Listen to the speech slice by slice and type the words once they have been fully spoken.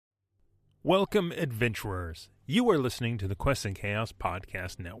Welcome, adventurers. You are listening to the Quests and Chaos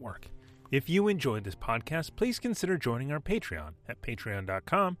Podcast Network. If you enjoyed this podcast, please consider joining our Patreon at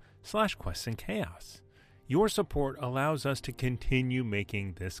patreon.com/questsandchaos. Your support allows us to continue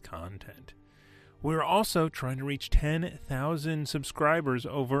making this content. We're also trying to reach 10,000 subscribers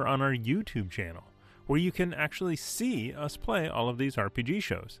over on our YouTube channel, where you can actually see us play all of these RPG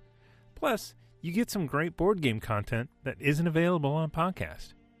shows. Plus, you get some great board game content that isn't available on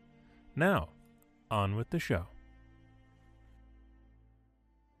podcast. Now, on with the show.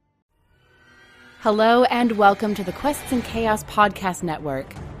 Hello and welcome to the Quests and Chaos Podcast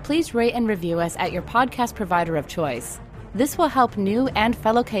Network. Please rate and review us at your podcast provider of choice. This will help new and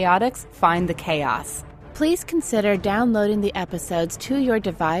fellow chaotics find the chaos. Please consider downloading the episodes to your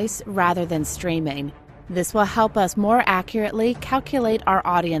device rather than streaming. This will help us more accurately calculate our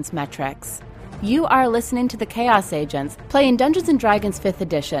audience metrics. You are listening to the Chaos Agents, playing Dungeons & Dragons 5th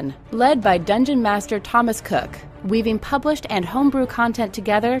Edition, led by Dungeon Master Thomas Cook, weaving published and homebrew content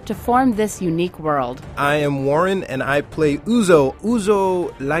together to form this unique world. I am Warren, and I play Uzo.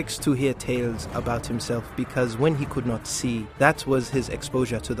 Uzo likes to hear tales about himself because when he could not see, that was his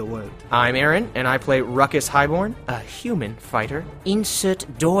exposure to the world. I'm Aaron, and I play Ruckus Highborn, a human fighter. Insert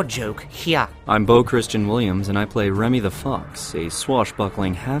door joke here. I'm Bo Christian Williams, and I play Remy the Fox, a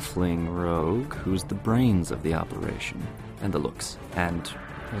swashbuckling halfling rogue who's the brains of the operation, and the looks, and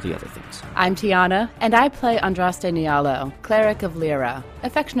all the other things. I'm Tiana, and I play Andraste Nialo, cleric of Lyra,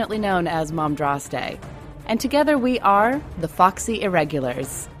 affectionately known as Momdraste. And together we are the Foxy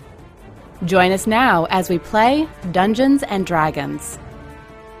Irregulars. Join us now as we play Dungeons & Dragons.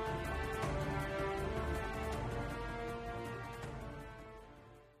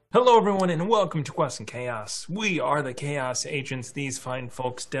 Hello, everyone, and welcome to Quests and Chaos. We are the Chaos Agents, these fine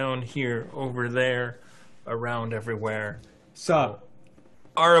folks down here, over there, around everywhere. Sup?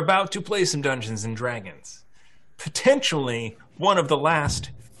 Are about to play some Dungeons & Dragons. Potentially one of the last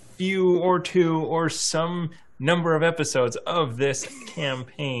few or two or some number of episodes of this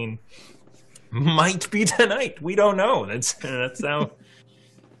campaign might be tonight. We don't know. That's how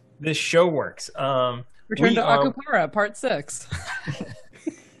this show works. Return to Akupara, Part 6.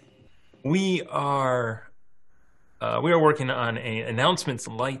 We are working on an announcements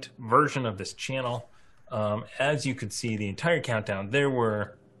light version of this channel. As you could see, the entire countdown, there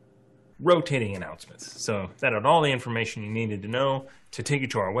were rotating announcements. So that had all the information you needed to know to take you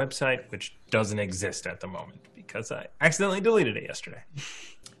to our website, which doesn't exist at the moment because I accidentally deleted it yesterday.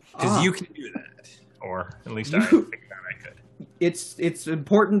 Because you can do that, or at least I figured out I could. It's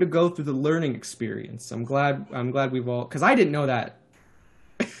important to go through the learning experience. I'm glad we've all, because I didn't know that.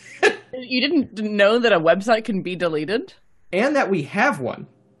 You didn't know that a website can be deleted? And that we have one.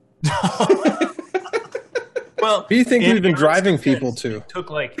 Well, do you think we've been driving people to? It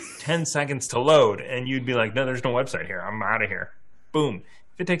took like 10 seconds to load, and you'd be like, no, there's no website here. I'm out of here. Boom.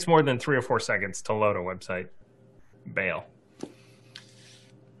 If it takes more than 3 or 4 seconds to load a website, bail.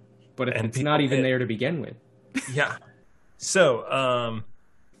 But if it's not even there to begin with. Yeah. So,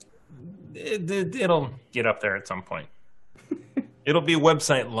 it'll get up there at some point. It'll be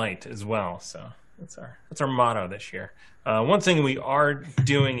website light as well, so that's our motto this year. One thing we are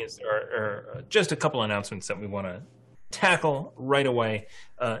doing is just a couple announcements that we want to tackle right away.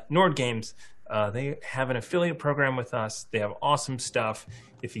 Nord Games, they have an affiliate program with us. They have awesome stuff.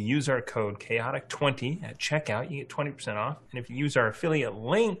 If you use our code Chaotic20 at checkout, you get 20% off. And if you use our affiliate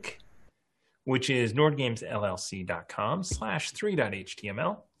link, which is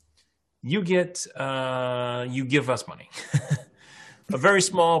nordgamesllc.com/3.html, you give us money. A very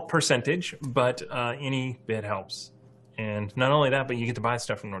small percentage, but any bit helps. And not only that, but you get to buy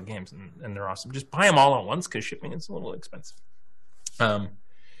stuff from Nord Games, and they're awesome. Just buy them all at once, because shipping is a little expensive.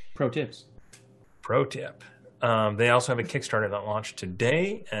 Pro tips. Pro tip. They also have a Kickstarter that launched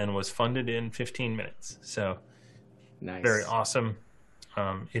today and was funded in 15 minutes. So, nice. Very awesome.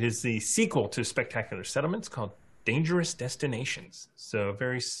 It is the sequel to Spectacular Settlements called Dangerous Destinations. So,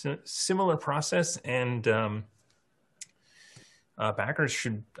 very similar process, and backers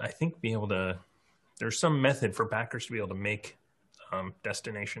should, I think, be able to... There's some method for backers to be able to make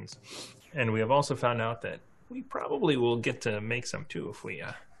destinations. And we have also found out that we probably will get to make some too if we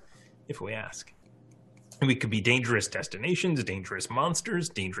ask. And we could be dangerous destinations, dangerous monsters,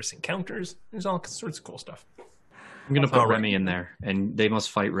 dangerous encounters. There's all sorts of cool stuff. I'm going to put Remy in there, and they must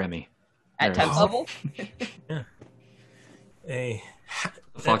fight Remy. At 10th level? Yeah. The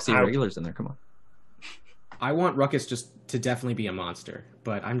Foxy Irregulars in there, come on. I want Ruckus just to definitely be a monster,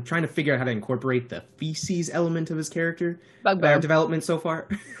 but I'm trying to figure out how to incorporate the feces element of his character Bugbear development so far.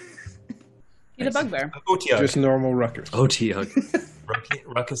 He's a bugbear. Otyugh. Just normal Ruckers. Otyugh.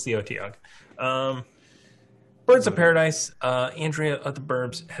 Ruckus the Otyugh. Birds of Paradise, Andrea of the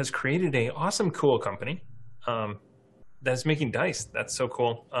Burbs has created a awesome, cool company that's making dice. That's so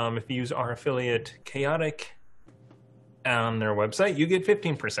cool. If you use our affiliate Chaotic on their website, you get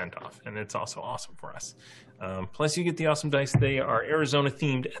 15% off, and it's also awesome for us. Plus, you get the awesome dice. They are Arizona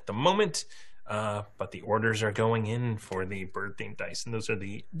themed at the moment, but the orders are going in for the bird themed dice, and those are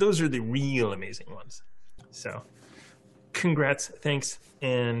the real amazing ones. So, congrats, thanks,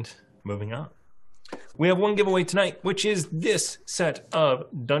 and moving on. We have one giveaway tonight, which is this set of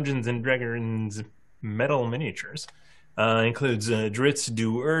Dungeons and Dragons metal miniatures. Includes Dritz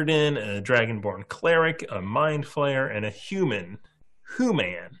Du Erden, a Dragonborn Cleric, a Mind Flayer, and a Human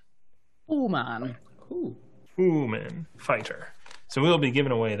Fighter. So we'll be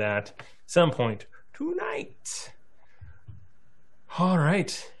giving away that some point tonight. All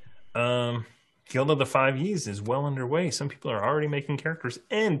right. Guild of the Five E's is well underway. Some people are already making characters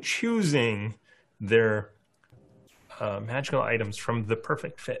and choosing their magical items from the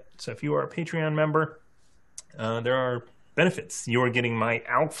perfect fit. So if you are a Patreon member, there are benefits. You are getting my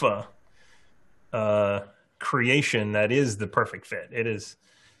alpha creation that is the perfect fit.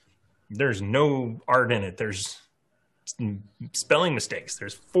 There's no art in it. There's spelling mistakes.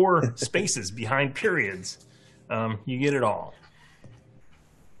 There's 4 spaces behind periods. You get it all.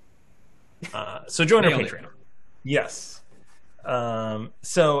 So join our Patreon. Yes. And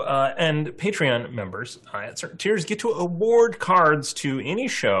Patreon members at certain tiers get to award cards to any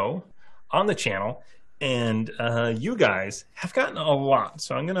show on the channel, and you guys have gotten a lot.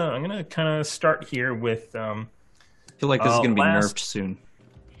 So I'm gonna kind of start here with. I feel like this is gonna be nerfed soon.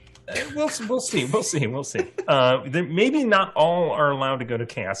 We'll see. Maybe not all are allowed to go to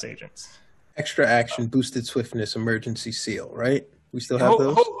Chaos Agents. Extra action, boosted swiftness, emergency seal, right? We still have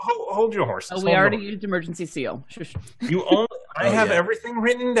those? Hold your horses. Oh, we already used emergency seal. You only. I have everything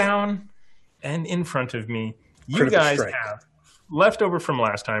written down and in front of me. You Critical guys strike. have leftover from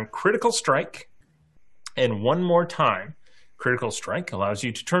last time, Critical Strike, and one more time. Critical Strike allows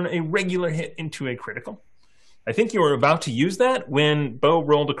you to turn a regular hit into a critical. I think you were about to use that when Bo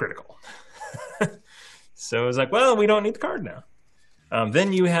rolled a critical. So it was like, well, we don't need the card now.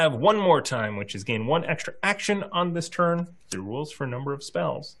 Then you have one more time, which is gain 1 extra action on this turn. The rules for number of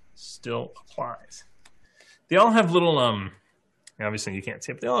spells still applies. They all have little, obviously you can't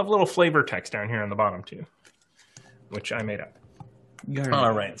see it, but they all have little flavor text down here on the bottom too, which I made up.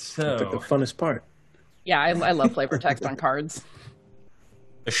 All right, so That's like the funnest part. Yeah, I love flavor text on cards.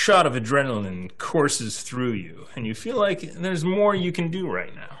 a shot of adrenaline courses through you, and you feel like there's more you can do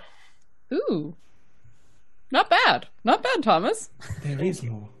right now. Ooh. Not bad. Not bad, Thomas. There is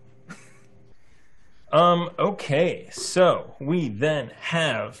more. Okay, so we then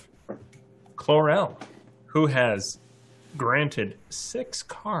have Chlorel, who has granted 6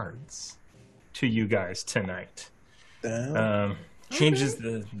 cards to you guys tonight. Changes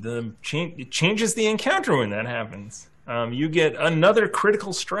changes the encounter when that happens. You get another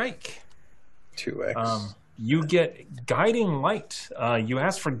critical strike. 2x. You get guiding light. You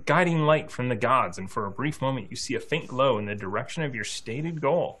ask for guiding light from the gods, and for a brief moment you see a faint glow in the direction of your stated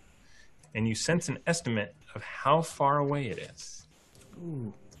goal, and you sense an estimate of how far away it is.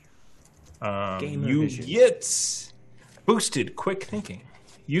 Ooh. You get boosted quick thinking.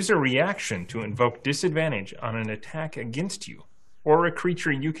 Use a reaction to invoke disadvantage on an attack against you or a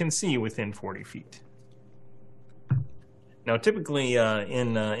creature you can see within 40 feet. Now, typically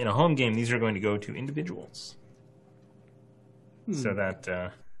in a home game, these are going to go to individuals, so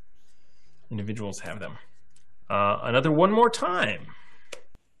that individuals have them. Another one more time.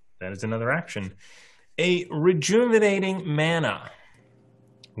 That is another action. A rejuvenating mana.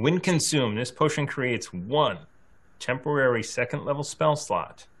 When consumed, this potion creates 1 temporary 2nd level spell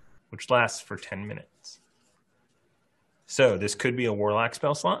slot, which lasts for 10 minutes. So this could be a Warlock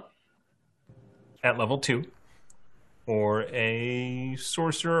spell slot at level 2, or a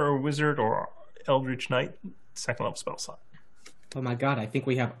Sorcerer or Wizard or Eldritch Knight 2nd level spell slot. Oh my god, I think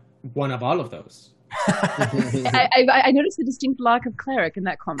we have one of all of those. I noticed a distinct lack of cleric in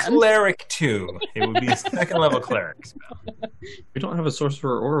that comment. Cleric 2. It would be a 2nd level cleric spell. We don't have a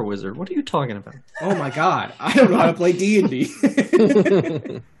sorcerer or a wizard. What are you talking about? Oh my god, I don't know how to play D&D.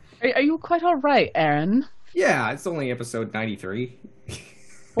 Are you quite all right, Aaron? Yeah, it's only episode 93.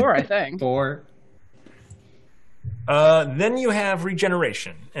 4, I think. 4. Then you have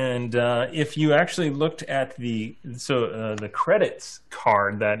regeneration, and if you actually looked at the credits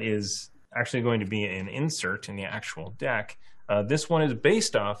card that is actually going to be an insert in the actual deck, this one is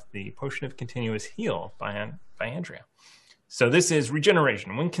based off the Potion of Continuous Heal by Andrea. So this is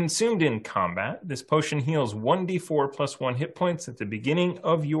regeneration. When consumed in combat, this potion heals 1d4 plus 1 hit points at the beginning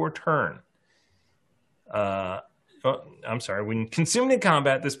of your turn. When consumed in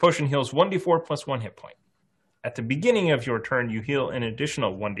combat, this potion heals 1d4 plus 1 hit point. At the beginning of your turn, you heal an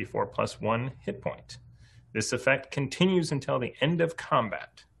additional 1d4 plus 1 hit point. This effect continues until the end of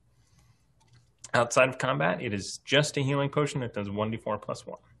combat. Outside of combat, it is just a healing potion that does 1d4 plus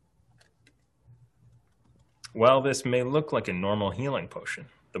 1. While this may look like a normal healing potion,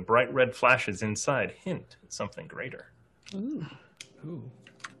 the bright red flashes inside hint at something greater. Ooh.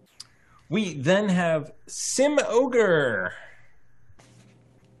 We then have Sim Ogre.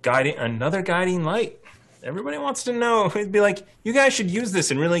 Another guiding light. Everybody wants to know. It'd be like, you guys should use this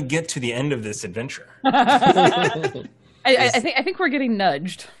and really get to the end of this adventure. I think we're getting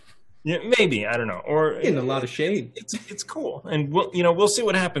nudged. Yeah, maybe, I don't know. Or In a lot of shade. It's cool, and we'll see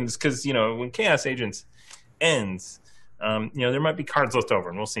what happens because when Chaos Agents ends, there might be cards left over,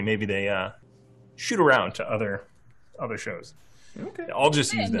 and we'll see. Maybe they shoot around to other shows. Okay. I'll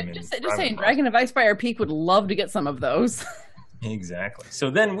just use them. Just saying, Dragon of Icefire Peak would love to get some of those. Exactly. So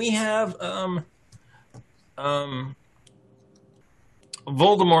then we have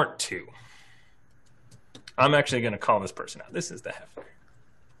Voldemort 2. I'm actually going to call this person out. This is the Hefner.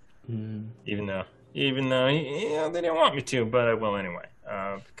 Even though they didn't want me to, but I will anyway.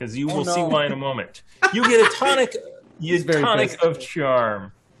 Because you will see why in a moment. You get a tonic. Tonic of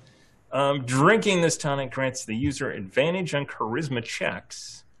Charm. Drinking this tonic grants the user advantage on charisma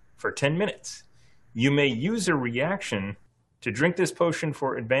checks for 10 minutes. You may use a reaction to drink this potion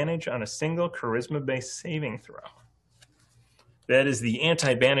for advantage on a single charisma-based saving throw. That is the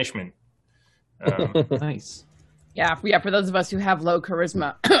anti-banishment. Nice. Yeah, for those of us who have low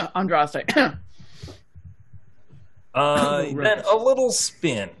charisma, Andraste. Then a little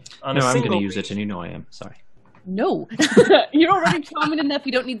spin. I'm going to use it, and you know I am. Sorry. No. You're already charming enough.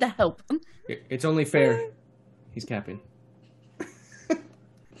 You don't need the help. It's only fair. He's capping.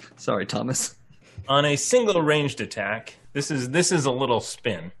 Sorry, Thomas. On a single ranged attack, this is a little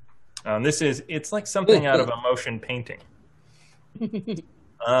spin. It's like something out of a motion painting.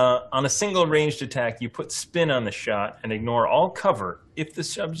 On a single ranged attack, you put spin on the shot and ignore all cover if the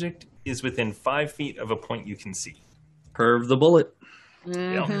subject is within 5 feet of a point you can see. Curve the bullet.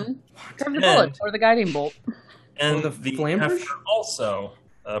 Mm-hmm. Curve the bullet or the guiding bolt. And the flamberge? Hefner also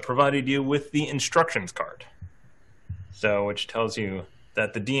provided you with the instructions card. Which tells you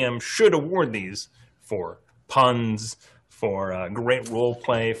that the DM should award these for puns, for great role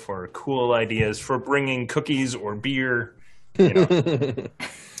play, for cool ideas, for bringing cookies or beer.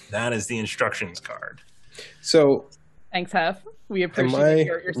 That is the instructions card. So, thanks, Hef. We am appreciate I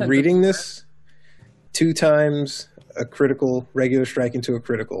your sense reading of this 2 times a critical, regular strike into a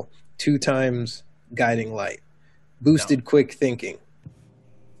critical, 2 times guiding light, boosted quick thinking,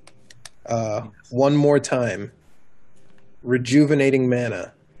 1 more time, rejuvenating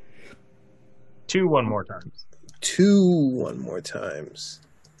mana, 2 1 more times. 2 1 more times.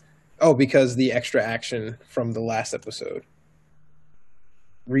 Oh, because the extra action from the last episode.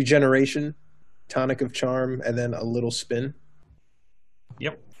 Regeneration, tonic of charm, and then a little spin.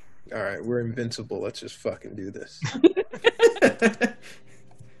 Yep. All right, we're invincible. Let's just fucking do this.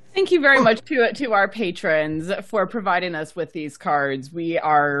 Thank you very much to our patrons for providing us with these cards. We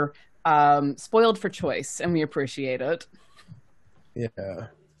are spoiled for choice, and we appreciate it. Yeah.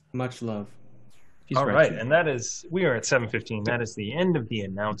 Much love. All right, and we are at 7:15. That is the end of the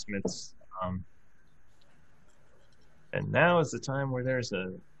announcements. And now is the time where there's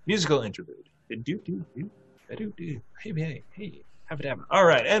a musical interlude. Hey, have it happen. All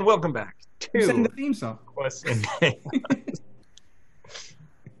right, and welcome back to Send the theme song. Quest and Chaos.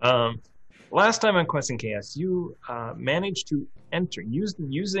 Last time on Quest and Chaos, you managed to enter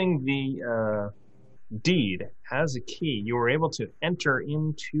using the deed as a key. You were able to enter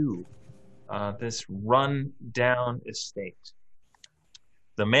into this run-down estate.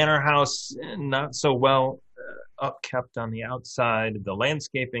 The manor house, not so well upkept on the outside. The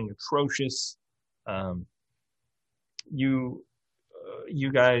landscaping atrocious.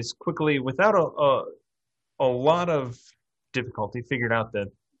 You guys quickly, without a lot of difficulty, figured out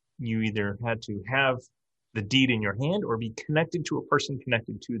that you either had to have the deed in your hand or be connected to a person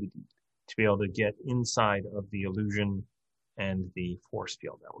connected to the deed to be able to get inside of the illusion and the force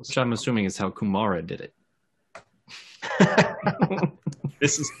field. That was, which I'm assuming is how Kumara did it.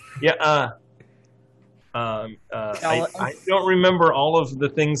 This is I don't remember all of the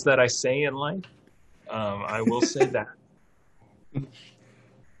things that I say in life. I will say that.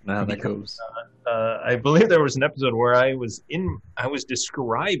 Now that goes. I believe there was an episode where I was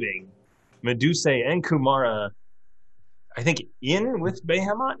describing Medusa and Kumara I think in with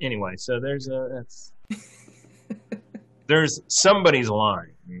Behemoth anyway. So there's somebody's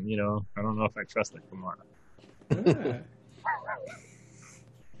line. You know, I don't know if I trust that Kamara.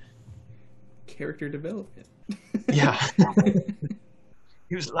 Character development. Yeah.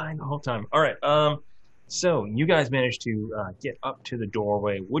 He was lying the whole time. All right. So you guys managed to get up to the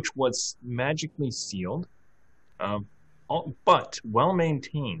doorway, which was magically sealed, but well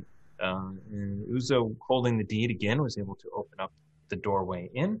maintained. And Uzo, holding the deed again, was able to open up the doorway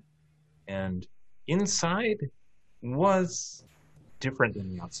in, and inside was different than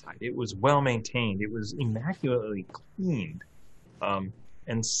the outside. It was well maintained. It was immaculately cleaned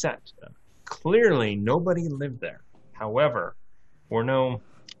and set. Clearly, nobody lived there. However, or no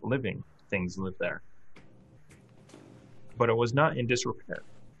living things lived there. But it was not in disrepair.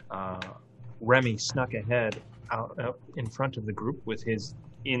 Remy snuck ahead up in front of the group with his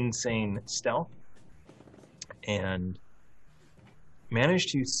insane stealth and managed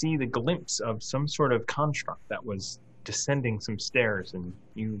to see the glimpse of some sort of construct that was descending some stairs, and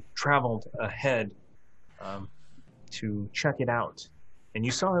you traveled ahead to check it out. And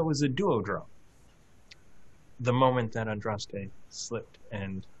you saw it was a duodrome. The moment that Andraste slipped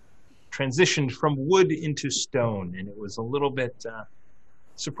and transitioned from wood into stone, and it was a little bit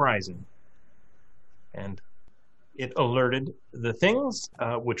surprising. And it alerted the things,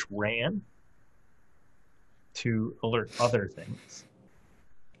 which ran to alert other things.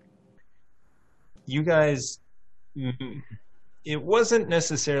 You guys, it wasn't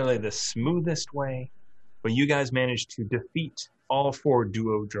necessarily the smoothest way, but you guys managed to defeat all 4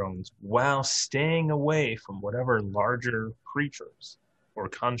 duodromes while staying away from whatever larger creatures or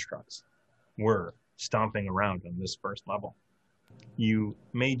constructs were stomping around on this first level. You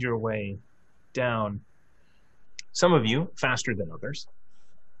made your way down, some of you faster than others,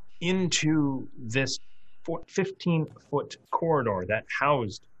 into this 15-foot corridor that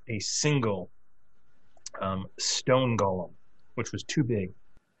housed a single stone golem, which was too big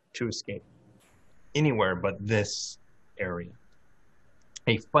to escape anywhere but this area.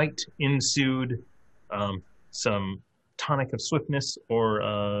 A fight ensued, some tonic of swiftness,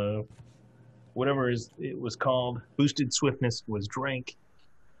 or whatever it was called, boosted swiftness was drank,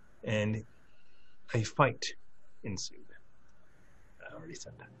 and a fight ensued. I already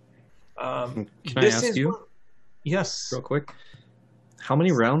said that. Can I ask you? Yes. Real quick. How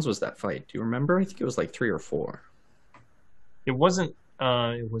many rounds was that fight? Do you remember? I think it was like 3 or 4. It wasn't.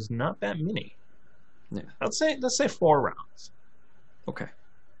 It was not that many. Yeah. Let's say 4 rounds. Okay.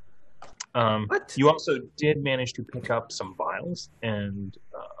 What? You also did manage to pick up some vials, and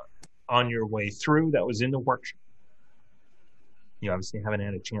on your way through, that was in the workshop. You obviously haven't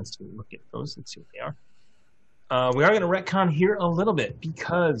had a chance to look at those and see what they are. We are going to retcon here a little bit,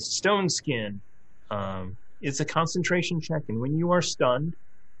 because Stone Skin is a concentration check, and when you are stunned,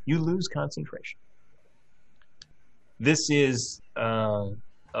 you lose concentration. This is a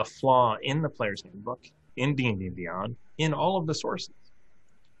flaw in the player's handbook, in D&D Beyond, in all of the sources.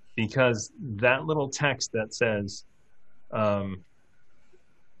 Because that little text that says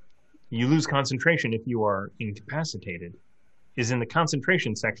you lose concentration if you are incapacitated is in the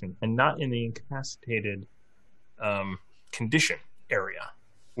concentration section and not in the incapacitated condition area,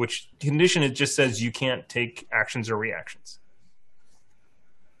 which condition, it just says you can't take actions or reactions.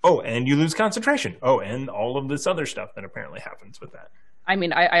 Oh, and you lose concentration. Oh, and all of this other stuff that apparently happens with that. I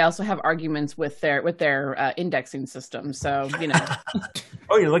mean, I also have arguments with their indexing system, so you know.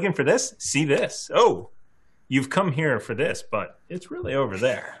 Oh, you're looking for this? See this? Oh, you've come here for this, but it's really over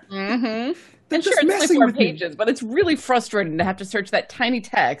there. Mm-hmm. They're And sure, just it's messing only 4 with me. pages, but it's really frustrating to have to search that tiny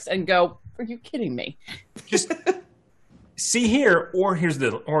text and go, "Are you kidding me?" Just see here, or here's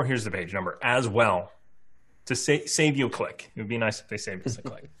the page number as well to save you a click. It would be nice if they saved us a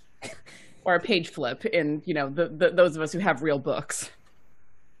click. Or a page flip in, you know, the those of us who have real books.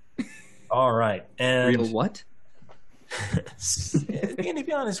 All right, and Real what? D&D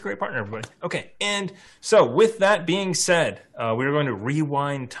Beyond is a great partner, everybody. Okay, and so with that being said, we're going to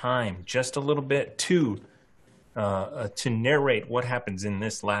rewind time just a little bit to narrate what happens in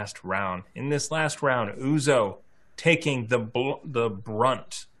this last round. In this last round, Uzo taking the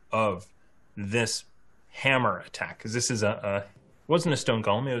brunt of this hammer attack, because this is it wasn't a stone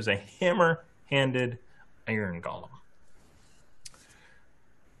golem, it was a hammer-handed iron golem.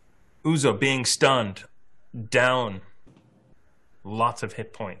 Uzo being stunned, down lots of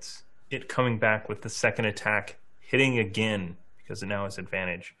hit points. It coming back with the second attack, hitting again because it now has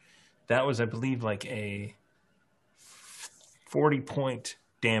advantage. That was, I believe, like a 40-point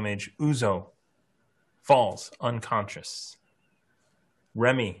damage. Uzo falls unconscious.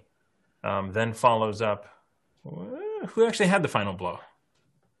 Remy then follows up. Who actually had the final blow?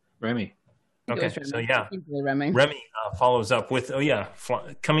 Remy. Okay, Remy. so yeah, Usually Remy. Remy follows up with,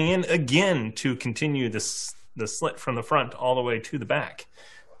 coming in again to continue the slit from the front all the way to the back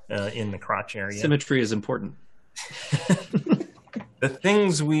in the crotch area. Symmetry is important. The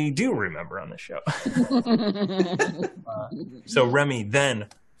things we do remember on the show. So Remy then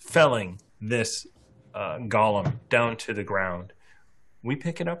felling this golem down to the ground. We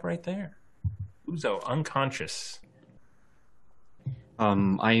pick it up right there. Uzo unconscious.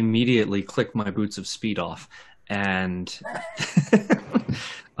 I immediately click my boots of speed off and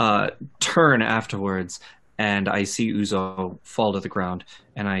turn afterwards, and I see Uzo fall to the ground,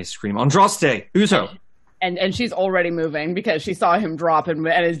 and I scream, "Andraste! Uzo!" And she's already moving because she saw him drop and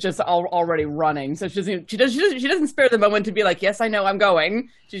is just already running. So she doesn't spare the moment to be like, yes, I know, I'm going.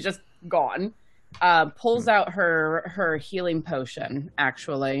 She's just gone. Pulls out her healing potion,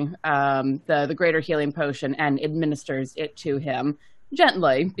 actually, the greater healing potion, and administers it to him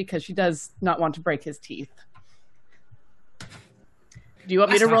gently because she does not want to break his teeth. Do you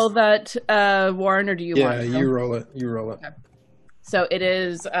want me to roll that, Warren, or do you want to? Yeah, you roll it. You roll it. Okay. So it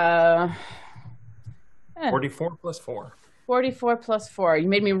is 44 plus 4. 44 plus 4. You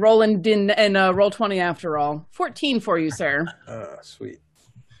made me roll in roll 20 after all. 14 for you, sir. Sweet.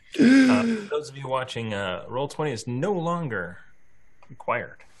 For those of you watching, roll 20 is no longer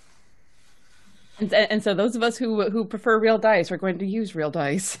required. And so those of us who prefer real dice are going to use real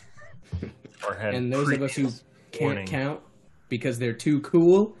dice. And those of us who can't count because they're too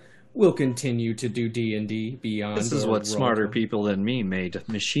cool will continue to do D&D beyond. This is what smarter people than me made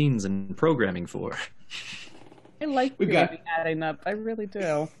machines and programming for. I like adding up. I really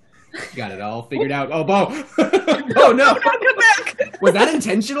do. Got it all figured out. Oh, Bo! Oh, no! Come back! Was that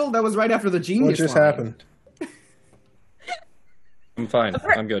intentional? That was right after the genius What just line. happened? I'm fine.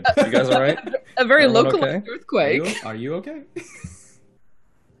 I'm good. You guys all right? A very Everyone localized okay? earthquake. Are you okay?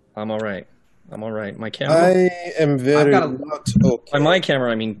 I'm all right. I'm all right. My camera. I am very I've got not okay. By my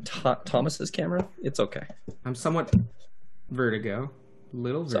camera, I mean Thomas's camera. It's okay. I'm somewhat vertigo.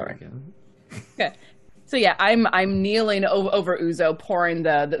 Little Sorry. vertigo. Okay. So yeah, I'm kneeling over Uzo, pouring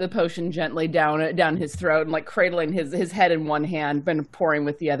the potion gently down his throat and like cradling his head in one hand, but pouring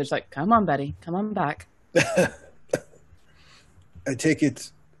with the others. Like, come on, buddy, come on back. I take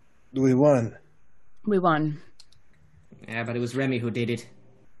it we won. We won. Yeah, but it was Remy who did it.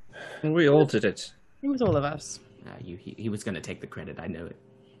 We all did it. It was all of us. He was going to take the credit. I know it.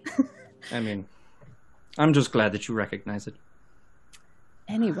 I mean, I'm just glad that you recognize it.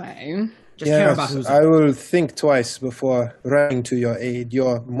 Anyway. Just care about Yes, who's. I will think twice before running to your aid.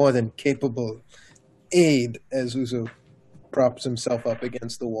 Your more than capable aid, as Uzo props himself up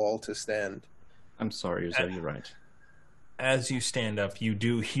against the wall to stand. I'm sorry, Uzo, you're right. As you stand up, you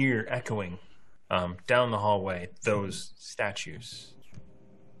do hear echoing down the hallway those statues,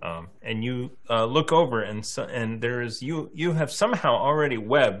 and you look over, and there is you have somehow already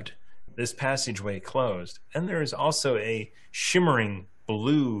webbed this passageway closed, and there is also a shimmering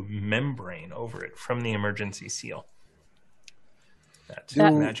blue membrane over it from the emergency seal. That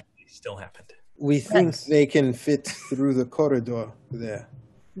magically still happened. We think they can fit through the corridor there.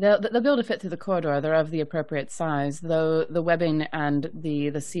 They'll be able to fit through the corridor. They're of the appropriate size, though the webbing and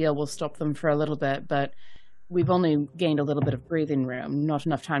the seal will stop them for a little bit, but we've only gained a little bit of breathing room, not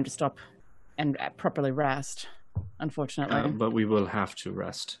enough time to stop and properly rest, unfortunately. But we will have to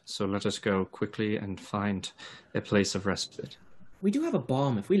rest, so let us go quickly and find a place of respite. We do have a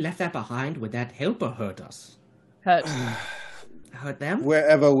bomb. If we left that behind, would that help or hurt us? Hurt. Hurt them?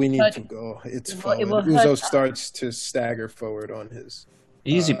 Wherever we need But to go, it's it fine. will hurt Uzo us. starts to stagger forward on his...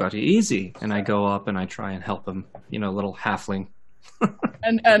 Easy, buddy, easy. And I go up and I try and help him, little halfling.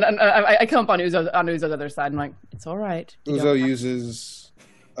 And I come up on Uzo's other side. I'm like, it's all right. You Uzo don't have- uses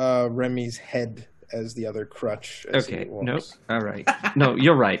Remy's head as the other crutch. As Okay, he walks. no, all right. No,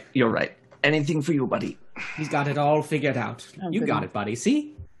 you're right. Anything for you, buddy. He's got it all figured out. Oh, You good got enough. it, buddy.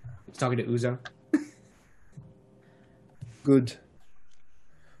 See? He's talking to Uzo. Good.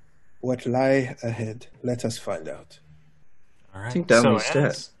 What lie ahead? Let us find out. All right. Think down so these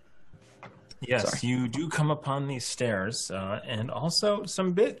stairs. Yes, Sorry. you do come upon these stairs, and also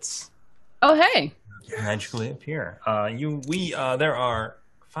some bits Oh, hey. magically appear. There are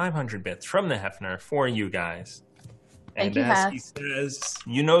 500 bits from the Hefner for you guys. Thank and you, as Hef. he says,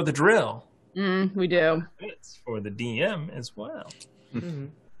 you know the drill. We do. Bits for the DM as well.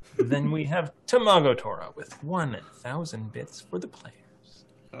 Then we have Tamago Tora with 1,000 bits for the players.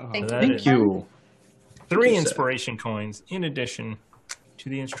 Thank That Thank is you. 3 inspiration coins in addition to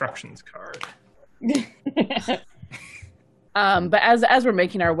the instructions card. But as we're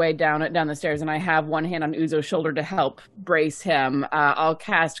making our way down the stairs, and I have one hand on Uzo's shoulder to help brace him, I'll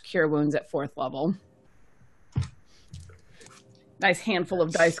cast Cure Wounds at 4th level. Nice handful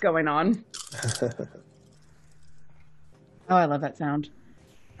of dice going on. Oh, I love that sound.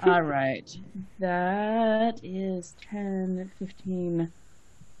 All right. That is 10, 15,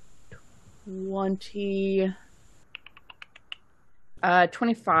 20,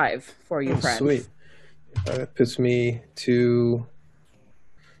 25 for you, friends. Sweet. That puts me to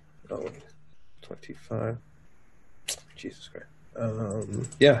 25. Jesus Christ.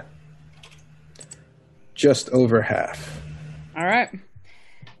 Yeah. Just over half. All right.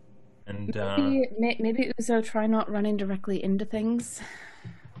 And maybe Uzo, try not running directly into things.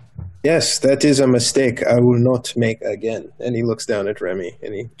 Yes, that is a mistake I will not make again. And he looks down at Remy,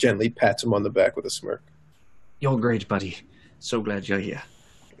 and he gently pats him on the back with a smirk. You're great, buddy. So glad you're here.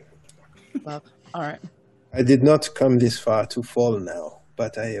 Well, all right. I did not come this far to fall now,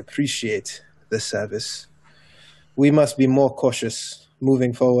 but I appreciate the service. We must be more cautious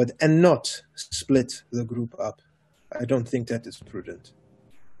moving forward and not split the group up. I don't think that is prudent.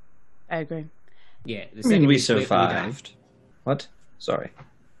 I agree. Yeah. I mean, we survived. What? Sorry.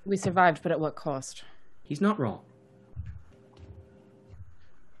 We survived, but at what cost? He's not wrong.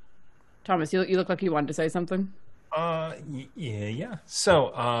 Thomas, you look like you wanted to say something. Yeah.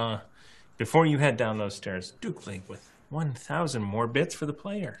 So, before you head down those stairs, Duke League with 1,000 more bits for the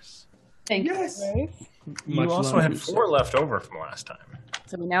players. Thank you. You also had 4 left over from last time.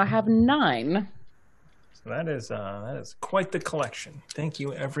 So we now have 9. So that is quite the collection. Thank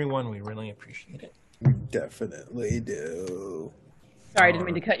you, everyone. We really appreciate it. Definitely do. Sorry, I didn't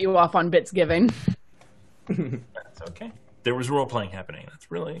mean to cut you off on bits giving. That's okay. There was role playing happening.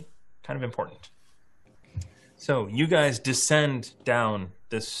 That's really kind of important. So you guys descend down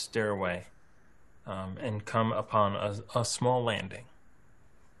this stairway and come upon a small landing,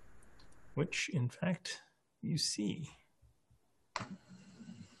 which, in fact, you see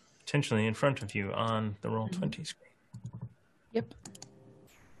potentially in front of you on the Roll20 screen. Yep.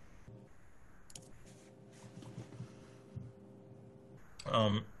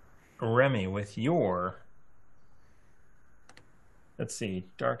 Remy, with your, let's see,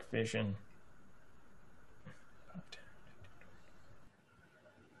 dark vision.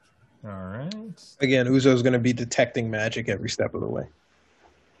 All right. Again, Uzo's going to be detecting magic every step of the way.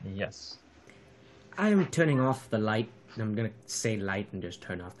 Yes. I am turning off the light. I'm going to say light and just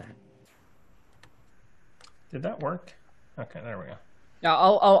turn off that. Did that work? Okay, there we go. Yeah,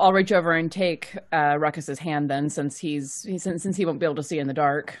 I'll reach over and take Ruckus's hand then, since he won't be able to see in the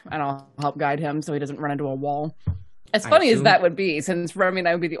dark, and I'll help guide him so he doesn't run into a wall. As funny as that would be, since Remy and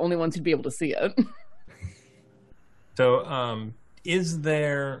I would be the only ones who'd be able to see it. So, is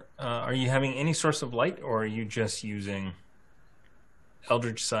there? Are you having any source of light, or are you just using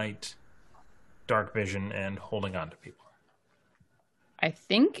Eldritch Sight, Dark Vision, and holding on to people? I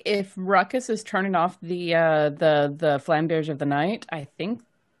think if Ruckus is turning off the flambears of the night, I think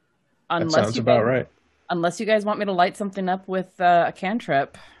that sounds about right. Unless you guys want me to light something up with a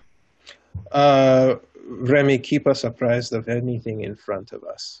cantrip. Remy, keep us apprised of anything in front of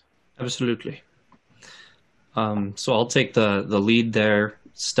us. Absolutely. So I'll take the lead there,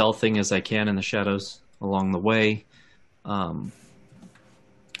 stealthing as I can in the shadows along the way,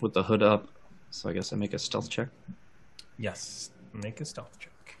 with the hood up. So I guess I make a stealth check. Yes. Make a stealth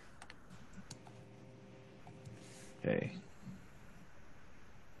check. Okay.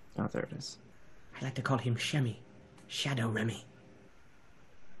 Oh, there it is. I like to call him Shemmy. Shadow Remy.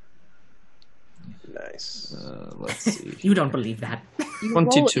 Nice. Let's see. You don't believe that.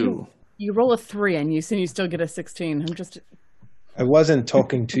 22. You roll a 3 and you still get a 16. I wasn't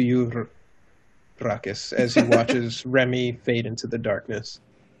talking to you, Ruckus, as he watches Remy fade into the darkness.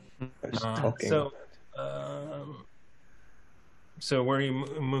 I was talking. So where are you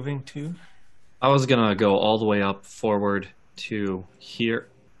moving to? I was gonna go all the way up forward to here.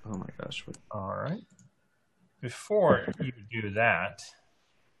 Oh my gosh. All right. Before you do that,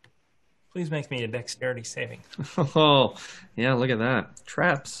 please make me a dexterity saving. Oh, yeah, look at that.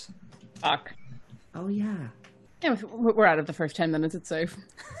 Traps. Fuck. Oh, yeah. Yeah, we're out of the first 10 minutes. It's safe.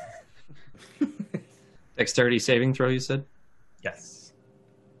 Dexterity saving throw, you said? Yes.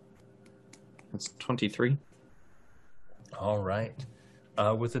 That's 23. All right.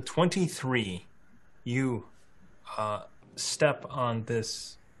 With a 23, you step on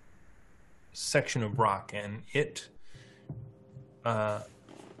this section of rock, and it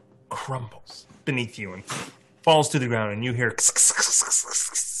crumbles beneath you and falls to the ground, and you hear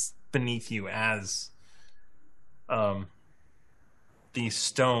beneath you as these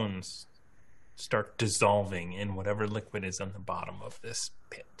stones start dissolving in whatever liquid is on the bottom of this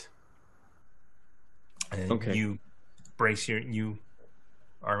pit. And you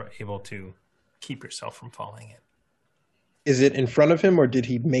are able to keep yourself from falling in. Is it in front of him, or did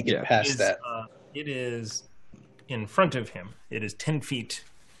he make it past that? It is in front of him. It is 10 feet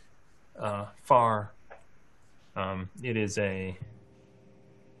far. It is a...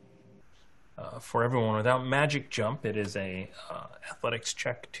 for everyone without magic jump, it is a athletics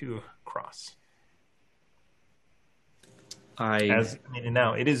check to cross.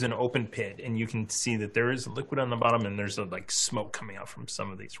 Now it is an open pit, and you can see that there is liquid on the bottom, and there's smoke coming out from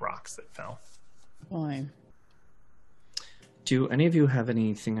some of these rocks that fell. Fine. Do any of you have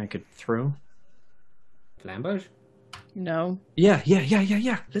anything I could throw? Flamberge? No. Yeah.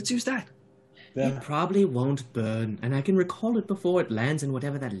 Let's use that. Yeah. It probably won't burn, and I can recall it before it lands in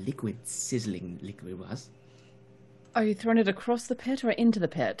whatever that sizzling liquid was. Are you throwing it across the pit or into the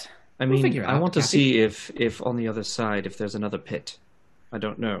pit? I mean, I want to see if on the other side, if there's another pit. I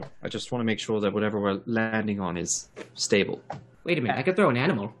don't know. I just want to make sure that whatever we're landing on is stable. Wait a minute, I could throw an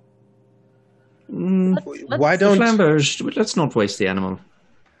animal. Why don't... Flamberge, let's not waste the animal.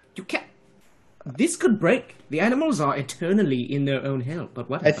 You can't... This could break. The animals are eternally in their own hell, but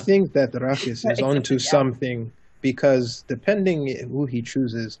whatever. I think that Ruckus is onto something, because depending who he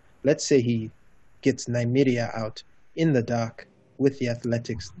chooses, let's say he gets Nymeria out in the dark with the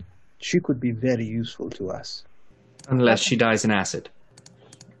athletics, she could be very useful to us. Unless she dies in acid.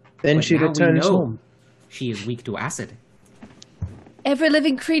 Then But she now we returns know home. She is weak to acid. Every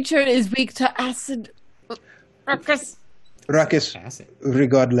living creature is weak to acid. Ruckus. Ruckus, Acid.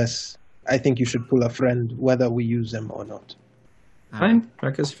 regardless, I think you should pull a friend, whether we use them or not. Fine,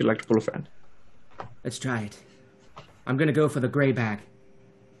 Ruckus, if you'd like to pull a friend. Let's try it. I'm gonna go for the gray bag.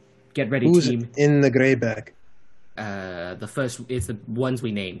 Get ready, Who's team. in the grey bag? The first is the ones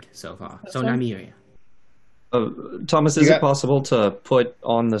we named so far. So one? Nymeria. Thomas, is it possible to put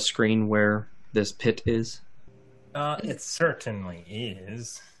on the screen where this pit is? It certainly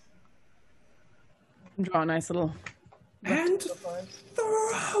is. Draw a nice little... And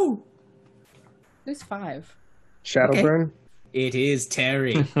throw! Who's 5? Shadowburn? It is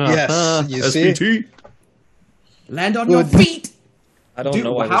Terry. Yes, you see? SPT. Land on your feet! I don't Dude,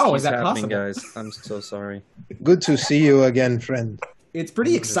 know why how this is keeps that happening, possible? guys. I'm so sorry. Good to see you again, friend. It's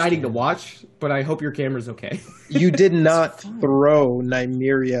pretty exciting to watch, but I hope your camera's okay. You did not throw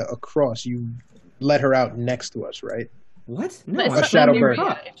Nymeria across. You let her out next to us, right? What? No, It's I'm not Shadowburn.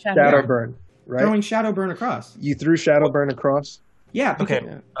 Nymeria, it's Shadowburn, right? throwing Shadowburn across. You threw Shadowburn across? Yeah, because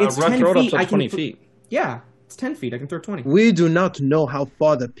Okay. it's Ruck, 10 throw it up feet. to I 20 can feet. Yeah, it's 10 feet. I can throw 20. We do not know how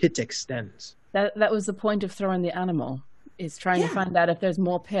far the pit extends. That was the point of throwing the animal, is trying to find out if there's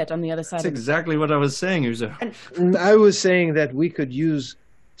more pit on the other side That's of the exactly what I was saying, Uzo. I was saying that we could use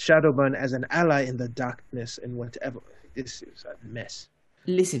Shadowburn as an ally in the darkness and whatever. This is a mess.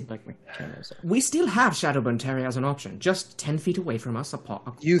 Listen, we still have Shadowburn Terry as an option, just 10 feet away from us.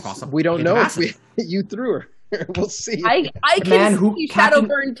 We don't know if we. you threw her. We'll see. I man can who see Captain-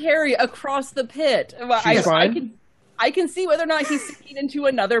 Shadowburn Terry across the pit. Well, She's fine? I can see whether or not he's sinking into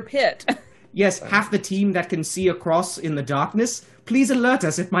another pit. Yes, half the team that can see across in the darkness, please alert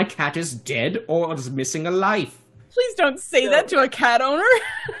us if my cat is dead or is missing a life. Please don't say that to a cat owner.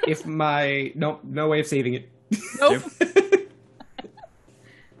 If my... No way of saving it. Nope.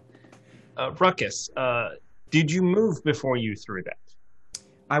 Ruckus, did you move before you threw that?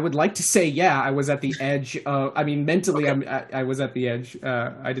 I would like to say, yeah, I was at the edge. I mean, mentally, I was at the edge.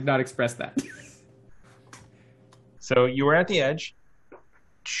 I did not express that. So you were at the edge.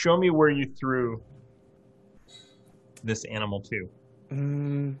 Show me where you threw this animal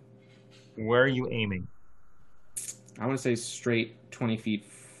to. Where are you aiming? I want to say straight 20 feet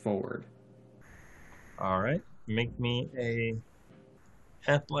forward. All right. Make me a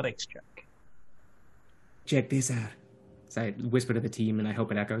athletics check. Check this out. So I whisper to the team, and I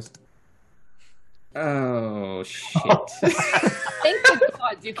hope it echoes. Oh, shit. Thank you,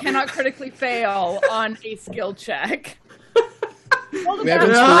 God, you cannot critically fail on a skill check. We have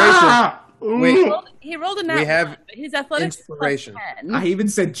inspiration. Wait, He rolled a nat we have one, but his athletics is inspiration. +10. I even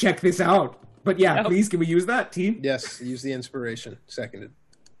said check this out. But yeah, Nope. please, can we use that, team? yes, use the inspiration. Seconded.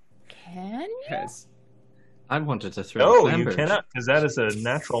 Can you? Yes. I wanted to throw No, a you Flamberge. cannot, because that is a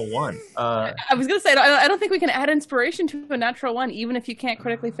natural one. I was going to say, I don't think we can add inspiration to a natural one, even if you can't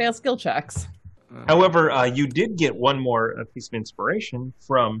critically fail skill checks. However, you did get one more piece of inspiration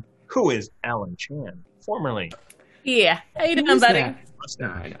from who is Alan Chan, formerly. Yeah. How you Who doing, is buddy? that? No,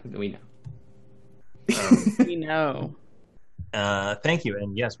 I know. We know. We know. Thank you,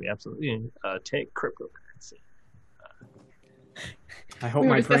 and yes, we absolutely take cryptocurrency. I hope we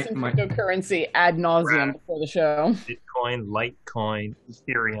were my discussing cryptocurrency ad nauseum before the show. Bitcoin, Litecoin,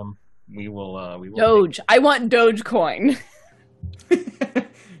 Ethereum. We will. Doge. I want Dogecoin.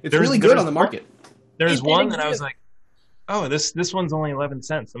 It's really good on the market. There's one that I was like, oh, this one's only 11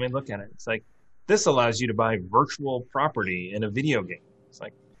 cents. Let me look at it. It's like, this allows you to buy virtual property in a video game. It's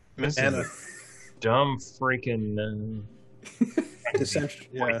like, this is a dumb freaking...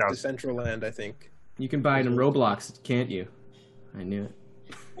 Decentraland, I think. You can buy it in Roblox, can't you? I knew it.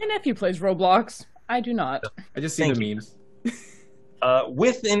 My nephew plays Roblox. I do not. I just see the memes.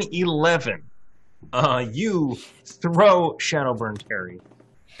 With an 11, you throw Shadowburn Terry,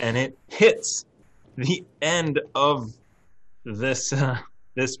 and it hits the end of this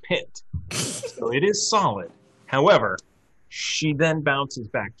this pit. So it is solid. However, she then bounces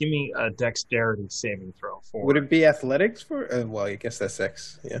back. Give me a dexterity saving throw for. Would it be athletics for? Well, I guess that's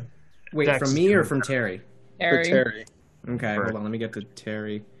X. Yeah. Wait, from me or from Terry? For Terry. Okay, hold on. Let me get to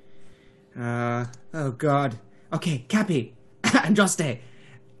Terry. Oh God. Okay, Cappy. Andraste.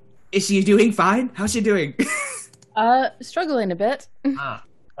 Is she doing fine? How's she doing? Struggling a bit.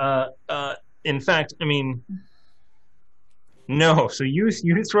 In fact, I mean, no. So you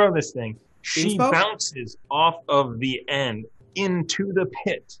throw this thing. She bounces off of the end into the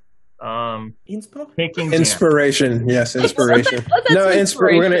pit. Taking inspiration. Yes, inspiration. No,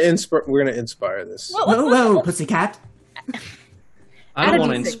 inspiration. We're gonna inspire this. Whoa, pussycat. I don't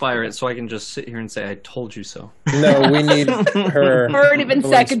want to inspire it, so I can just sit here and say, I told you so. No, we need her. Already been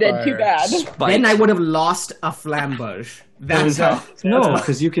seconded, too bad. Then I would have lost a flamberge. That's how. No,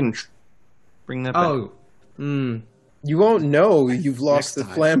 because you can bring that back. Oh. You won't know you've lost the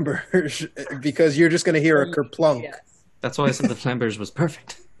flamberge because you're just going to hear a kerplunk. Yes. That's why I said the flamberge was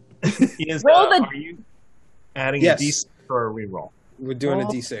perfect. Are you adding a D6 or a reroll? We're doing a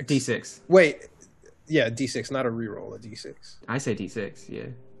D6. D6. Wait. Yeah, D6, not a reroll, a D6. I say D6, yeah.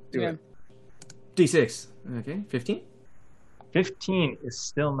 Do it. D6. Okay, 15? 15 is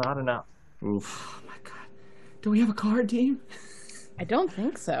still not enough. Oof. Oh my God. Do we have a card team? I don't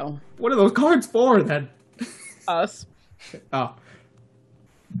think so. What are those cards for, then? Us. Oh.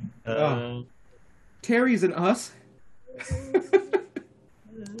 Terry's an us?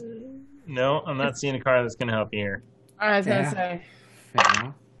 No, I'm not seeing a card that's going to help you here. I was going to say.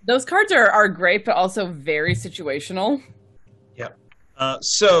 Those cards are great, but also very situational. Yep.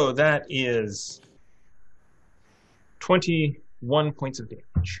 So that is 21 points of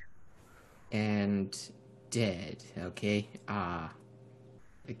damage. And dead. Okay.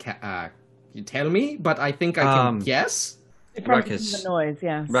 You tell me, but I think I can guess. Ruckus. The noise,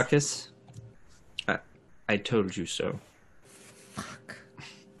 yes. Ruckus. I told you so. Fuck.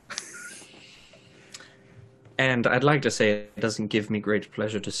 And I'd like to say it doesn't give me great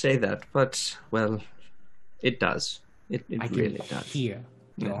pleasure to say that, but, well, it does. It really does. Hear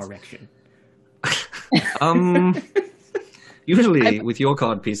your erection. Usually, with your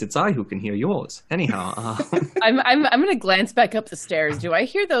card piece, it's I who can hear yours. Anyhow, I'm gonna glance back up the stairs. Do I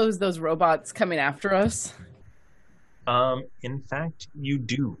hear those robots coming after us? In fact, you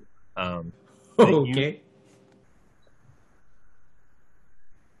do. Okay.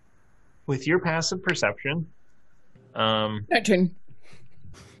 With your passive perception, and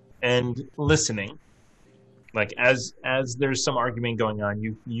listening, like as there's some argument going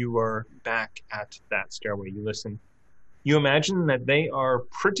on, you are back at that stairway. You listen. You imagine that they are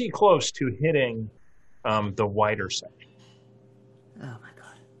pretty close to hitting the wider section. Oh my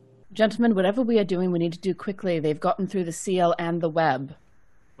God. Gentlemen, whatever we are doing, we need to do quickly. They've gotten through the seal and the web.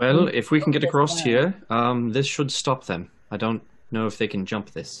 Well, if we can get across here, this should stop them. I don't know if they can jump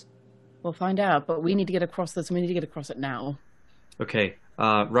this. We'll find out, but we need to get across this. We need to get across it now. Okay.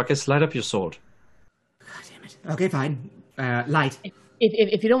 Ruckus, light up your sword. God damn it. Okay, fine. Light.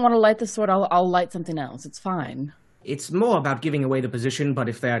 If you don't want to light the sword, I'll light something else. It's fine. It's more about giving away the position, but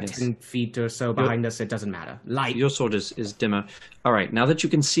if they're 10 feet or so behind us, it doesn't matter. Light. Your sword is dimmer. All right, now that you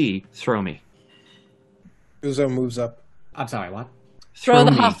can see, throw me. Uzo moves up. I'm sorry, what? Throw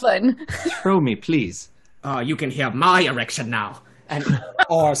the halfling. Throw me, please. You can hear my erection now.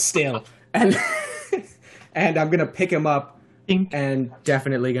 Or still. And I'm going to pick him up and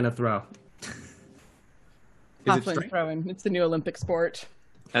definitely going to throw. Halfling throwing. It's the new Olympic sport.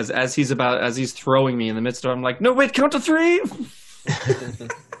 As he's throwing me in the midst of, I'm like, no, wait, count to 3.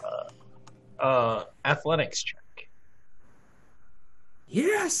 Athletics check.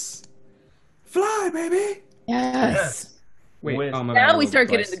 Yes, fly, baby. Yes. Wait. Now we start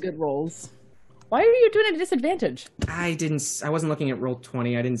getting the good rolls. Why are you doing it at a disadvantage? I wasn't looking at roll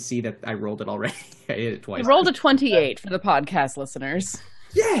 20. I didn't see that I rolled it already. I hit it twice. You rolled a 28 for the podcast listeners.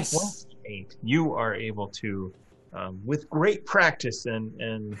 Yes. 8. You are able to with great practice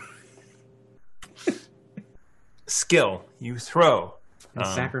and skill, you throw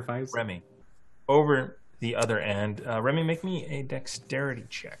sacrifice Remy over the other end. Remy, make me a dexterity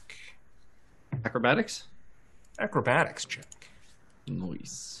check. Acrobatics? Acrobatics check.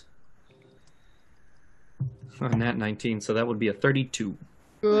 Nice. Nat 19, so that would be a 32.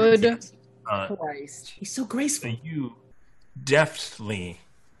 Good Uh, Christ. He's so so graceful. you deftly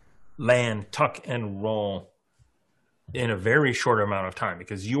land, tuck, and roll in a very short amount of time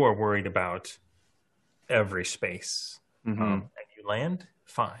because you are worried about every space. And you land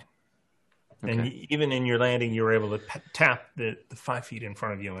fine. Okay. And even in your landing, you were able to tap the 5 feet in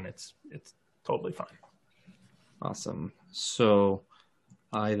front of you, and it's totally fine. Awesome. So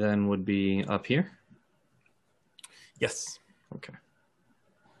I then would be up here. Yes. Okay.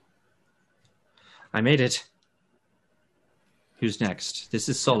 I made it. Who's next? This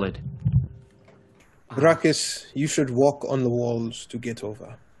is solid. Ruckus, you should walk on the walls to get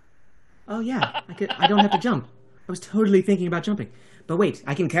over. Oh yeah, I don't have to jump. I was totally thinking about jumping. But wait,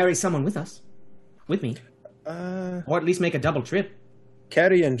 I can carry someone with me. Or at least make a double trip.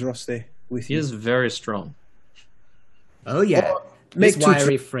 Carry Andraste with He you. is very strong. Oh yeah, make this two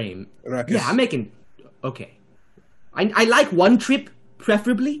wiry frame. Ruckus. Yeah, I'm making. Okay, I like one trip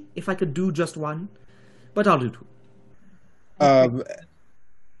preferably if I could do just one, but I'll do two.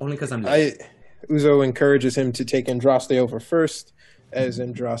 Only because I'm late. Uzo encourages him to take Andraste over first. As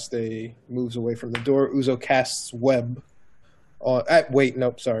Andraste moves away from the door, Uzo casts web.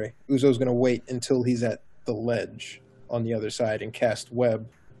 Uzo's going to wait until he's at the ledge on the other side and cast web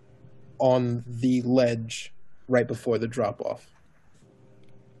on the ledge right before the drop off.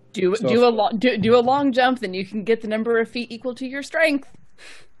 Do a long jump, then you can get the number of feet equal to your strength.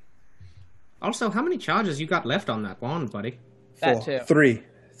 Also, how many charges you got left on that wand, buddy? That too. Three.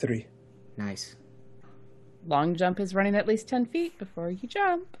 Nice. Long jump is running at least 10 feet before you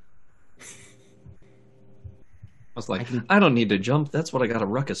jump. I was like, I don't need to jump. That's what I got a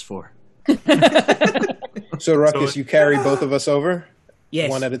ruckus for. So Ruckus, you carry both of us over? Yes.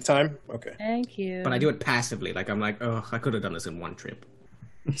 One at a time? Okay. Thank you. But I do it passively. Like I'm like, oh, I could have done this in one trip.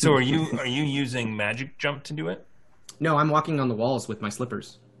 So are you using magic jump to do it? No, I'm walking on the walls with my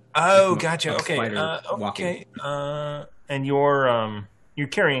slippers. Oh, Like gotcha. a Okay. spider Okay. And your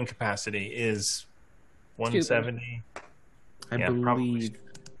carrying capacity is 170. I Yeah, believe. probably.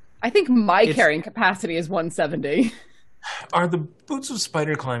 I think my carrying capacity is 170. Are the boots of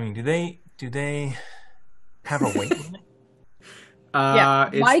spider climbing? Do they have a weight limit? Yeah,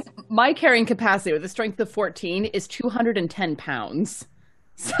 it's- my carrying capacity with a strength of 14 is 210 pounds.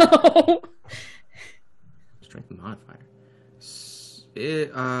 So strength modifier.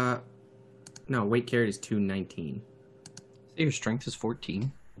 No, weight carried is 219. Your strength is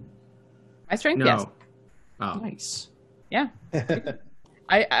 14. my strength, No. yes, Oh, Nice. yeah.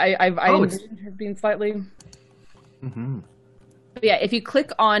 I Oh, it's- envisioned her being slightly. Mm-hmm. But yeah, if you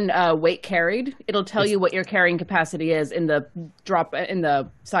click on weight carried, it'll tell you what your carrying capacity is in the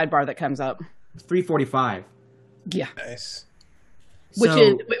sidebar that comes up. 345. Yeah, Nice. which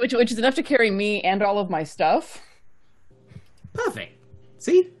So- is enough to carry me and all of my stuff. Perfect.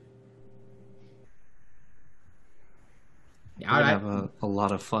 See? Yeah, We're all gonna right. have a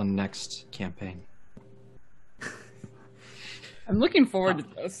lot of fun next campaign. I'm looking forward to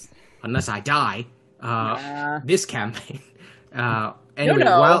this. Unless I die. This campaign. Anyway,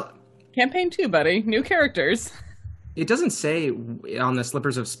 no. well, Campaign 2, buddy. New characters. it doesn't say on the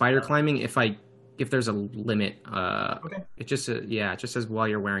slippers of spider climbing if there's a limit. Okay. It just it just says while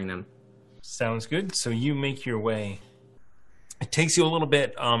you're wearing them. Sounds good. So you make your way. It takes you a little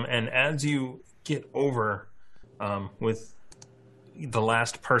bit, and as you get over with the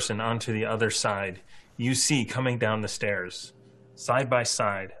last person onto the other side, you see coming down the stairs, side by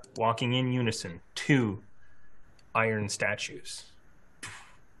side, walking in unison, 2 iron statues.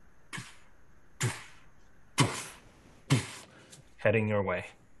 Heading your way.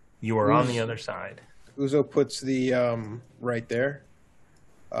 You are on the other side. Uzo puts the right there.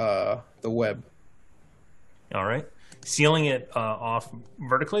 The web. All right. Sealing it off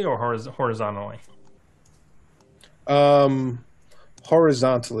vertically or horizontally?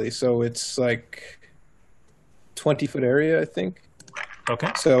 Horizontally, so it's like 20-foot area, I think.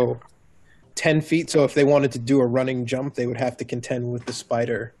 Okay. So 10 feet. So if they wanted to do a running jump, they would have to contend with the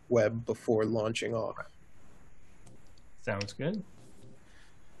spider web before launching off. Sounds good.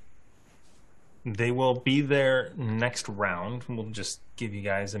 They will be there next round. We'll just give you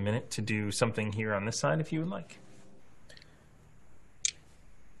guys a minute to do something here on this side if you would like.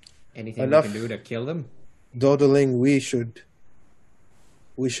 Anything Enough. we can do to kill them? Dawdling, we should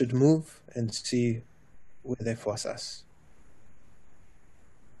move and see where they force us.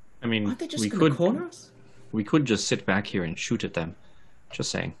 I mean, Aren't they just we going to could corner us? we could just sit back here and shoot at them. Just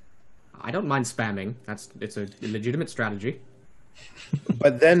saying. I don't mind spamming. It's a legitimate strategy.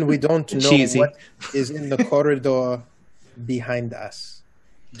 But then we don't know Cheesy. what is in the corridor behind us.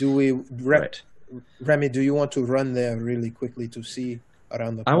 Do we, Right. Remy? Do you want to run there really quickly to see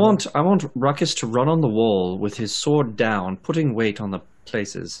around the I corner? want Ruckus to run on the wall with his sword down, putting weight on the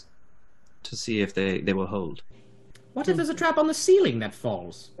places to see if they will hold. What if there's a trap on the ceiling that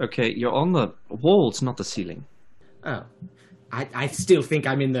falls? Okay, you're on the walls, not the ceiling. Oh. I still think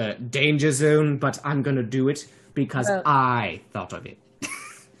I'm in the danger zone, but I'm gonna do it because I thought of it.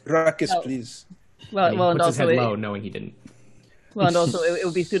 Ruckus, please. Well, He and puts his also, head low, knowing he didn't. it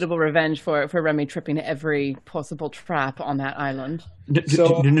would be suitable revenge for Remy tripping every possible trap on that island.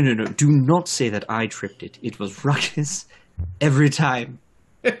 So- No. Do not say that I tripped it. It was Ruckus every time.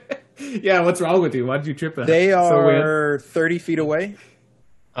 Yeah, what's wrong with you? Why did you trip that? They So weird. are 30 feet away.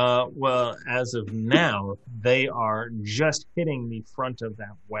 Well, as of now, they are just hitting the front of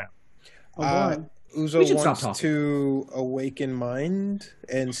that web. Uzo We should stop wants talking. to awaken mind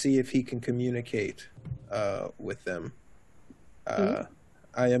and see if he can communicate with them. I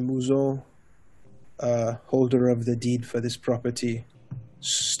am Uzo, holder of the deed for this property.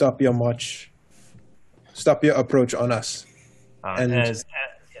 Stop your march. Stop your approach on us. And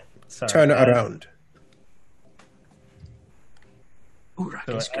Turn around. Ooh,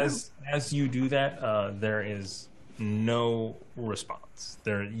 So Ruckus, go. as you do that, there is no response.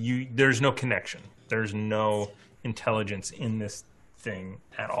 There's no connection. There's no intelligence in this thing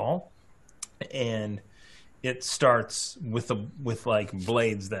at all, and it starts with like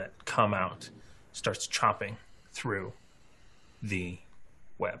blades that come out, starts chopping through the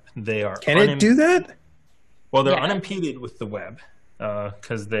web. They are Can it do that? Well, they're Yeah. unimpeded with the web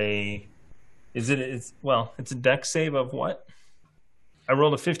because it's a dex save of what? I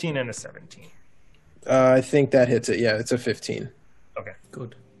rolled a 15 and a 17. I think that hits it. Yeah, it's a 15. Okay.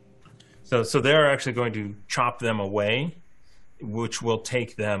 Good. So they're actually going to chop them away, which will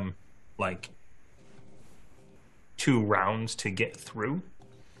take them like 2 rounds to get through.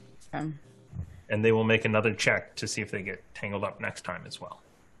 And they will make another check to see if they get tangled up next time as well.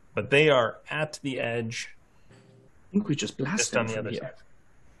 But they are at the edge, I think we just blast just them on the from other here. side.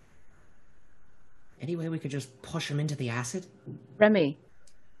 Any way we could just push him into the acid? Remy,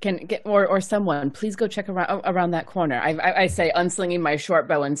 or someone, please go check around that corner. I say, unslinging my short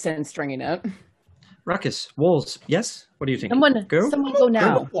bow and sin stringing it. Ruckus, walls, yes? What do you think? Someone go I'm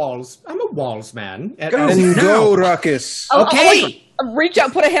now. a walls man. Then go, Ruckus. Okay. I'll reach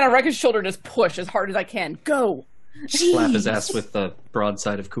out, put a hand on Rekka's shoulder, and just push as hard as I can. Go. Slap his ass with the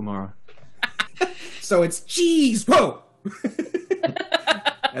broadside of Kumara. So it's cheese. Whoa.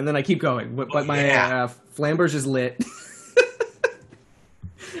 And then I keep going, but my flamberge is lit,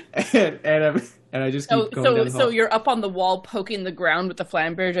 and I just keep going down the So hall. you're up on the wall, poking the ground with the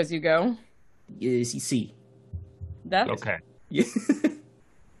flamberge as you go. Yes, you see. That Okay. Yeah.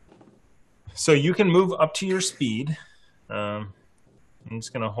 So you can move up to your speed. I'm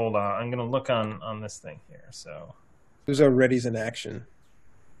just going to hold on. I'm going to look on this thing here. So Uzo readies in action.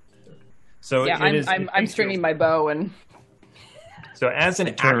 yeah, I'm stringing my bow and. So as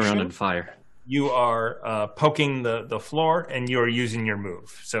an Turn around action, and fire. you are poking the floor and you're using your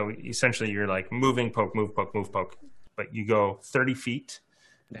move. So essentially you're like moving, poke, move, poke, move, poke. But you go 30 feet.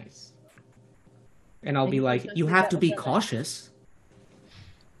 Nice. And I'll be like, you have to be cautious.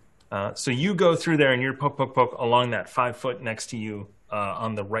 So you go through there and you're poke, poke, poke along that 5 foot next to you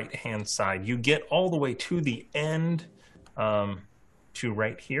on the right-hand side. You get all the way to the end to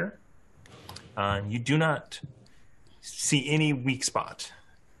right here. You do not see any weak spot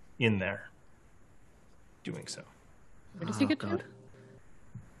in there doing so. Where does he get to?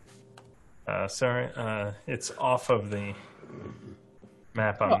 Sorry, it's off of the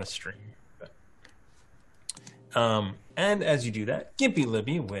map on the stream. And as you do that, Gimpy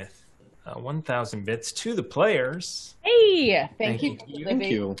Libby with 1,000 bits to the players. Hey, thank you. Thank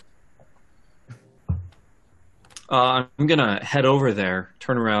you. I'm gonna head over there,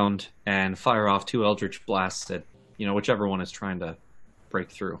 turn around, and fire off 2 Eldritch Blasts at whichever one is trying to break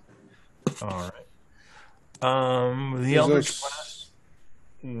through. All right. The Eldritch Blast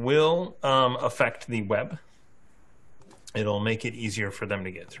will affect the web. It'll make it easier for them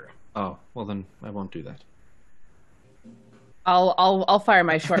to get through. Oh, well then I won't do that. I'll fire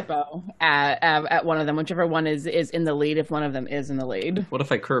my short bow at one of them, whichever one is in the lead. If one of them is in the lead. What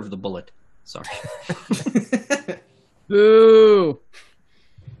if I curve the bullet? Sorry. Boo!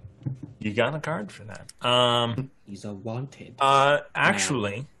 You got a card for that. He's a wanted.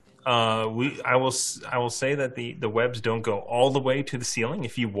 Actually, I will say that the webs don't go all the way to the ceiling.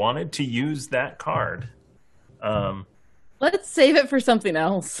 If you wanted to use that card, Let's save it for something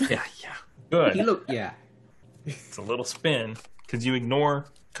else. yeah, good. Yeah. It's a little spin because you ignore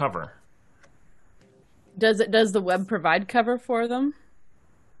cover. Does the web provide cover for them?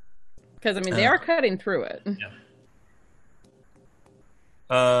 Because I mean, they are cutting through it.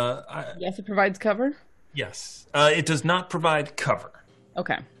 Yes, it provides cover. Yes, it does not provide cover.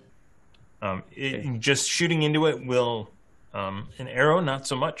 Okay. Just shooting into it will, an arrow not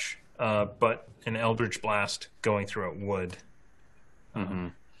so much, but an Eldritch Blast going through it would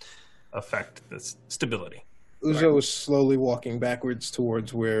affect the stability. Uzo is slowly walking backwards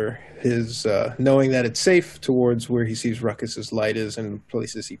towards where his, knowing that it's safe, towards where he sees Ruckus's light is and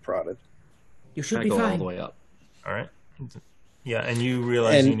places he prodded. You should I be go all fine. the way up. All right. Yeah, and you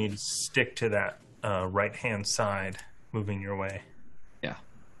realize you need to stick to that right-hand side, moving your way. Yeah.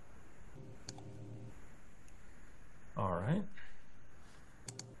 All right.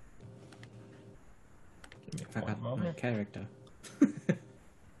 Give me I one got my moment. character.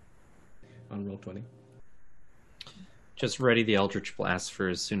 On roll 20. Just ready the Eldritch Blast for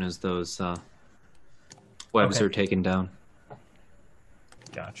as soon as those webs Okay. are taken down.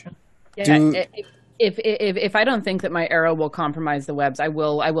 Gotcha. Yeah. If I don't think that my arrow will compromise the webs, I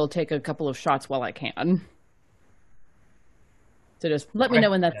will take a couple of shots while I can. So just let me Okay. know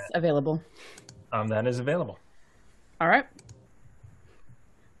when that's available. That is available. All right.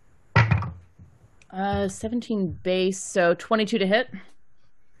 17 base, so 22 to hit.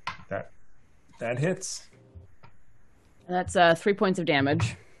 That hits. And that's 3 points of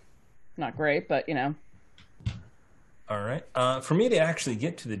damage. Not great, but you know. All right. For me to actually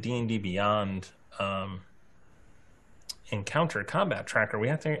get to the D&D Beyond encounter combat tracker, we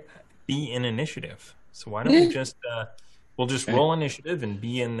have to be in initiative. So why don't we just we'll just roll initiative and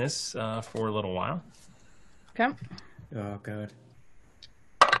be in this for a little while. Okay. Oh, God.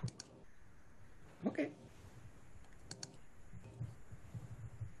 Okay.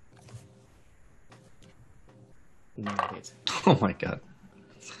 Not it. Oh my god.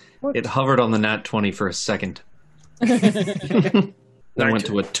 It hovered on the nat 20 for a second. Then went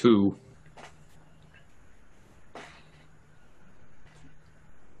to a 2.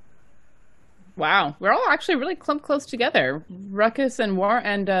 Wow, we're all actually really clumped close together. Ruckus and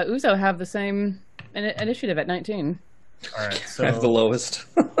Uzo have the same initiative at 19. All right. I have the So lowest.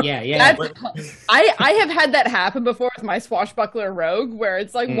 Yeah. I have had that happen before with my swashbuckler rogue, where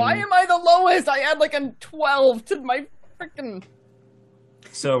it's like, why am I the lowest? I had like a 12 to my freaking.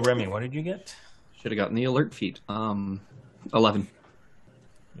 so Remy, what did you get? Should have gotten the alert feat. 11. 11.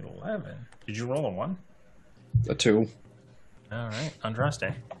 Did you roll a 1? A 2. All right.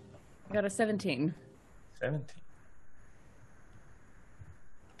 Andraste. I got a 17. 17.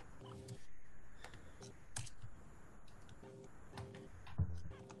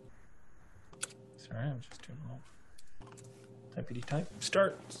 Sorry, I'm just doing a little typey type.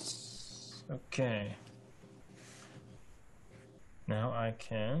 Start. Okay. Now I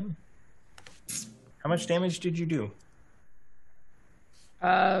can. How much damage did you do?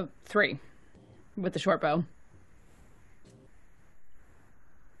 3 with the short bow.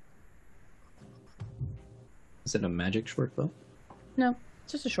 Is it a magic short bow? No,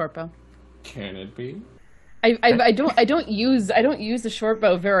 it's just a short bow. Can it be? I don't use the short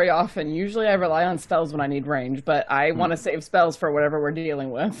bow very often. Usually I rely on spells when I need range, but I want to save spells for whatever we're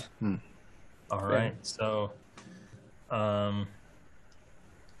dealing with. All right. So,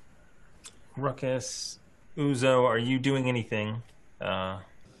 Ruckus, Uzo, are you doing anything,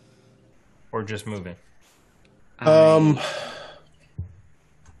 or just moving?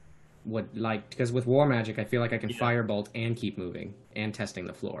 What, like, because with War Magic, I feel like I can Firebolt and keep moving and testing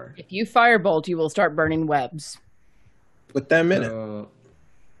the floor. If you firebolt, you will start burning webs. Put them in it. So,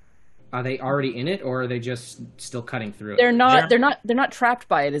 are they already in it, or are they just still cutting through it? They're not trapped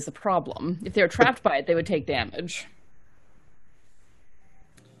by it is the problem. If they were trapped by it, they would take damage.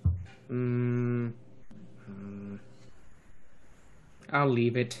 I'll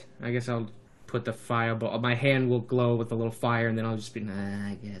leave it. I guess I'll put the fireball. My hand will glow with a little fire, and then I'll just be,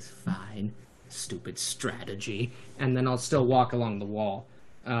 I guess, fine. Stupid strategy. And then I'll still walk along the wall,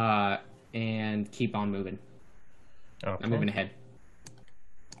 and keep on moving. Okay. I'm moving ahead.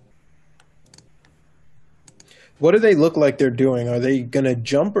 What do they look like they're doing? Are they going to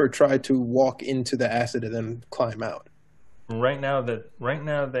jump or try to walk into the acid and then climb out? Right now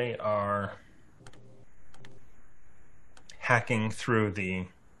they are hacking through the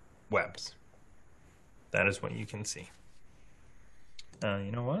webs. That is what you can see.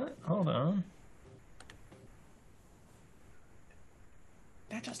 You know what? Hold on.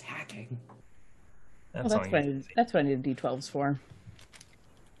 They're just hacking. That's Well, that's what I need D12s for.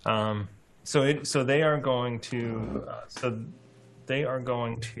 So they are going to.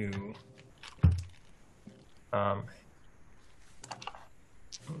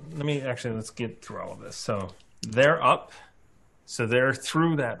 Let's get through all of this. So they're up. So they're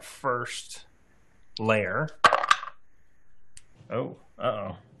through that first layer. Oh,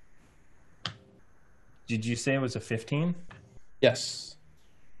 uh-oh. Did you say it was a 15? Yes.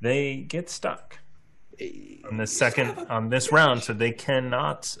 They get stuck on this round, so they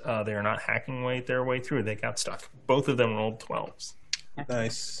cannot. They are not hacking their way through. They got stuck. Both of them rolled 12s.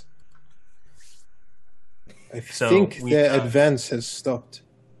 Nice. I think their advance has stopped.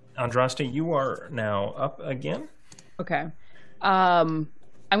 Andraste, you are now up again. Okay. I'm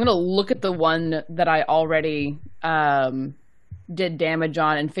gonna look at the one that I already did damage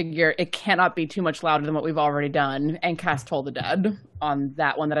on and figure it cannot be too much louder than what we've already done, and cast Toll the Dead on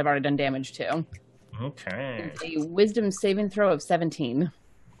that one that I've already done damage to. Okay. A Wisdom saving throw of 17.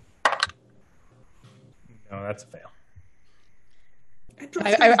 No, that's a fail.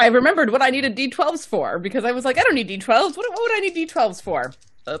 I remembered what I needed D12s for, because I was like, I don't need D12s. What would I need D12s for?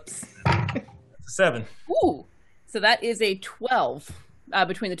 Oops. 7. Ooh. So that is a 12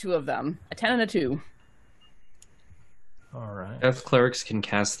 between the two of them. A 10 and a 2. All right. Death Clerics can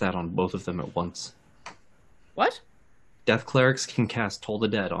cast that on both of them at once. What? Death Clerics can cast Toll the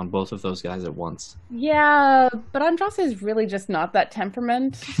Dead on both of those guys at once. Yeah, but Andraste is really just not that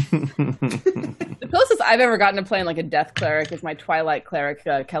temperament. The closest I've ever gotten to playing like a Death Cleric is my Twilight Cleric,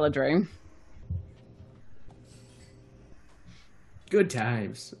 Keladri. Good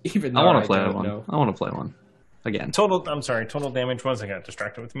times. Even though I want to play don't one. know. I want to play one. Again. Total damage was, I got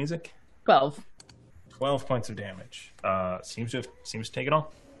distracted with music. 12. 12 points of damage. Seems to take it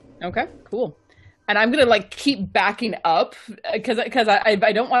all. Okay, cool. And I'm gonna like keep backing up because I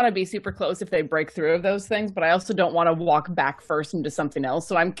don't want to be super close if they break through of those things, but I also don't want to walk back first into something else.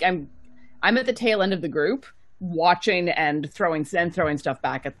 So I'm at the tail end of the group, watching and throwing stuff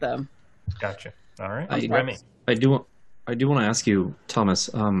back at them. Gotcha. All right, Remy. I do want to ask you, Thomas.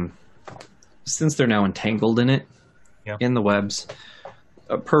 Since they're now entangled in it, in the webs,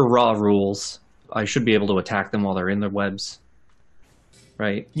 per raw rules, I should be able to attack them while they're in the webs,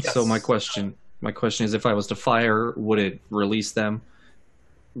 right? Yes. So my question is, if I was to fire, would it release them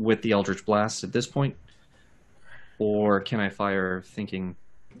with the Eldritch Blast at this point, or can I fire thinking?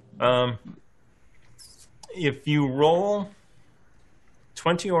 If you roll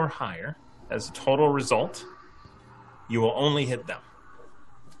 20 or higher as a total result, you will only hit them.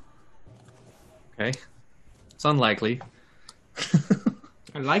 Okay, it's unlikely.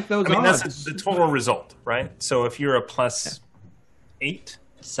 I like those I mean, odds. that's the total result, right? So if you're a plus 8,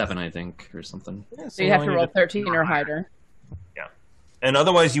 7, I think, or something. yeah, So you have to roll 13 or higher. Yeah, and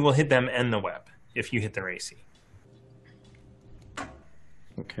otherwise you will hit them and the web if you hit their AC.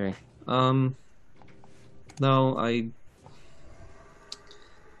 Okay. No, I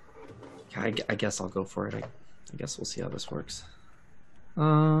guess I'll go for it. I guess we'll see how this works.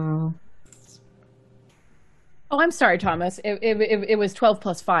 Oh, I'm sorry, Thomas. It was 12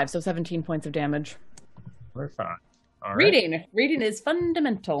 plus 5, so 17 points of damage. We're fine. All right. Reading is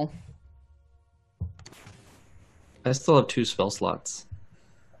fundamental. I still have 2 spell slots.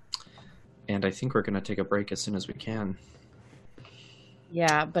 And I think we're going to take a break as soon as we can.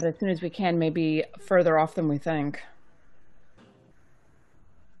 Yeah, but as soon as we can, maybe further off than we think.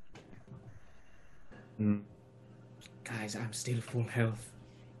 Guys, I'm still full health.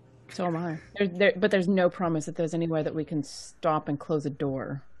 So am I. But there's no promise that there's anywhere that we can stop and close a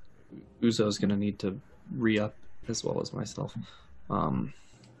door. Uzo's going to need to re-up as well as myself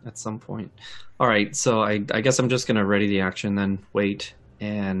at some point. All right, so I guess I'm just going to ready the action, then wait,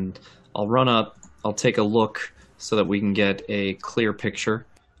 and I'll run up. I'll take a look so that we can get a clear picture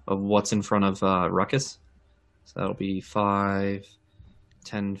of what's in front of Ruckus. So that'll be 5,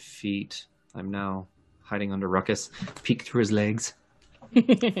 10 feet. I'm now hiding under Ruckus. Peek through his legs.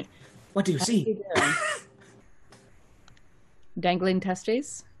 What do you see? Dangling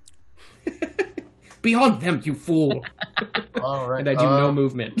testes? Beyond them, you fool! All right. And I do no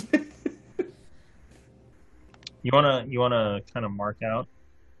movement. You wanna kind of mark out.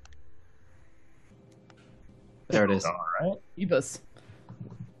 There it is. All right. Ebus.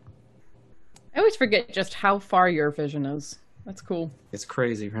 I always forget just how far your vision is. That's cool. It's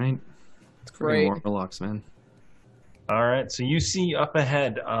crazy, right? It's great. Morlocks, man. All right. So you see up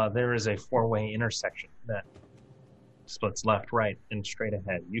ahead, there is a 4-way intersection that splits left, right, and straight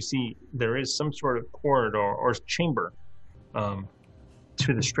ahead. You see there is some sort of corridor or chamber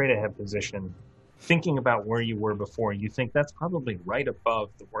to the straight ahead position thinking about where you were before, you think that's probably right above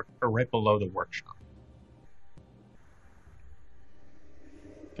the work or right below the workshop.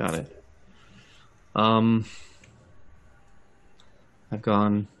 Got it. I've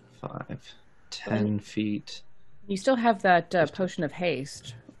gone 5, 10 feet. You still have that potion of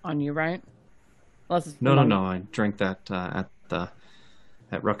haste on you, right? Unless it's No. I drank that at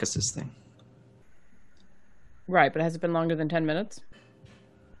Ruckus's thing. Right, but has it been longer than 10 minutes?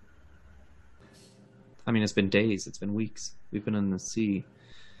 I mean, it's been days. It's been weeks. We've been in the sea.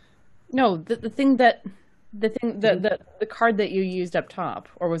 No, the card that you used up top,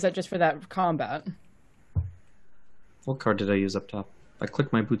 or was that just for that combat? What card did I use up top? I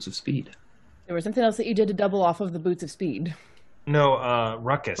clicked my Boots of Speed. There was something else that you did to double off of the Boots of Speed. No,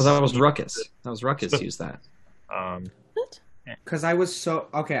 Ruckus. Oh, that was Ruckus. Used that. What? Because I was so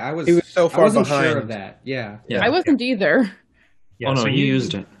okay. He was so far I wasn't behind. sure of that. Yeah. Yeah. I wasn't either. Yeah, Oh no, so you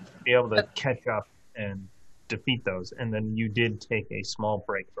used it. be able to catch up and defeat those, and then you did take a small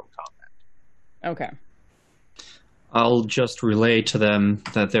break from combat. Okay. I'll just relay to them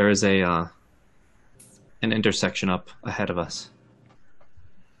that there is an intersection up ahead of us.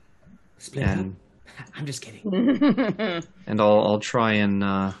 Split And- up. I'm just kidding. And I'll try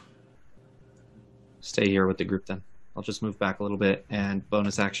and stay here with the group then. I'll just move back a little bit and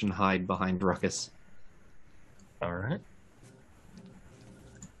bonus action hide behind Ruckus. All right.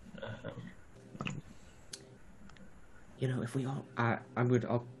 You know, if we all,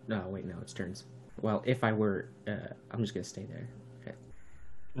 no, wait, no, it's turns. Well, if I were, I'm just gonna stay there. Okay.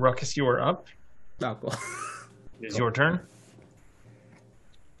 Ruckus, you are up. Oh, cool. It's your turn.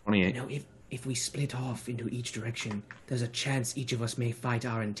 28. You know, if we split off into each direction, there's a chance each of us may fight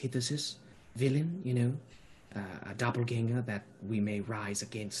our antithesis villain. You know, a doppelganger that we may rise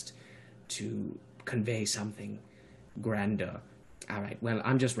against to convey something grander. All right. Well,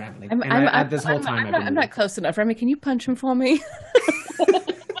 I'm just rambling. I'm not close enough. Remy, can you punch him for me?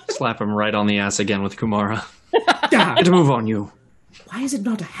 Slap him right on the ass again with Kumara. Damn. Get a move on you. Why is it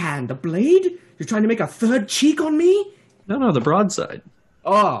not a hand, a blade? You're trying to make a third cheek on me? No, the broadside.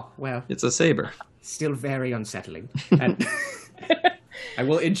 Oh, well, It's a saber. still very unsettling. And I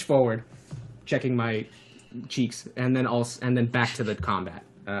will inch forward, checking my cheeks, and then back to the combat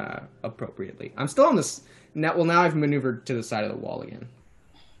appropriately. I'm still on this. Now I've maneuvered to the side of the wall again.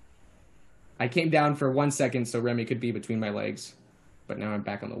 I came down for 1 second so Remy could be between my legs, but now I'm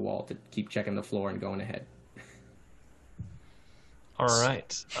back on the wall to keep checking the floor and going ahead. All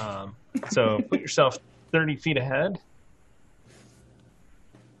right. So put yourself 30 feet ahead.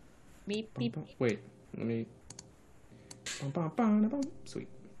 Beep, beep. Wait, let me. Sweet.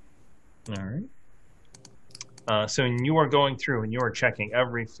 All right. So you are going through and you are checking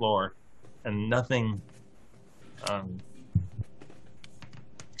every floor, and nothing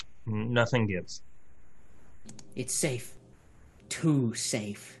gives. It's safe. Too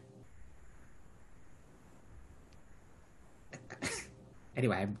safe.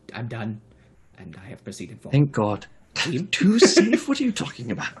 Anyway, I'm done, and I have proceeded forward. Thank God. Too safe? What are you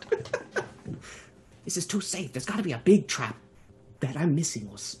talking about? This is too safe. There's got to be a big trap that I'm missing,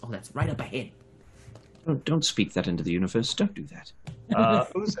 or that's right up ahead. Don't speak that into the universe. Don't do that.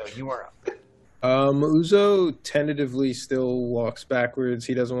 Uzo, you are up. Uzo tentatively still walks backwards.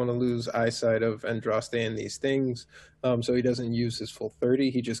 He doesn't want to lose eyesight of Andraste and these things, so he doesn't use his full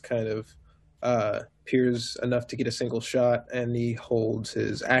 30. He just kind of peers enough to get a single shot, and he holds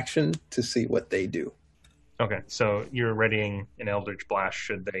his action to see what they do. Okay, so you're readying an Eldritch Blast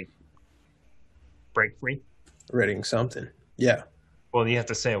should they break free? Readying something. Yeah. Well, you have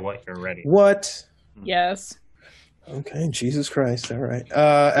to say what you're ready. What? Yes. Okay, Jesus Christ. All right.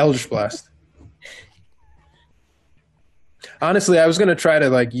 Eldritch Blast. Honestly, I was going to try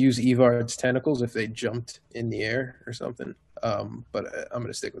to use Evard's tentacles if they jumped in the air or something. But I'm going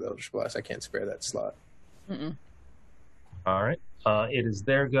to stick with Eldritch Blast. I can't spare that slot. Mm-mm. All right. It is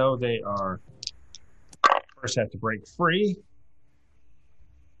their go. They are first have to break free.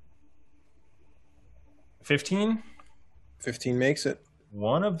 15. 15 makes it.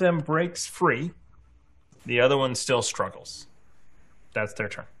 One of them breaks free. The other one still struggles. That's their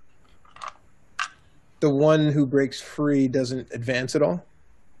turn. The one who breaks free doesn't advance at all?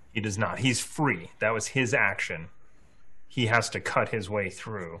 He does not. He's free. That was his action. He has to cut his way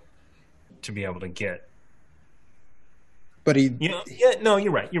through to be able to get. But he... No,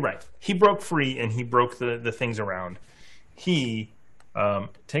 you're right. You're right. He broke free and he broke the things around. He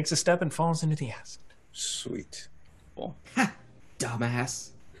takes a step and falls into the acid. Sweet. Cool. Dumbass.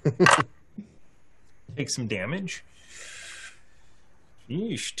 Take some damage.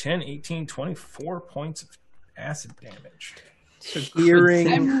 Yeesh, 10, 18, 24 points of acid damage.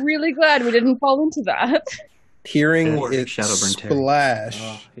 Hearing I'm really glad we didn't fall into that. Or it Shadowburn Terror. splash.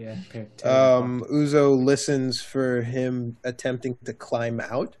 Oh, yeah. Uzo listens for him attempting to climb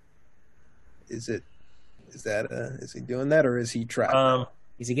out. Is he doing that, or is he trapped?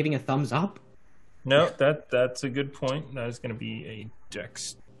 Is he giving a thumbs up? No, that's a good point. That is going to be a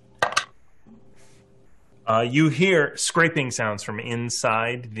dex. You hear scraping sounds from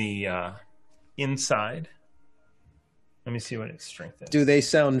inside the inside. Let me see what its strength is. Do they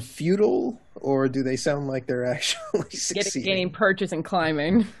sound futile, or do they sound like they're actually succeeding? Gaining purchase and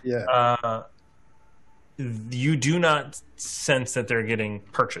climbing. Yeah. You do not sense that they're getting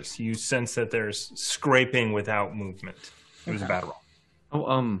purchase. You sense that there's scraping without movement. It was a bad roll.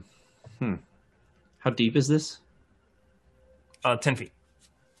 Oh, How deep is this? 10 feet.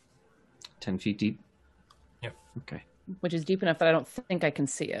 10 feet deep? Yep. Okay. Which is deep enough that I don't think I can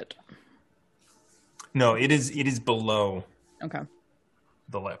see it. No, it is below Okay.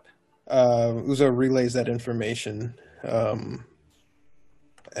 the lip. Uzo relays that information, and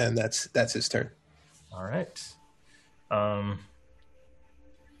that's his turn. All right.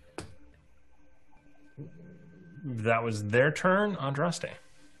 That was their turn. Andraste.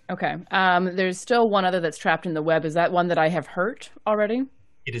 Okay. There's still one other that's trapped in the web. Is that one that I have hurt already?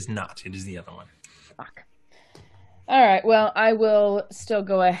 It is not. It is the other one. Fuck. All right. Well, I will still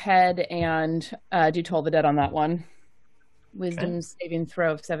go ahead and do Toll the Dead on that one. Wisdom saving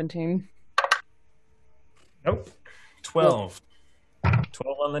throw of 17. Nope. 12.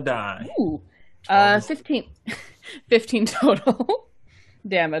 12 on the die. Ooh. 15. 15 total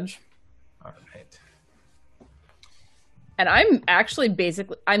damage. All right. And I'm actually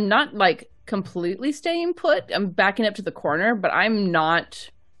I'm not like completely staying put. I'm backing up to the corner, but I'm not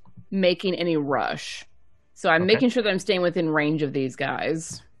making any rush. So I'm making sure that I'm staying within range of these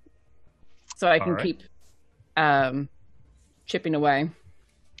guys. So I can keep chipping away.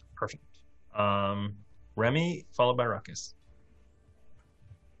 Perfect. Remy, followed by Ruckus.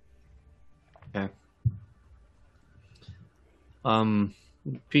 Okay.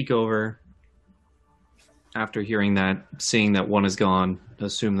 Peek over. After hearing that, seeing that one is gone,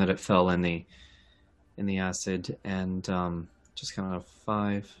 assume that it fell in the acid, and just kind of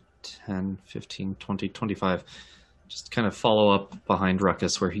 5, 10, 15, 20, 25. Just kind of follow up behind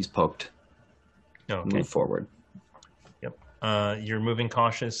Ruckus where he's poked. Okay. Move forward. Yep. You're moving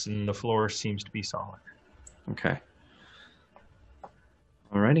cautious, and the floor seems to be solid. Okay.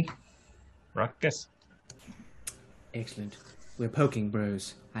 Alrighty. Ruckus. Excellent. We're poking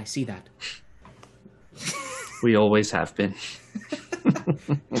bros. I see that. We always have been.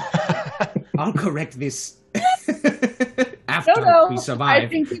 I'll correct this after we survive. I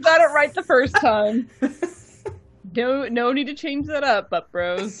think you got it right the first time. No need to change that up,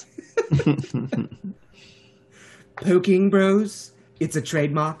 bros. Poking bros. It's a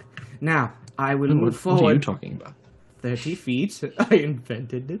trademark. Now, I will move forward. What are you talking about? 30 feet. I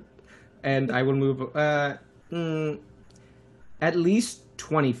invented it. And I will move at least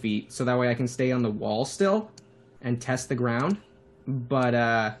 20 feet, so that way I can stay on the wall still and test the ground. But,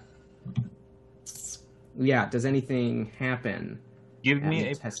 yeah, does anything happen? Give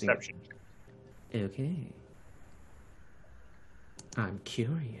me a perception. Okay. I'm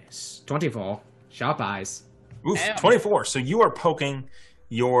curious. 24. Sharp eyes. Oof, 24. So you are poking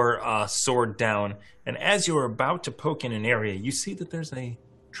your sword down, and as you're about to poke in an area, you see that there's a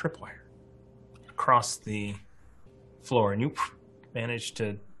tripwire across the floor, and you manage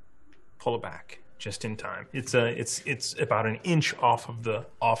to pull it back just in time. It's about an inch off of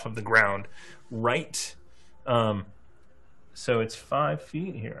the ground, right. So it's 5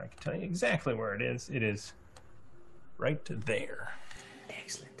 feet here. I can tell you exactly where it is. It is right there.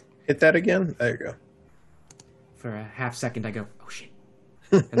 Excellent. Hit that again. There you go. For a half second, I go, oh shit.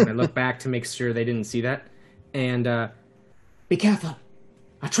 And then I look back to make sure they didn't see that. And, be careful.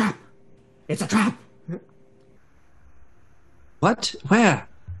 A trap. It's a trap. What? Where?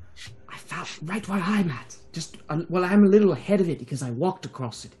 I found right where I'm at. Well, I'm a little ahead of it because I walked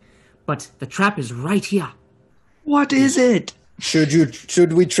across it. But the trap is right here. What is it? Should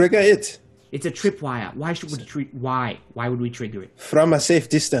we trigger it? It's a tripwire. Why would we trigger it? From a safe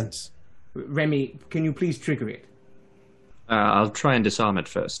distance. Remy, can you please trigger it? I'll try and disarm it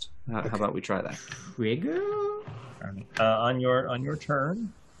first. How about we try that? Trigger? On your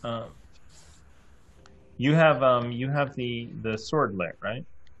turn, you have the sword lit, right?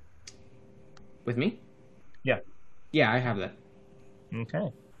 With me? Yeah. Yeah, I have that.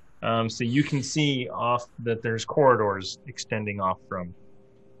 Okay. So you can see off that there's corridors extending off from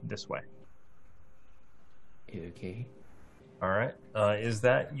this way. Okay. All right. Is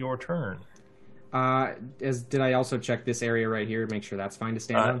that your turn? Did I also check this area right here? Make sure that's fine to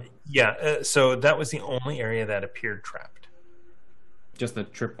stand on. Yeah. So that was the only area that appeared trapped. Just the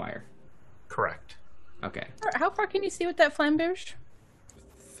tripwire. Correct. Okay. How far can you see with that flamberge?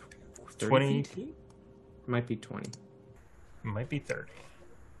 20 feet? Might be 20. Might be 30.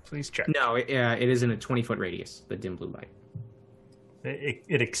 Please check. No, it is in a 20-foot radius. The dim blue light.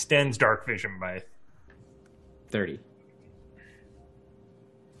 It extends dark vision by 30.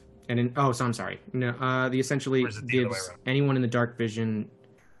 And so I'm sorry. No, the essentially Or is it the other way gives around? anyone in the dark vision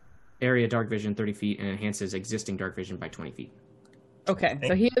 30 feet and enhances existing dark vision by 20 feet. Okay,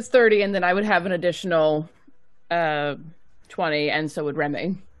 so he has 30, and then I would have an additional 20, and so would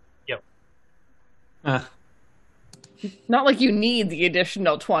Remy. Yep. Not like you need the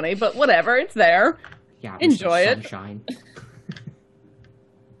additional 20, but whatever, it's there. Yeah, Enjoy Mr. it. Sunshine.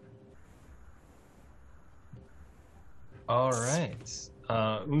 All right.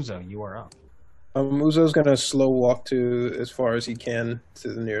 Uzo, you are up. Uzo's gonna slow walk to as far as he can to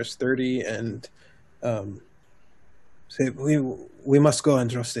the nearest 30 and say, "We must go,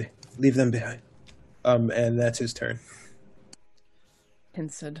 Andraste. Leave them behind." And that's his turn.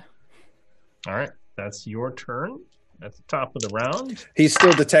 Pinsard. All right. That's your turn. At the top of the round. He's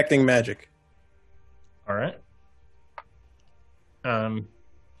still detecting magic. All right.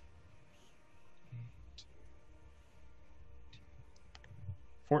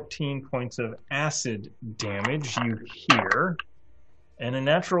 14 points of acid damage you hear. And a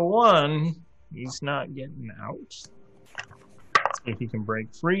natural 1, he's not getting out. Let's see if he can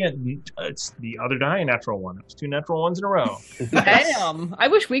break free. And it's the other die, a natural 1. It was 2 natural 1s in a row. Damn. I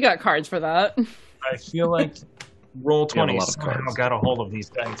wish we got cards for that. I feel like Roll20 lot of somehow cards. got a hold of these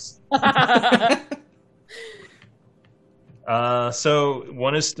dice. So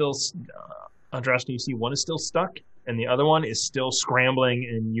one is still, Andraste, you see one is still stuck, and the other one is still scrambling,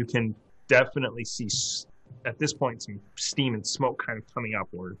 and you can definitely see, at this point, some steam and smoke kind of coming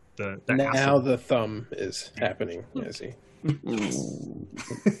upward. Now the thumb is happening, as he...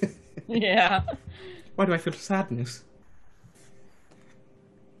 Yeah. Why do I feel sadness?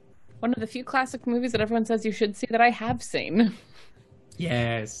 One of the few classic movies that everyone says you should see that I have seen.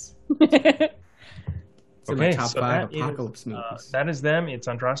 Yes. It's in my top so 5 that is, apocalypse movies. that is them. It's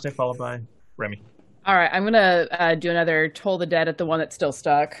Andraste followed by Remy. All right, I'm going to do another Toll the Dead at the one that's still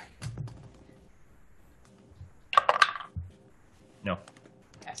stuck. No.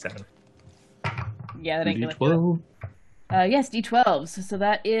 7. Yeah, that ain't going to do D12. it. Yes, D12s. So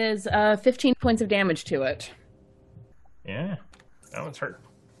that is 15 points of damage to it. Yeah. That one's hurt.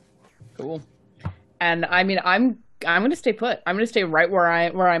 Cool. And I mean, I'm going to stay put. I'm going to stay right where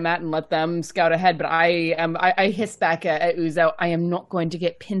I'm at and let them scout ahead. But I hiss back at Uzo. I am not going to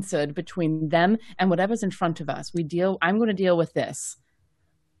get pincered between them and whatever's in front of us. I'm going to deal with this.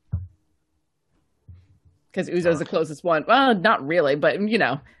 Because Uzo's the closest one. Well, not really, but you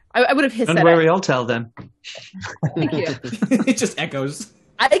know, I would have hissed Don't that. worry, I'll tell them. Thank you. It just echoes.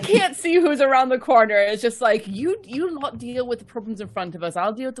 I can't see who's around the corner. It's just like you not deal with the problems in front of us.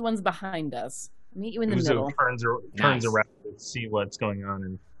 I'll deal with the ones behind us. Meet you in the middle. Uzo turns Nice. around to see what's going on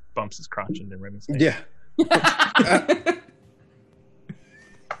and bumps his crotch into Remy's face. Yeah.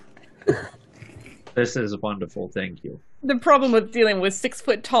 This is wonderful, thank you. The problem with dealing with 6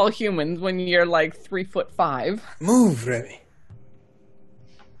 foot tall humans when you're like 3'5". Move, Remy.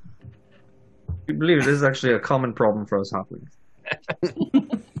 You believe this is actually a common problem for us halflings.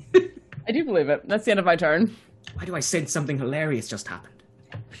 I do believe it. That's the end of my turn. Why do I sense something hilarious just happened?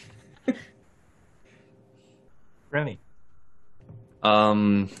 Remy.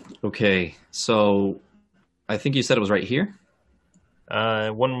 Okay, so I think you said it was right here?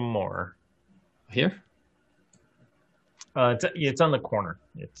 One more. Here? It's on the corner.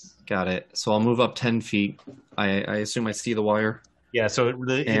 Got it. So I'll move up 10 feet. I assume I see the wire. Yeah, so it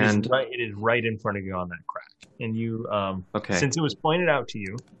And- is right in front of you on that crack. And you, Okay. since it was pointed out to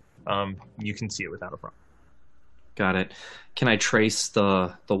you, you can see it without a problem. Got it. Can I trace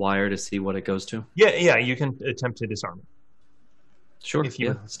the wire to see what it goes to? Yeah, you can attempt to disarm it. Sure. If you-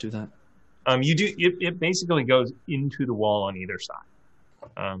 Yeah, let's do that. You do. It basically goes into the wall on either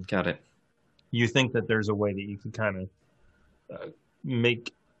side. Got it. You think that there's a way that you can kind of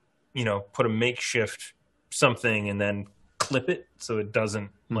put a makeshift something and then clip it so it doesn't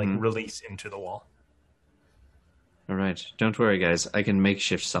release into the wall. All right. Don't worry, guys. I can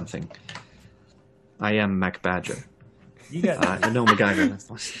makeshift something. I am Mac Badger. You got No, MacGyver. That's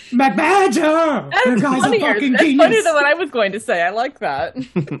the one. MacBadger! That's funnier. That's funnier than what I was going to say. I like that.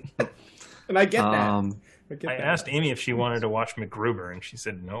 And I get that. I asked Amy if she wanted to watch MacGruber, and she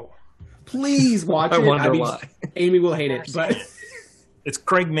said no. Please watch I it. wonder mean, why. Amy will hate it, but It's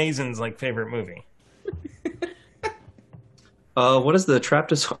Craig Mazin's favorite movie. What is the trap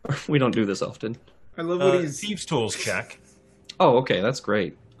disarm? We don't do this often. I love what he's. Thieves' tools check. Oh, okay, that's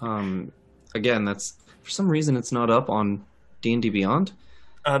great. Again, that's for some reason it's not up on D&D Beyond.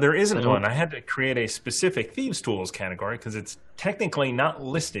 There isn't one. I had to create a specific Thieves' tools category because it's technically not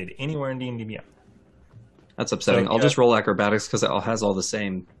listed anywhere in D&D Beyond. That's upsetting. So, I'll just roll acrobatics because it all has all the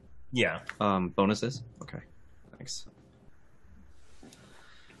same bonuses. Okay, thanks.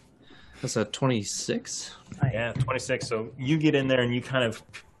 That's a 26. Yeah, 26. So you get in there and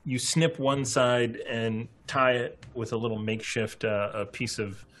you snip one side and tie it with a little makeshift a piece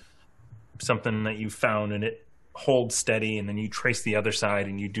of something that you found, and it holds steady, and then you trace the other side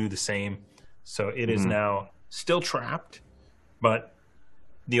and you do the same. So it is now still trapped, but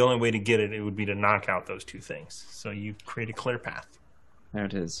the only way to get it would be to knock out those two things. So you create a clear path. There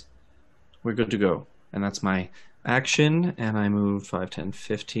it is. We're good to go. And that's my action, and I move 5, 10,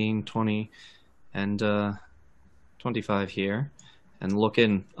 15, 20, and 25 here, and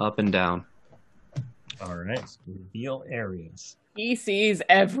looking up and down. All right. So reveal areas. He sees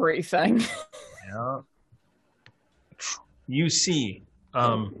everything. Yeah. You see,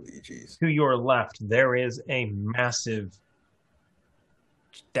 Holy jeez. to your left, there is a massive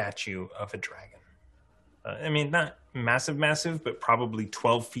statue of a dragon. I mean, not massive, but probably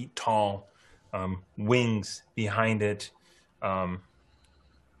 12 feet tall. Wings behind it.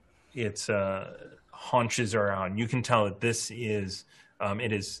 Its haunches are out. You can tell that this is,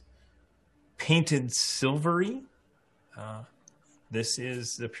 it is painted silvery.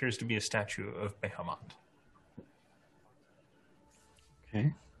 This appears to be a statue of Behemoth.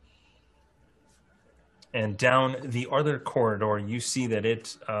 Okay. And down the other corridor, you see that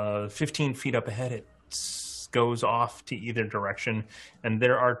it, 15 feet up ahead, it goes off to either direction. And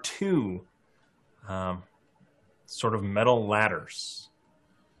there are two sort of metal ladders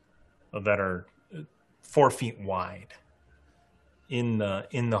that are 4 feet wide in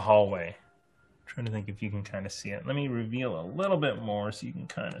the hallway. I'm trying to think if you can kind of see it. Let me reveal a little bit more so you can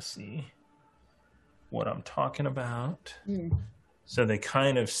kind of see what I'm talking about. So they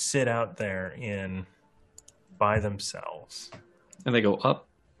kind of sit out there by themselves. And they go up?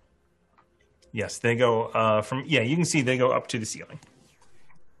 Yes, they go you can see they go up to the ceiling.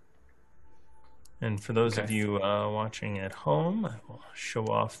 And for those of you watching at home, I will show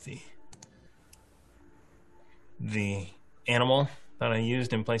off the animal that I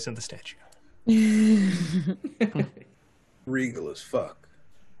used in place of the statue. Regal as fuck.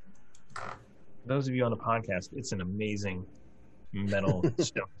 For those of you on the podcast, it's an amazing metal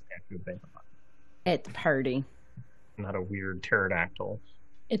stone statue of Behemoth. It's pretty. Not a weird pterodactyl.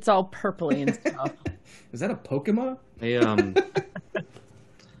 It's all purpley and stuff. Is that a Pokemon?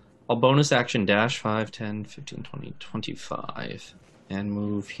 I'll bonus action dash 5, 10, 15, 20, 25, and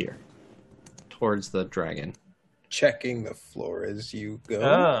move here towards the dragon. Checking the floor as you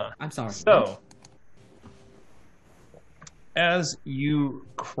go. I'm sorry. So, as you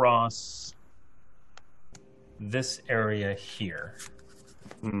cross this area here,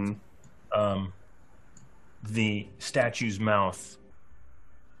 the statue's mouth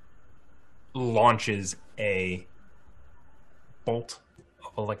launches a bolt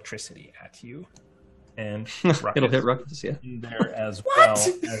of electricity at you, and It'll hit Ruckus, yeah. there as well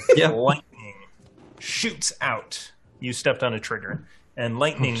as lightning shoots out. You stepped on a trigger, and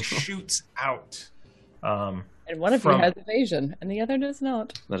lightning shoots out. And one of you has evasion, and the other does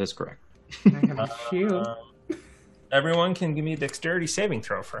not. That is correct. I have a shield. Everyone can give me a dexterity saving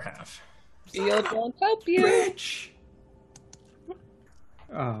throw for half. Shield won't help you. Rich.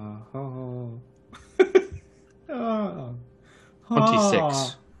 Oh. Oh.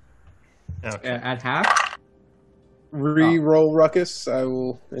 26. Okay. At half? Reroll Ruckus. I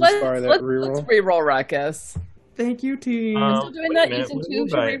will inspire that reroll. Let's reroll Ruckus. Thank you, team. Still doing that using What do you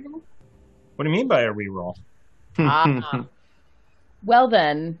two mean to reroll? What do you mean by a reroll? Well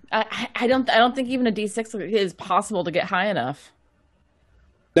then, I don't think even a D6 is possible to get high enough.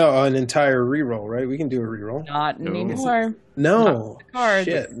 No, an entire reroll, right? We can do a reroll. Not anymore. No. Cards.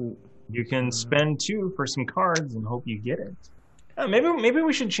 Shit. You can spend 2 for some cards and hope you get it. Maybe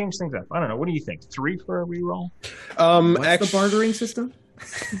we should change things up. I don't know. What do you think? 3 for a reroll? What's the bartering system?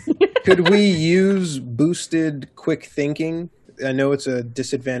 Could we use boosted quick thinking? I know it's a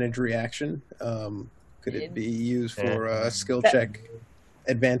disadvantage reaction. Could it be used for a skill check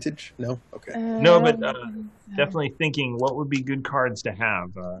advantage? No? Okay. No, but definitely thinking what would be good cards to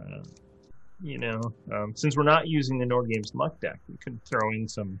have. Since we're not using the Nord Games luck deck, we could throw in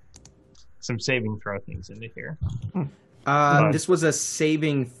some saving throw things into here. This was a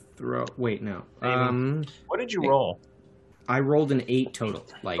saving throw. Wait, no. What did you roll? I rolled an 8 total.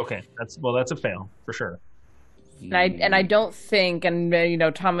 Like, Okay, that's a fail for sure. And I don't think, and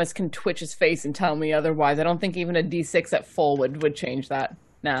Thomas can twitch his face and tell me otherwise. I don't think even a D6 at full would change that.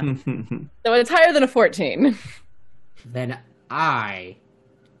 Nah. So it's higher than a 14. Then I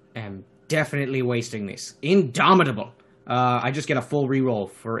am definitely wasting this. Indomitable. I just get a full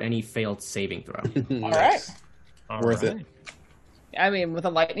reroll for any failed saving throw. All right. Worth it. I mean, with a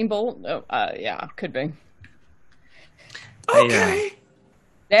lightning bolt, yeah, could be. Okay.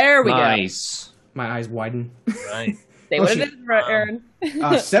 There we Nice. My eyes widen. Right. go. Say what it is, Aaron.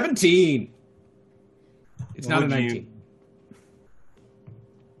 17. It's not a Would you- 19.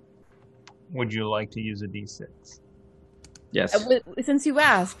 Would you like to use a D6? Yes. Since you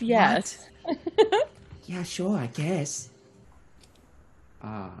asked, yes. Yeah, sure, I guess.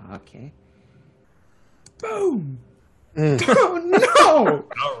 Okay. Boom! Oh, no!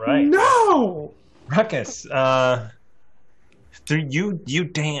 All right. No! Ruckus, you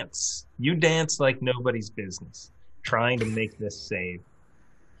dance. You dance like nobody's business, trying to make this save,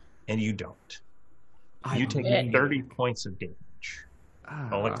 and you don't. You take 30 points of damage.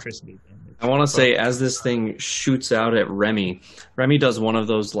 Electricity damage. I want to say, as this thing shoots out at Remy does one of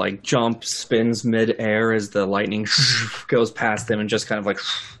those like jump spins mid-air as the lightning goes past them and just kind of like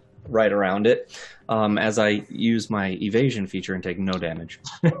right around it. As I use my evasion feature and take no damage.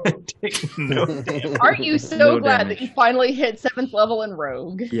 Take no damage. Aren't you so No glad damage. that you finally hit 7th level in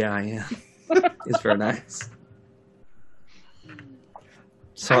Rogue? Yeah, I am. It's very nice.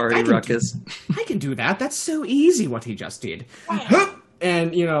 Sorry, I can Ruckus. I can do that. That's so easy what he just did.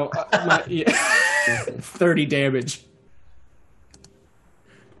 And, 30 damage.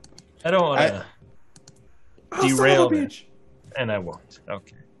 I don't want to derail this, and I won't.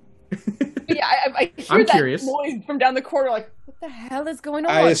 Okay. Yeah, I hear I'm that curious. noise from down the corridor. Like, what the hell is going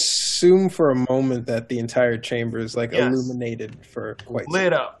on? I assume for a moment that the entire chamber is like Yes. illuminated for quite some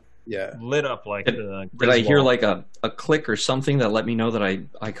Lit up. Yeah. Lit up like the. Did I hear Griswold. like a click or something that let me know that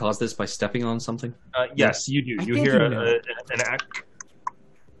I caused this by stepping on something? Yes, you do. I You think hear you know. an act,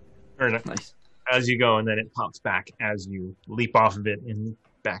 Nice. as you go, and then it pops back as you leap off of it and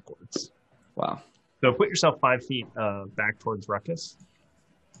backwards. Wow. So put yourself 5 feet back towards Ruckus,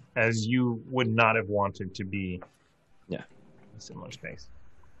 as you would not have wanted to be. Yeah. In a similar space.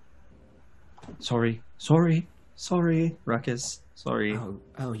 Sorry, Ruckus. Sorry.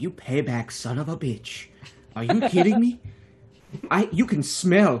 Oh, you payback son of a bitch. Are you kidding me? You can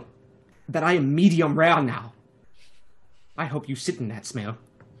smell that I am medium rare now. I hope you sit in that smell.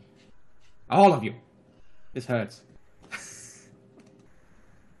 All of you. This hurts.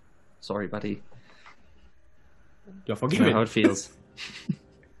 Sorry, buddy. You're You know how forgiven. it feels.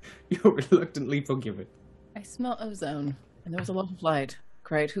 You're reluctantly forgiven. I smell ozone, and there was a lot of light.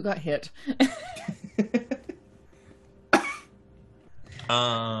 Great, who got hit?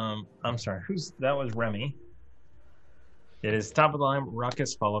 I'm sorry. That was Remy. It is top of the line,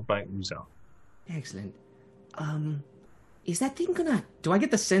 Ruckus, followed by Uzo. Excellent. Is that thing gonna... Do I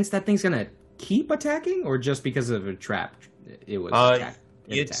get the sense that thing's gonna keep attacking, or just because of a trap it was attacked?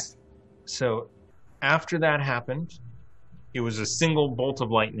 It's so after that happened, it was a single bolt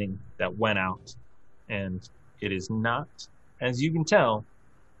of lightning that went out, and it is not, as you can tell,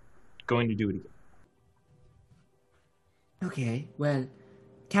 going to do it again. Okay, well,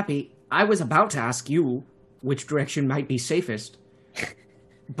 Cappy, I was about to ask you which direction might be safest,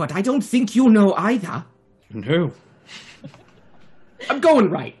 but I don't think you know either. No. I'm going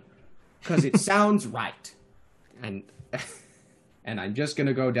right, because it sounds right, and I'm just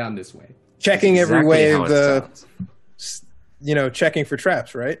gonna go down this way. Checking every Exactly way how of it the, checking for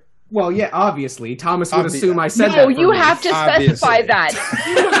traps, right? Well, yeah, obviously, Thomas would assume I said that. No, for you me. have to Obviously. specify that.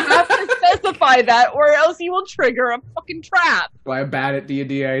 You have to specify that, or else you will trigger a fucking trap. Well, I'm bad at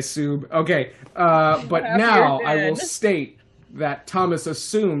D&D, I assume. Okay, but After now you're I will dead. state that Thomas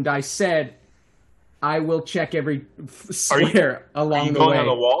assumed I said I will check every square Are along you the going way. on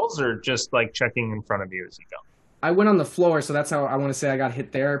the walls or just like checking in front of you as you go? I went on the floor, so that's how I want to say I got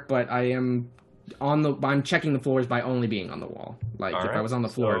hit there. But I am I'm checking the floors by only being on the wall. Like All if right. I was on the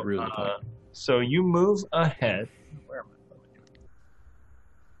floor, So, it'd ruin the point. So you move ahead. Where am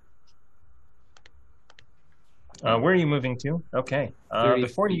I? Where are you moving to? Okay. 30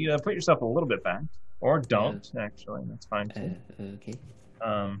 Before you put yourself a little bit back, or don't actually, that's fine too. Okay.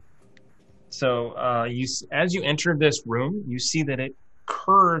 So as you enter this room, you see that it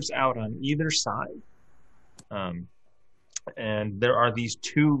curves out on either side, and there are these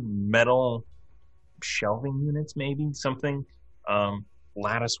two metal shelving units, maybe something,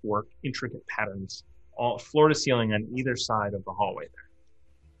 lattice work, intricate patterns, all floor to ceiling on either side of the hallway there.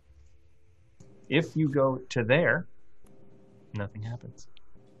 If you go to there, Nothing happens.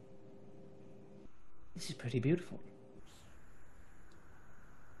 This is pretty beautiful.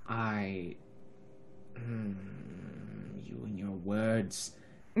 You and your words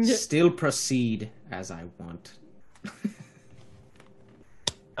still proceed as I want.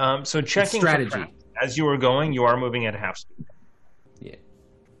 So checking strategy. for traps. As you are going, you are moving at half speed. Yeah.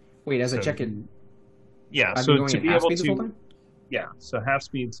 Wait, as I check it, Yeah, I've so been going to at be half able speed this whole to... time? Yeah, so half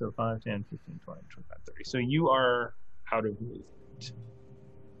speed, so 5, 10, 15, 20, 25, 30. So you are out of movement.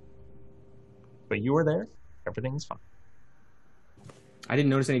 But you are there. Everything is fine. I didn't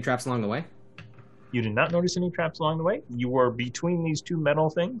notice any traps along the way. You did not notice any traps along the way. You were between these two metal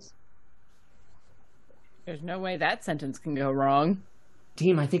things. There's no way that sentence can go wrong.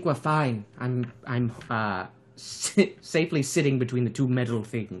 Team, I think we're fine. I'm safely sitting between the two metal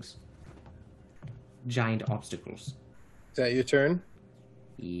things. Giant obstacles. Is that your turn?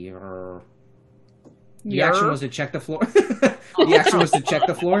 The action was to check the floor. The action was to check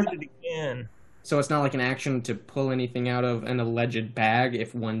the floor. Did it again. So it's not like an action to pull anything out of an alleged bag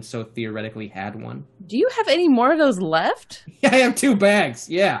if one so theoretically had one. Do you have any more of those left? Yeah, I have 2 bags.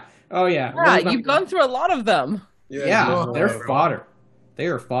 Yeah. Oh, yeah. Yeah, you've gone through a lot of them. Yeah, they're fodder. They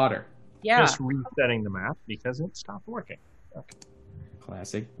are fodder. Yeah. Just resetting the map because it stopped working. Okay.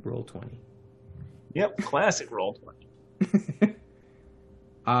 Classic roll 20. Yep, classic roll 20.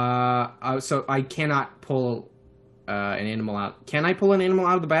 So I cannot pull an animal out. Can I pull an animal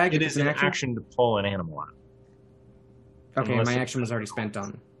out of the bag? It if is it's an action to pull an animal out. Okay, Unless my it's- action was already spent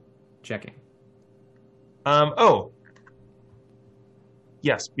on checking.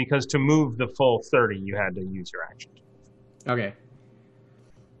 Yes, because to move the full 30, you had to use your action. Okay.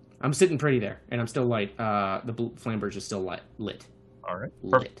 I'm sitting pretty there, and I'm still light. The flamberge is still lit. All right,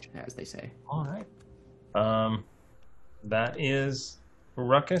 perfect. Lit, as they say. All right. That is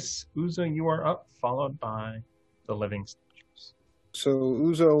Ruckus. Uzo, you are up, followed by the living statues. So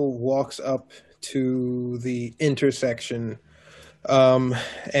Uzo walks up to the intersection,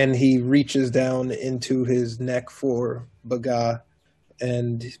 and he reaches down into his neck for Baga,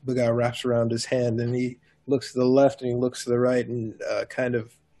 and Baga wraps around his hand, and he looks to the left and he looks to the right and kind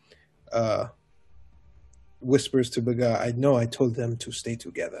of whispers to Baga, I know I told them to stay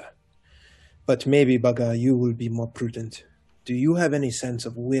together, but maybe, Baga, you will be more prudent. Do you have any sense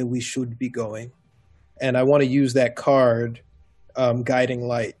of where we should be going? And I want to use that card, Guiding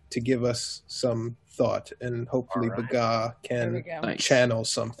Light, to give us some thought, and hopefully All right. Baga There we can go. Nice. channel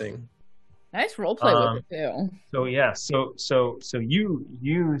something. Nice role play with it too. So yeah, so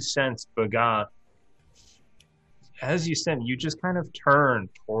you sense Baga. As you said, you just kind of turn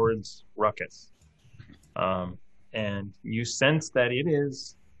towards Ruckus, and you sense that it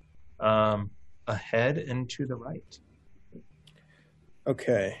is ahead and to the right.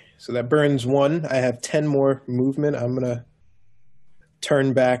 Okay, so that burns 1. I have 10 more movement. I'm going to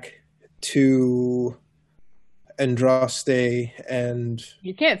turn back to Andraste and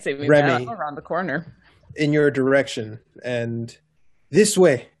You can't see me Remy. now, around the corner. in your direction. And this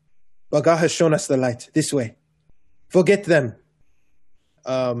way. Baga has shown us the light. This way. Forget them.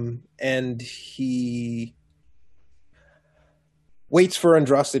 And he waits for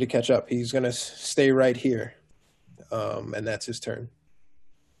Andraste to catch up. He's going to stay right here. And that's his turn.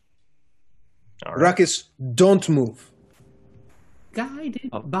 All right. Ruckus, don't move.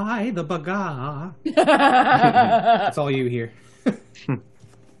 Guided by the Baga. That's all you hear.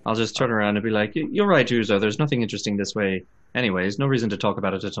 I'll just turn around and be like, "You're right, Uzo. There's nothing interesting this way. Anyways, no reason to talk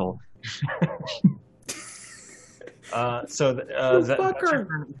about it at all." That's your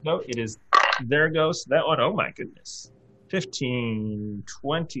turn. No, it is. There goes that one. Oh my goodness. 15,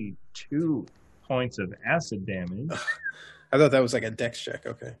 22 points of acid damage. I thought that was like a dex check.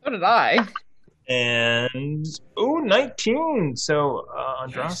 Okay. So did I. And 19. So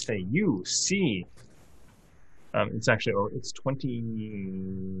Andraste, you see, it's actually it's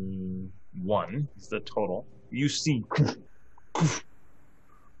 21 is the total. You see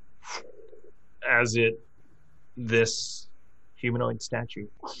as this humanoid statue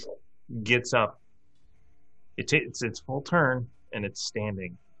gets up. It takes its full turn and it's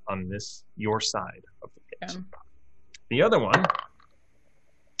standing on your side of the pit. Yeah. The other one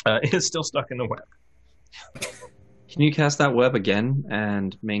is still stuck in the web. Can you cast that web again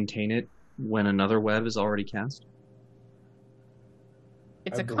and maintain it when another web is already cast?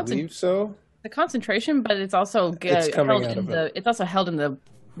 It's I a believe so. the concentration, but it's also It's coming held out in of the. It's also held in the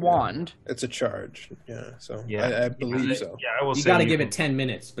wand. It's a charge. Yeah. So Yeah. I believe so. Yeah, I will You say got to you give can- it 10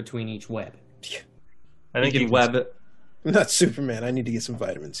 minutes between each web. I think you you can web. I'm not Superman. I need to get some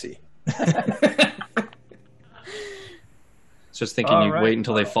vitamin C. Just thinking All you right. wait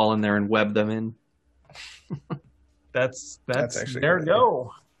until they fall in there and web them in. That's actually there. good.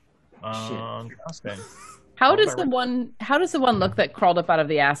 Go. Interesting. How does the one look that crawled up out of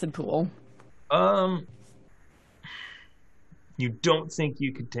the acid pool? You don't think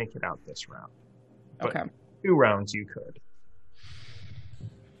you could take it out this round? But Okay. 2 rounds you could,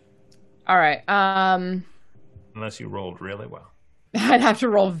 All right. unless you rolled really well. I'd have to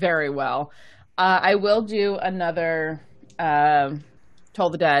roll very well. I will do another Toll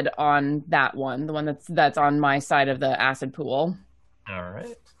the Dead on that one, the one that's on my side of the acid pool. All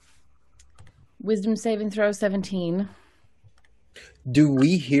right. Wisdom saving throw 17. Do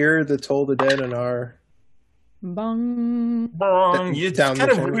we hear the Toll the Dead in our... Bong. Bong. It's Down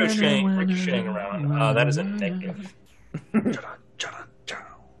kind the of chain. ricocheting around. That is a negative.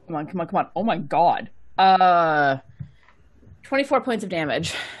 Come on. Oh my god. 24 points of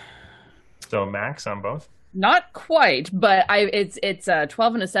damage. Oh. So max on both. Not quite, but it's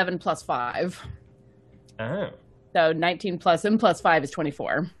 12 and a 7 plus 5. Oh. So 19 plus 5 is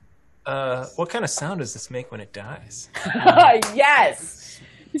 24. What kind of sound does this make when it dies? Yes.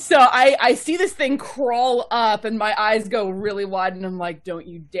 So I see this thing crawl up and my eyes go really wide and I'm like, don't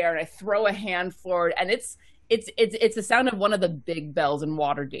you dare. And I throw a hand forward and it's the sound of one of the big bells in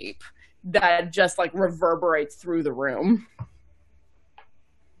Waterdeep that just like reverberates through the room.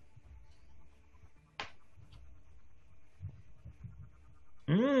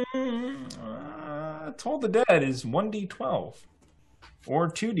 Toll the Dead is 1d12 or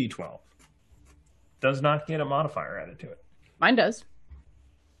 2d12. Does not get a modifier added to it. Mine does.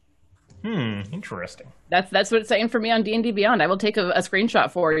 Interesting. That's what it's saying for me on D&D Beyond. I will take a screenshot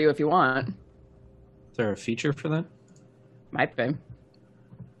for you if you want. Is there a feature for that? Might be.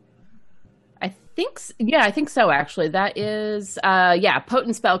 I think so, actually. That is,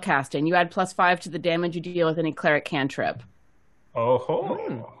 potent spell casting. You add +5 to the damage you deal with any cleric cantrip. Oh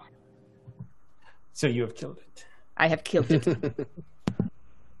ho! So you have killed it. I have killed it.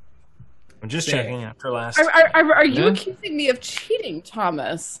 I'm just checking after last. Are you accusing me of cheating,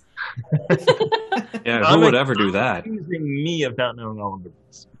 Thomas? Yeah, who would ever do that? Accusing me of not knowing all of the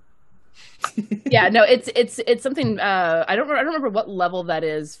rules. Yeah, no, it's something. I don't remember what level that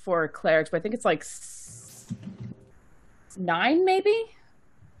is for clerics, but I think it's like 9, maybe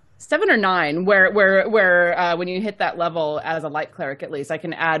 7 or 9. Where when you hit that level as a light cleric, at least I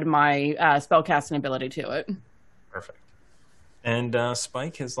can add my spellcasting ability to it. Perfect. And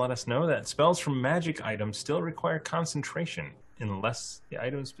Spike has let us know that spells from magic items still require concentration, unless the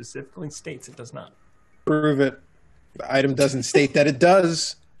item specifically states it does not. Prove it. The item doesn't state that it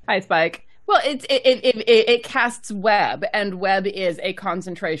does. Hi, Spike. Well, it casts web, and web is a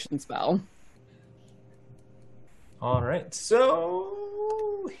concentration spell. All right,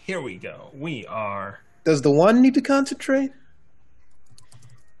 so here we go. We are Does the one need to concentrate?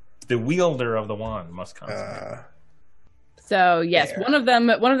 the wielder of the wand must concentrate. So yes, one of them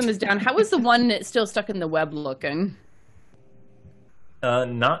is down. How is the one that's still stuck in the web looking?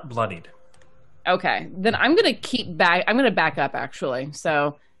 Not bloodied. Okay, then I'm going to back up, actually.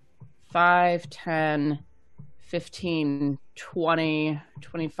 So 5, 10, 15, 20,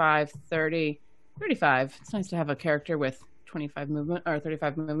 25, 30, 35. It's nice to have a character with 25 movement or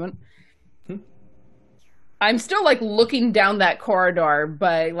 35 movement. I'm still like looking down that corridor,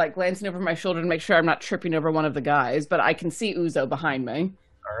 but like glancing over my shoulder to make sure I'm not tripping over one of the guys, but I can see Uzo behind me.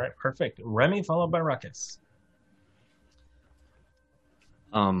 All right, perfect. Remy followed by Ruckus.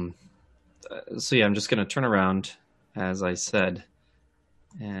 So yeah, I'm just going to turn around, as I said,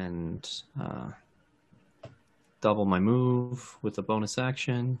 and double my move with a bonus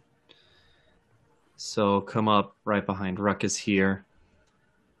action. So come up right behind Ruckus here.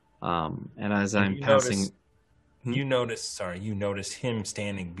 And as I'm passing... You notice him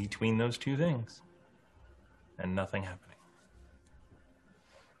standing between those two things. And nothing happening.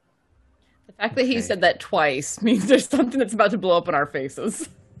 The fact that he said that twice means there's something that's about to blow up in our faces.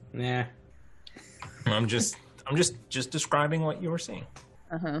 Nah. I'm just describing what you were seeing.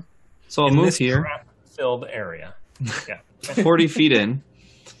 Uh-huh. So I'll In move this here. filled area. Yeah. 40 feet in.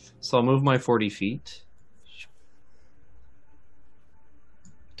 So I'll move my 40 feet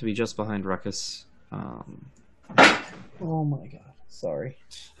to be just behind Ruckus. Oh my god. Sorry.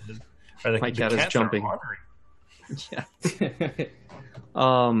 My cat is jumping. Yeah.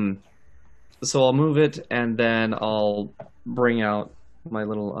 So I'll move it, and then I'll bring out my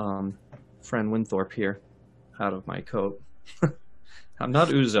little friend Winthorpe here out of my coat. I'm not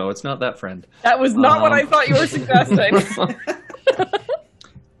Uzo. It's not that friend. That was not what I thought you were suggesting.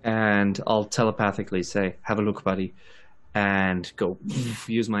 And I'll telepathically say, "Have a look, buddy," and go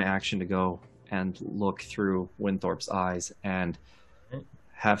use my action to go and look through Winthorpe's eyes and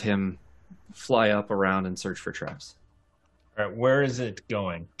have him fly up around and search for traps. All right, where is it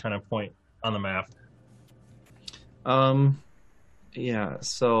going? Kind of point on the map. Yeah,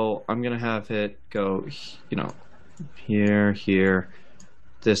 so I'm gonna have it go, here.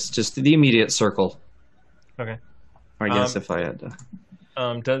 This, just the immediate circle. Okay. I guess if I had to.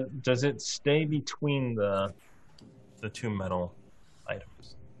 Does it stay between the two metal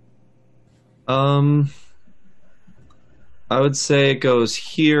items? I would say it goes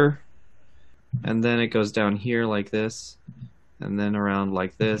here, and then it goes down here like this, and then around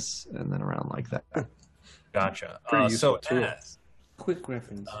like this, and then around like that. Gotcha. Pretty So useful tool. Quick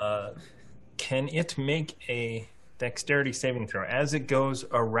reference. can it make a dexterity saving throw as it goes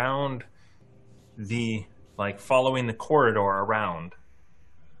around following the corridor around,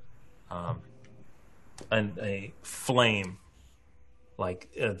 and a flame,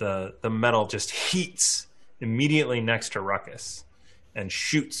 the metal just heats immediately next to Ruckus and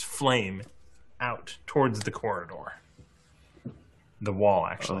shoots flame out towards the corridor. The wall,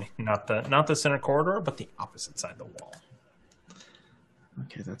 actually. Not the center corridor, but the opposite side of the wall.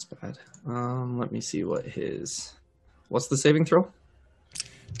 Okay, that's bad. Let me see what's the saving throw?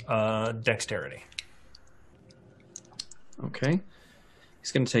 Dexterity. Okay.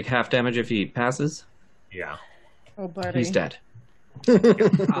 He's going to take half damage if he passes. Yeah. Oh, buddy. He's dead.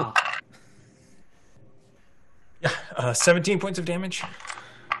 17 points of damage.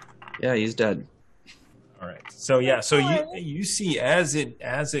 Yeah, he's dead. All right. So you see as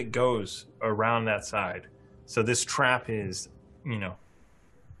it goes around that side. So this trap is,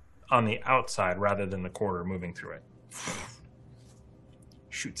 on the outside rather than the corridor moving through it.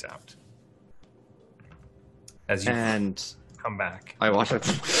 Shoots out. As you come back. I watch it.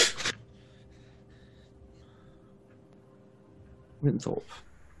 Winthorpe.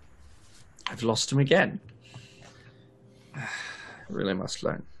 I've lost him again. I really must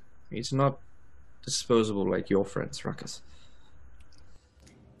learn. He's not disposable like your friends, Ruckus.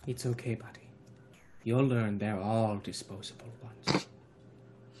 It's okay, buddy. You'll learn they're all disposable ones.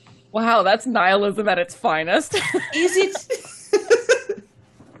 Wow, that's nihilism at its finest. Is it?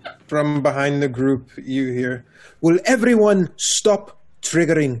 From behind the group, you hear, "Will everyone stop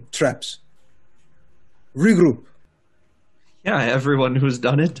triggering traps? Regroup." Yeah, everyone who's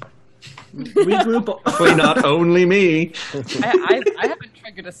done it. Regroup. Wait, not only me. I haven't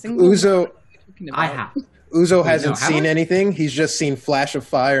triggered a single. Uzo I have. Uzo hasn't have seen I? anything. He's just seen flash of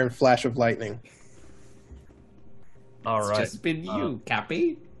fire and flash of lightning. All It's right. just been you,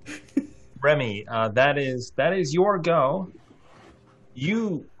 Cappy. Remy, that is your go.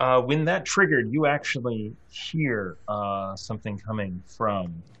 You, when that triggered, you actually hear something coming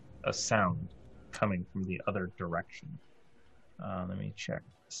from a sound coming from the other direction. Let me check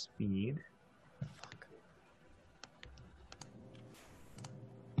the speed.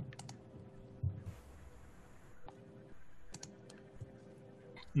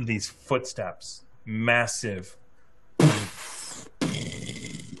 These footsteps, massive,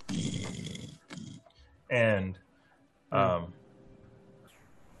 and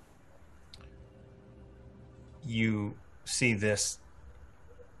you see this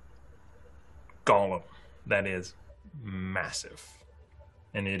golem that is massive,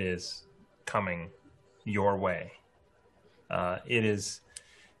 and it is coming your way. It is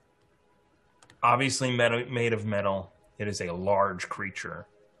obviously made of metal. It is a large creature,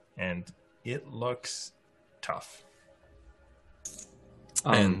 and it looks tough.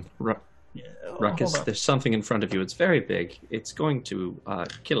 Ruckus, hold on. there's something in front of you. It's very big. It's going to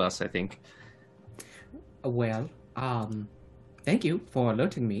kill us, I think. Well, thank you for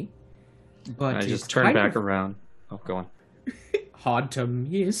alerting me. But I it's just turn kind back of around. Oh, go on. hard to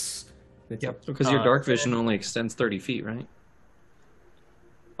miss. Yep, because your dark vision only extends 30 feet, right?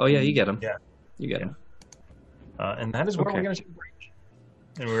 Oh, yeah, you get him. Yeah. You get him. And that is where Okay. we're going to take a break.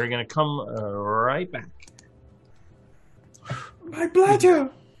 And we're going to come right back. My pleasure.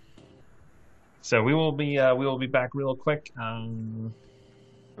 So we will be back real quick. Are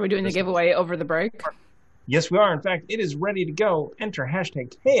we doing the giveaway over the break? Yes, we are. In fact, it is ready to go. Enter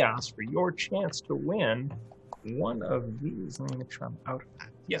hashtag chaos for your chance to win one of these. Let me make sure I'm out of that.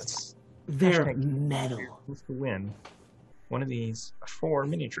 Yes. They're Hashtag metal. chance to win one of these 4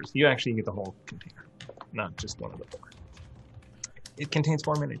 miniatures. You actually get the whole container, not just one of the 4. It contains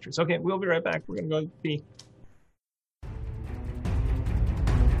 4 miniatures. Okay, we'll be right back. We're going to go pee.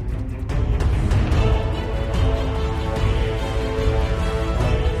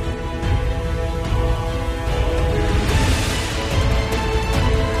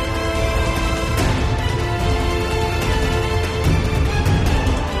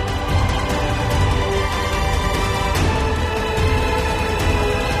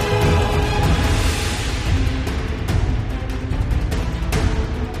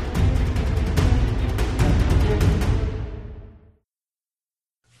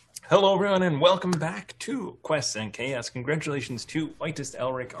 Hello, everyone, and welcome back to Quests and Chaos. Congratulations to Whitest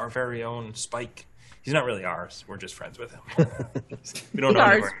Elric, our very own Spike. He's not really ours. We're just friends with him. We don't know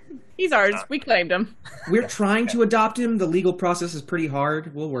ours. anywhere. He's ours. We claimed him. We're trying to adopt him. The legal process is pretty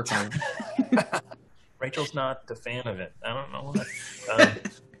hard. We'll work on it. Rachel's not a fan of it. I don't know why.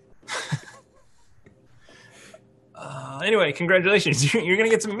 Anyway, congratulations. You're going to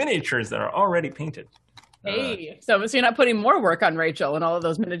get some miniatures that are already painted. Hey, so you're not putting more work on Rachel and all of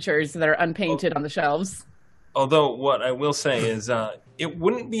those miniatures that are unpainted on the shelves. Although what I will say is it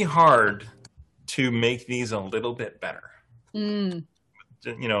wouldn't be hard to make these a little bit better. You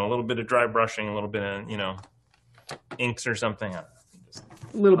know, a little bit of dry brushing, a little bit of, inks or something. A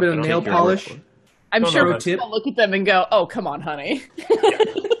little bit of nail polish. I'm sure no, people look at them and go, oh, come on, honey.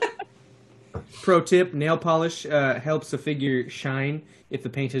 Pro tip, nail polish helps a figure shine if the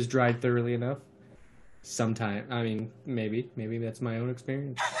paint has dried thoroughly enough. Sometime. I mean, maybe that's my own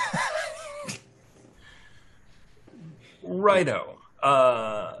experience. Righto.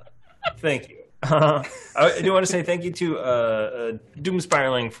 Thank you. I do want to say thank you to Doom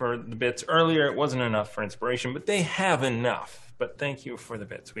Spiraling for the bits. Earlier, it wasn't enough for inspiration, but they have enough. But thank you for the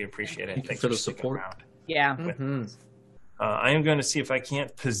bits. We appreciate it. Thank you Thanks for the sticking support. around. Yeah. Mm-hmm. I am going to see if I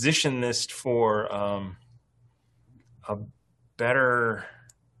can't position this for a better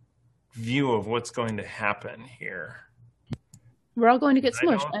view of what's going to happen here. We're all going to get I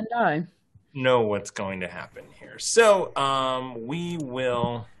smushed know. and die. Know what's going to happen here. So we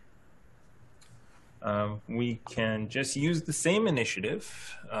will. We can just use the same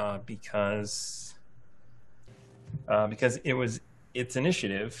initiative because it's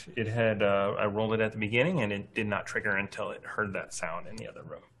initiative. It had I rolled it at the beginning and it did not trigger until it heard that sound in the other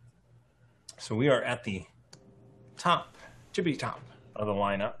room. So we are at the top of the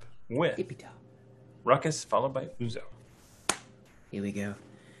lineup with Ruckus followed by Uzo. Here we go.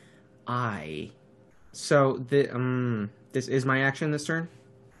 So this is my action this turn.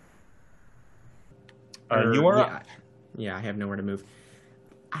 You are up. Yeah, I have nowhere to move.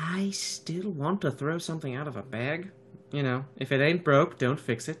 I still want to throw something out of a bag. You know, if it ain't broke, don't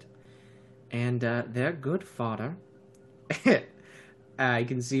fix it. And they're good fodder. I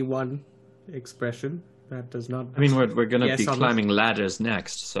can see one expression that does not. I mean, we're going to be on climbing ladders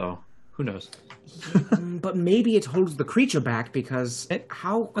next, so who knows? But maybe it holds the creature back because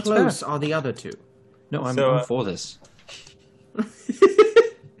how close are the other two? No, I'm So, for this.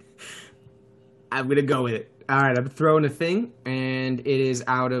 I'm gonna go with it. All right, I'm throwing a thing, and it is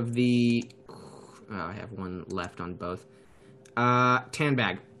out of the. I have one left on both. Tan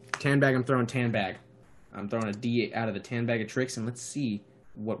bag. I'm throwing tan bag. I'm throwing a D out of the tan bag of tricks, and let's see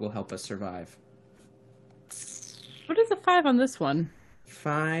what will help us survive. What is the 5 on this one?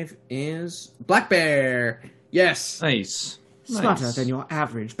 5 is black bear. Yes, Nice. smarter than your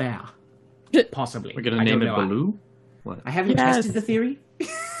average bear. Possibly. We're going to I name don't it know. Baloo? What? I haven't Yes. tested the theory.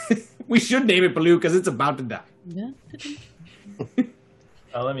 We should name it Baloo because it's about to die. Yeah.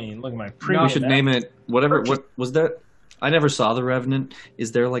 Let me look at my We previous. should name it whatever. What was that? I never saw the Revenant.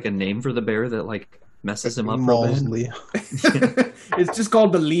 Is there like a name for the bear that like messes him up? real bad? Mosley. It's just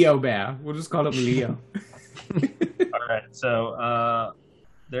called the Leo bear. We'll just call it Leo. All right. So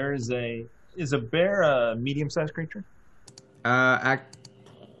there is a bear a medium-sized creature?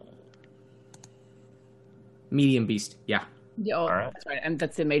 Medium beast. Yeah. Yeah, All right. that's right. And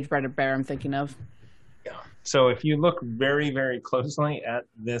that's the mage bread bear I'm thinking of. Yeah. So if you look very, very closely at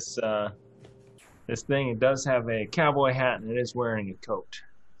this this thing, it does have a cowboy hat and it is wearing a coat.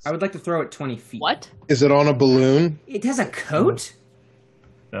 I would like to throw it 20 feet. What? Is it on a balloon? It has a coat?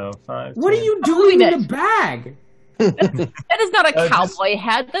 So 5. What 10. are you doing it. in the bag? That is not a just- cowboy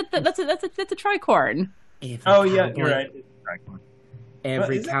hat. That's a tricorn. Oh yeah, you're right.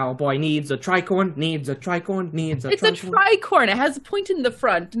 Every Is it- cowboy needs a tricorn, needs a tricorn, needs a It's a tricorn. tricorn. It has a point in the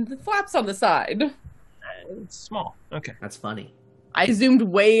front and the flaps on the side. It's small. Okay. That's funny. I zoomed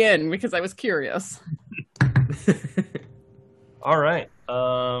way in because I was curious. All right.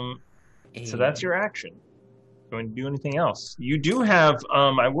 So that's your action. Going to do anything else? You do have.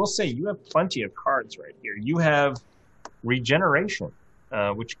 I will say you have plenty of cards right here. You have regeneration,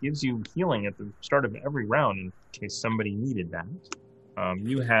 which gives you healing at the start of every round in case somebody needed that.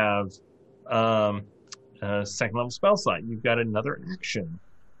 You have a second level spell slot. You've got another action.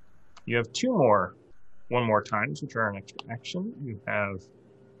 You have one more times, which are an extra action. You have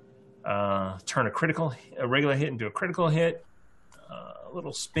turn a regular hit into a critical hit. A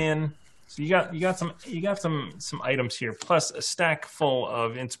little spin. So you got some items here, plus a stack full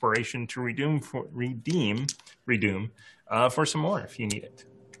of inspiration to redeem for some more if you need it.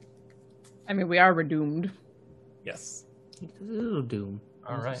 I mean, we are redoomed. Yes. Little doom.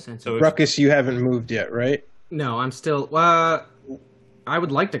 All right. Sense So of- Ruckus, you haven't moved yet, right? No, I'm still. I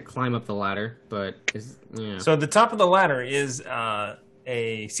would like to climb up the ladder, but So the top of the ladder is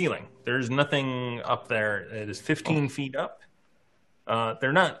a ceiling. There's nothing up there. It is 15 feet up.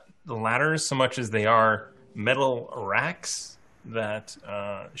 They're not ladders so much as they are metal racks that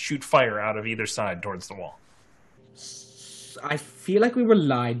shoot fire out of either side towards the wall. I feel like we were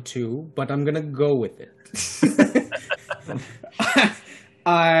lied to, but I'm gonna go with it.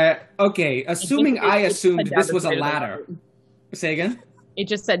 Okay, assuming I assumed this was a ladder. Say again? It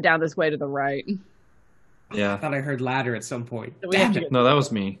just said down this way to the right. Yeah. I thought I heard ladder at some point. So we have Damn to it. No, that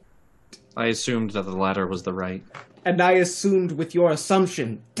was me. I assumed that the ladder was the right. And I assumed with your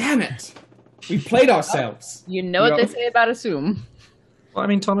assumption. Damn it! We played ourselves. You know what they say about assume. Well, I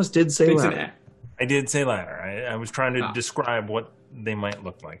mean, Thomas did say It's an ladder. I did say ladder. I was trying to describe what they might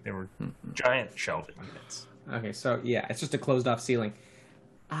look like. They were giant shelving units. Okay, so yeah, it's just a closed off ceiling.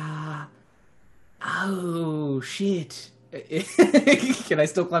 Oh shit. Can I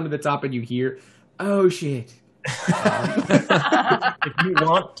still climb to the top and you hear? Oh shit. If you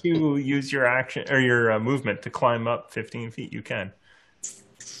want to use your action or your movement to climb up 15 feet, you can.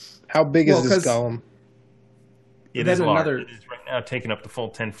 How big Well, is this 'cause- golem? It Then is large. another- It is right now taking up the full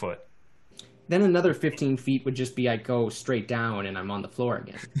 10 foot. Then another 15 feet would just be I go straight down and I'm on the floor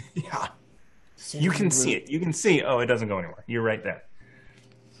again. Yeah. You can see it. You can see, oh, it doesn't go anywhere. You're right there.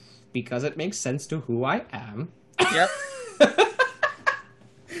 Because it makes sense to who I am. Yep.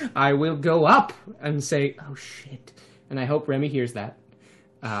 I will go up and say, "Oh shit!" And I hope Remy hears that.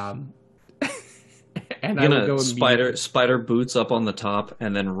 And I You're will go gonna spider boots up on the top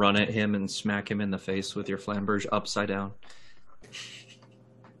and then run at him and smack him in the face with your flamberge upside down.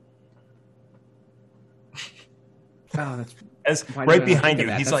 Oh, that's As why right didn't I behind think of you,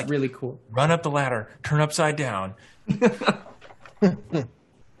 that? he's That's like, really cool. run up the ladder, turn upside down.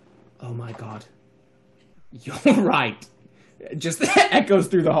 Oh my god, you're right. Just echoes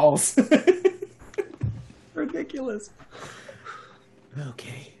through the halls. Ridiculous.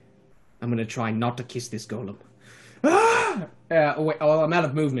 Okay, I'm gonna try not to kiss this golem. Wait, oh, I'm out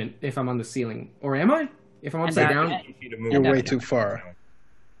of movement if I'm on the ceiling, or am I? If I'm upside down, You're way too far.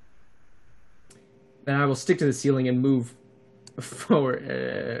 then I will stick to the ceiling and move forward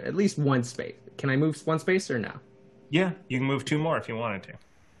at least one space. Can I move one space or no? Yeah, you can move 2 more if you wanted to.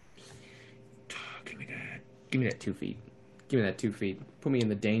 Give me that. Give me that 2 feet. Give me that 2 feet. Put me in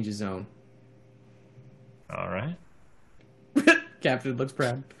the danger zone. All right. Captain looks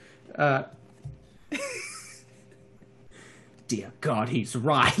proud. Dear God, he's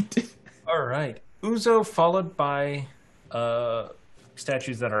right. All right. Uzo followed by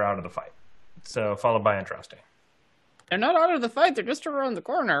statues that are out of the fight. So followed by Andraste. They're not out of the fight. They're just around the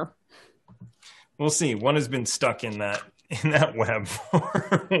corner. We'll see. One has been stuck in that web.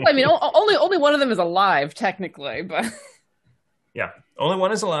 I mean, only one of them is alive, technically, but Yeah, only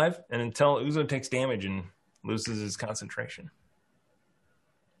one is alive, and until Uzo takes damage and loses his concentration.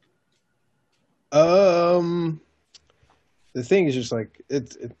 The thing is just like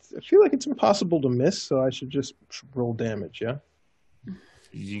it's. I feel like it's impossible to miss, so I should just roll damage. Yeah.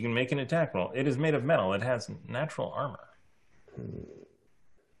 You can make an attack roll. It is made of metal. It has natural armor.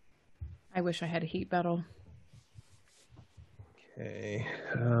 I wish I had a heat battle. Okay.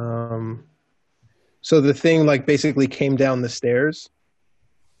 So the thing like basically came down the stairs.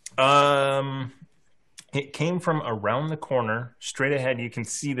 It came from around the corner, straight ahead. You can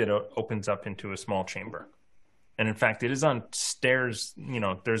see that it opens up into a small chamber, and in fact, it is on stairs. You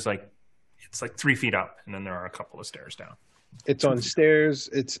know, it's like 3 feet up, and then there are a couple of stairs down. It's on stairs.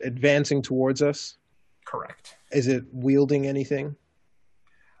 It's advancing towards us. Correct. Is it wielding anything?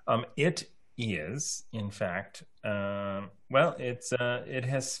 It is, in fact, it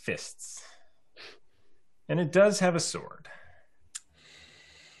has fists, and it does have a sword.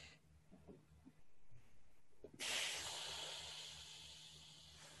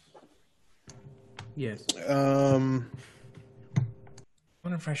 Yes. I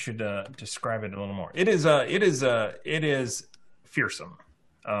wonder if I should describe it a little more. It is fearsome.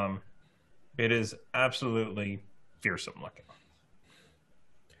 It is absolutely fearsome looking.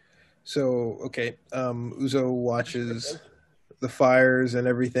 So okay, Uzo watches the fires and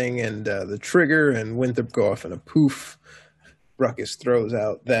everything, and the trigger and Winthrop go off in a poof. Ruckus throws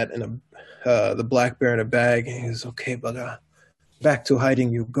out that in the black bear in a bag. He goes, "Okay, bugger, back to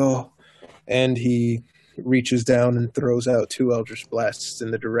hiding you go." And he reaches down and throws out 2 Eldritch Blasts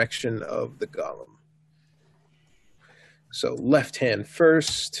in the direction of the golem. So left hand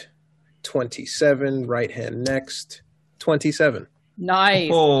first, 27. Right hand next, 27. Nice.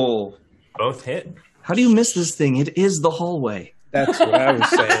 Oh, Both hit. how do you miss this thing? It is the hallway. That's what I was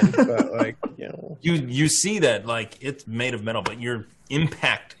saying. But like, you know, You see that like it's made of metal, but you're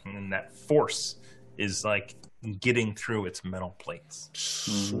impacting, and that force is like getting through its metal plates.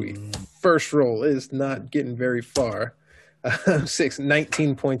 sweet. First roll is not getting very far.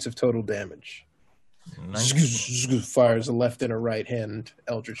 19 points of total damage. Fires a left and a right hand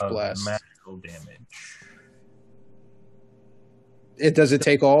Eldritch Blast. Magical damage. Does it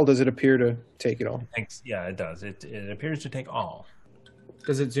take all? Does it appear to take it all? Yeah, it does. It appears to take all.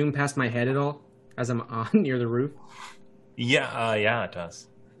 Does it zoom past my head at all as I'm on near the roof? Yeah, it does.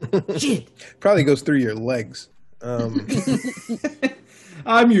 Shit! Probably goes through your legs. I'm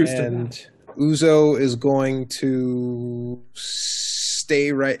used to And that. Uzo is going to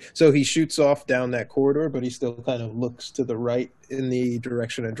stay right. So he shoots off down that corridor, but he still kind of looks to the right in the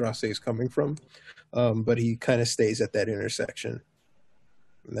direction Andraste is coming from. But he kind of stays at that intersection.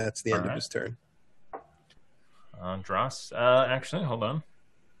 And that's the end of his turn. Dross, actually, hold on.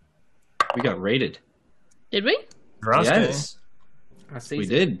 We got raided. Did we? Dross, Yes, I see. we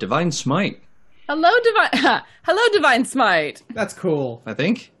did. Divine Smite, Hello, Divine Smite. That's cool. I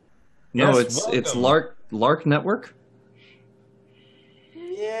think. No, Yes, it's welcome. Lark Network.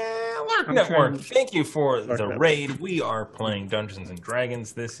 Yeah, Lark I'm Network. trying- Thank you for the Network. raid. We are playing Dungeons and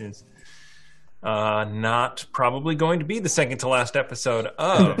Dragons. This is not probably going to be the second to last episode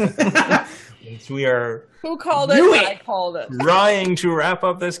of. We are Who called it? Knew I it. called it. trying to wrap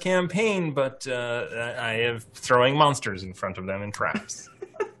up this campaign, but I am throwing monsters in front of them in traps.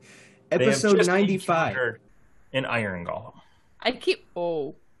 They have Episode just 95. encountered an iron golem. I keep.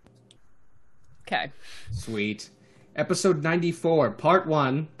 Oh. Okay. Sweet. Episode 94, Part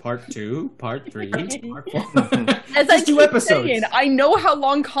 1, Part 2, Part 3, Part 4. As I Just 2 keep episodes. saying, I know how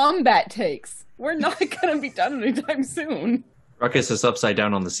long combat takes. We're not going to be done anytime soon. Ruckus is upside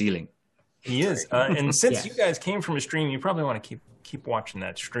down on the ceiling. He is, and since Yes. you guys came from a stream, you probably want to keep watching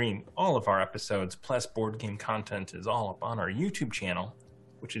that stream. All of our episodes plus board game content is all up on our YouTube channel,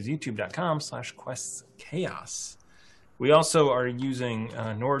 which is youtube.com/questschaos. We also are using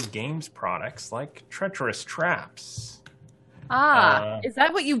Nord Games products like Treacherous Traps, Is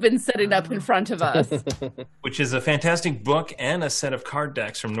that what you've been setting up in front of us? which is a fantastic book and a set of card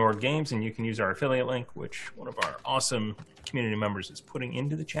decks from Nord Games, and you can use our affiliate link, which one of our awesome community members is putting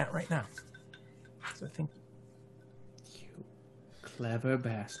into the chat right now. So thank you. Clever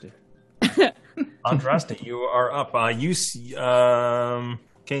bastard. Andraste, you are up.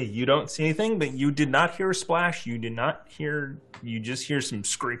 Okay, you don't see anything, but you did not hear a splash. You did not hear. You just hear some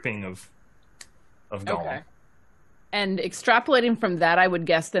scraping of golem. Okay. And extrapolating from that, I would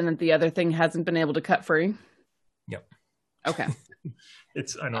guess then that the other thing hasn't been able to cut free. Yep. Okay.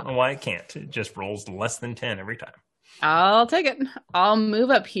 I don't know why it can't. It just rolls less than 10 every time. I'll take it. I'll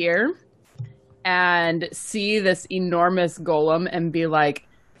move up here and see this enormous golem and be like,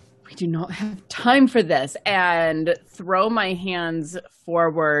 we do not have time for this, and throw my hands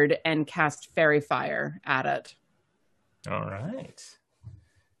forward and cast Fairy Fire at it. All right.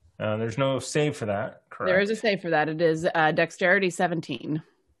 There's no save for that, correct? There is a save for that. It is Dexterity 17.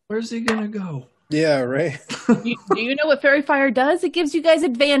 Where's he gonna go? Yeah, right. Do you know what Fairy Fire does? It gives you guys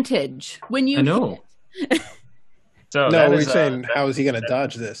advantage when you I know. hit. So No, that we're is, saying, how is he going to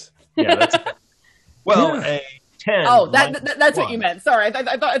dodge this? Yeah, that's well, a 10. Oh, minus that's what 1. you meant. Sorry,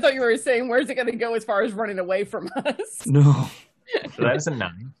 I thought you were saying where's it going to go as far as running away from us. No. So that is a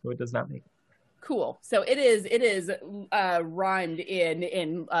 9, so it does not make it. Cool. So it is rhymed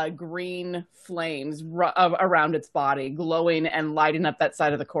in green flames around its body, glowing and lighting up that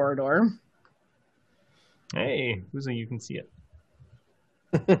side of the corridor. Hey, Uzo, you can see it.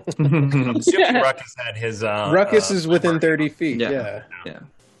 I'm assuming Ruckus had his... Ruckus is within 30 feet. Yeah. Yeah. Yeah.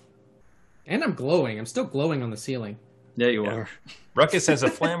 And I'm glowing. I'm still glowing on the ceiling. Yeah, you are. Ruckus has a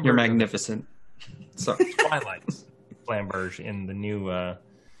flamberge. You're magnificent. Sorry. Twilight flamberge in the new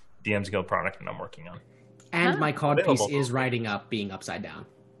DM's Guild product that I'm working on. And my cod piece Available. is riding up, being upside down.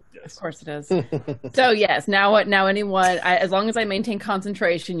 Of course it is. So yes, now anyone, as long as I maintain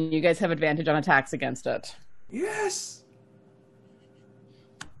concentration, you guys have advantage on attacks against it. Yes!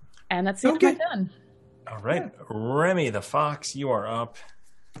 And that's the end of my turn. All right, Remy the Fox, you are up.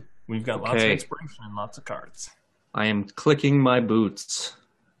 We've got lots of Okay. inspiration and lots of cards. I am clicking my boots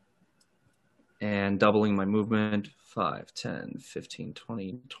and doubling my movement 5, 10, 15,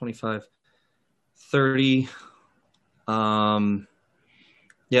 20, 25, 30.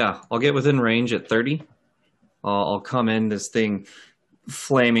 Yeah, I'll get within range at 30. I'll come in, this thing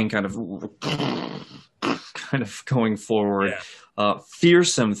flaming, kind of going forward.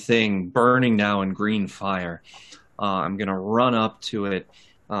 Fearsome thing burning now in green fire. I'm going to run up to it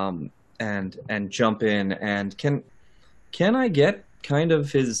and jump in. And Can I get kind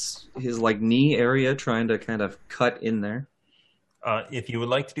of his like knee area, trying to kind of cut in there? If you would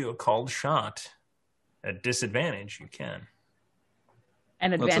like to do a called shot at disadvantage, you can.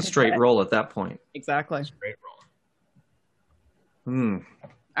 And Well, advantage. it's a straight roll at that point. Exactly. Straight roll.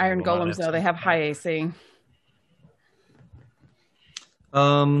 Iron Roll on golems, it. though, they have high AC.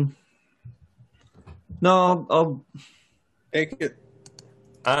 No, I'll Take it.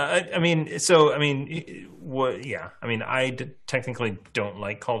 What? Yeah. I mean, technically don't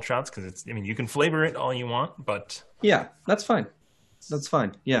like called shots because it's. I mean, you can flavor it all you want, but yeah, that's fine. That's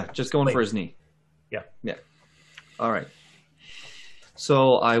fine. Yeah, just going for his knee. yeah. Yeah. All right.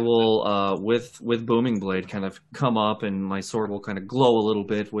 So I will, with Booming Blade, kind of come up, and my sword will kind of glow a little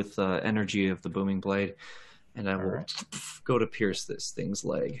bit with the energy of the Booming Blade, and I will go to pierce this thing's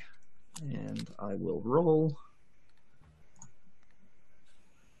leg, and I will roll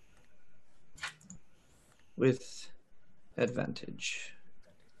with advantage.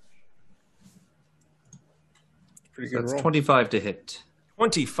 Pretty So good that's roll. 25 to hit.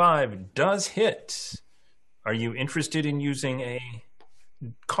 25 does hit. Are you interested in using a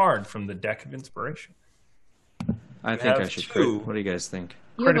card from the deck of inspiration? I think I have should. two. What do you guys think?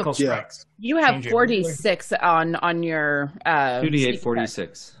 Critical Yeah. strikes. You have Change it. 46 on your 2d8, sneak attack.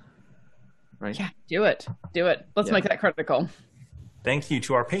 46. Right? Yeah, do it. Let's Yeah. make that critical. Thank you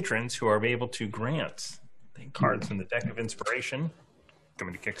to our patrons who are able to grant cards from the deck of inspiration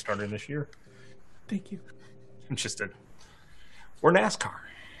coming to Kickstarter this year. Thank you. It's just we're NASCAR.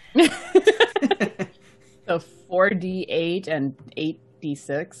 So 4d8 and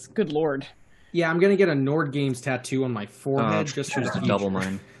 8d6. Good lord. Yeah, I'm gonna get a Nord Games tattoo on my forehead just for Just the double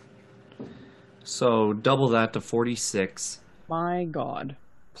future. mine. So double that to 46 My god.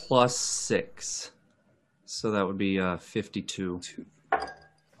 plus 6. So that would be 52.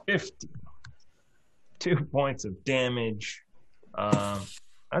 50. 2 points of damage.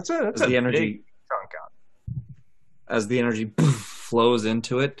 That's a The energy big chunk out. as the energy flows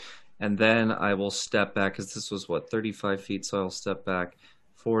into it, and then I will step back, because this was 35 feet, so I'll step back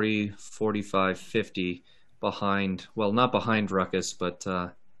 40, 45, 50 behind, well, not behind Ruckus, but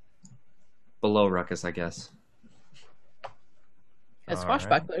below Ruckus, I guess. As All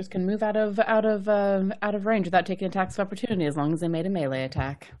swashbucklers can move out of range without taking attacks of opportunity as long as they made a melee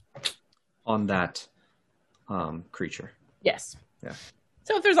attack. On that creature. Yes. Yeah.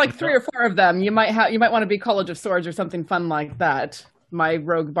 So if there's like 3 or 4 of them, you might want to be College of Swords or something fun like that. My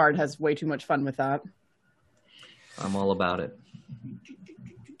rogue bard has way too much fun with that. I'm all about it.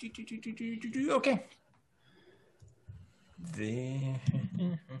 Okay.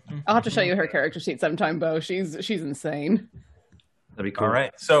 I'll have to show you her character sheet sometime, Bo. She's insane. That'd be cool. All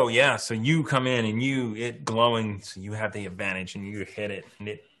right. So yeah, so you come in and it glowing, so you have the advantage and you hit it and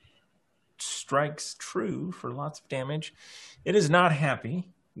it strikes true for lots of damage. It is not happy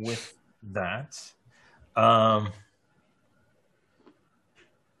with that.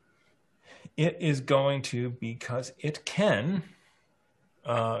 It is going to, because it can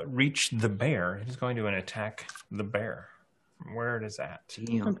reach the bear, it is going to attack the bear from where it is at.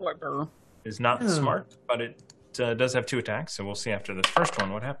 Damn. Poor Burr. It is not smart, but it does have 2 attacks, so we'll see after the first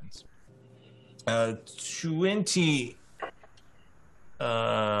one what happens. 20.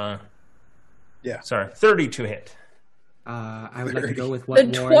 Yeah. 30 to hit. I would like to go with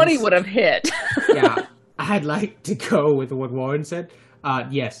what The Warren 20 would have hit. Yeah, I'd like to go with what Warren said.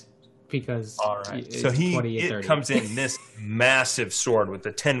 Yes, because All right. it's So 20 or it 30. comes in this massive sword with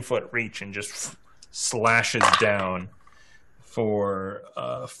a 10-foot reach and just slashes down for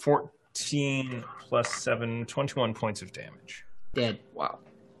 14 plus 7, 21 points of damage. dead. Wow.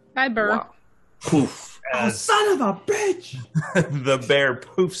 Hi, Burr. Wow. Poof. As Son of a bitch! the bear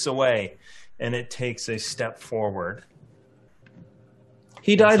poofs away and it takes a step forward.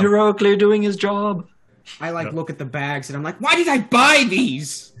 He died heroically doing his job. I look at the bags and I'm like, why did I buy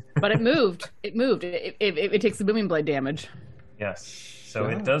these? But it moved. It takes the booming blade damage. Yes. So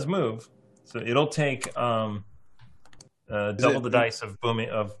it does move. So it'll take double the dice of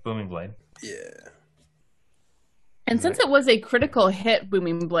booming blade. Yeah. And since it was a critical hit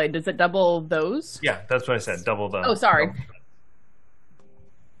booming blade, does it double those? Yeah, that's what I said. Double the. Oh, sorry.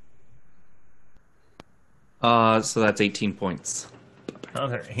 So that's 18 points.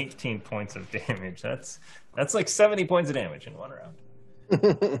 Another 18 points of damage. That's like 70 points of damage in one round.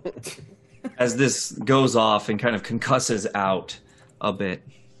 As this goes off and kind of concusses out a bit.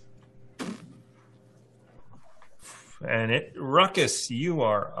 And Ruckus, you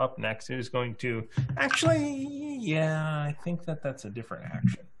are up next. It is going to actually, yeah, I think that's a different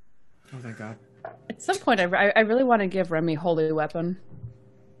action. Oh, thank God. At some point, I really want to give Remy Holy Weapon.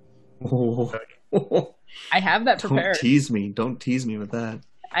 I have that Don't prepared. tease me. Don't tease me with that.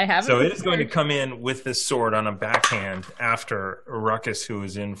 I have So it. it is going to come in with this sword on a backhand after Ruckus, who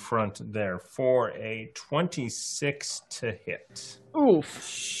is in front there, for a 26 to hit. Oof.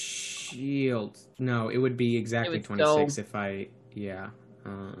 Shield. No, it would be exactly It would 26 go- if I. Yeah.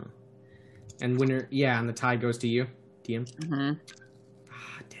 And winner. Yeah, and the tie goes to you, TM. Hmm.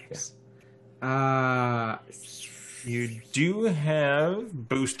 Ah, dicks. You do have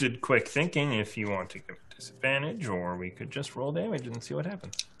boosted quick thinking if you want to give disadvantage, or we could just roll damage and see what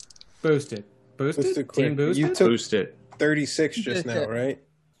happens. Boosted. Boosted? Boosted quick. Team boosted? You took Boost it. 36 just now, Boosted. right?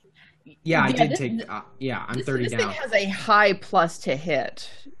 Yeah, I Yeah, did this- take. Yeah, I'm 30 this down. thing has a high plus to hit.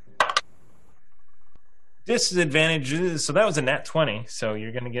 Disadvantage. So that was a nat 20. So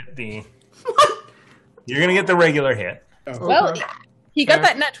you're gonna get the. You're gonna get the regular hit. Oh. Well, he got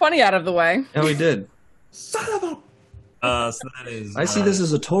that net 20 out of the way. Yeah, we did. So that is. I see this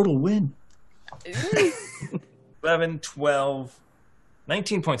as a total win. 11, 12,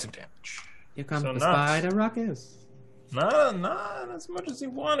 19 points of damage. Here comes So the not- spider ruckus. Not as much as he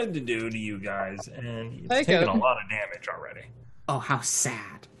wanted to do to you guys, and he's Take taken it. a lot of damage already. Oh, how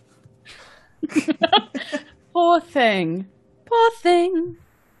sad. Poor thing. Poor thing.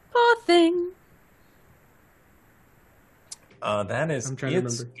 Poor thing. That is I'm trying to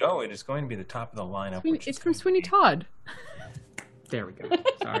its remember. go. It is going to be the top of the lineup, which It's is from going to Sweeney be- Todd. There we go.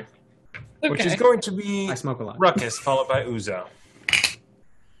 Sorry. which is going to be I smoke a lot. Ruckus, followed by Uzo.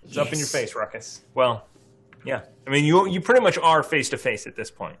 It's up in your face, Ruckus. Well, yeah. I mean, you pretty much are face to face at this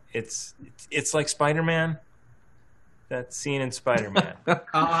point. It's like Spider-Man. That scene in Spider-Man.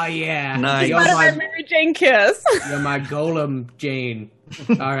 Oh, yeah. Nice. You're What my, a Mary Jane kiss. you're my golem, Jane.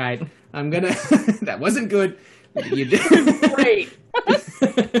 All right. I'm going to. That wasn't good. You did. Great.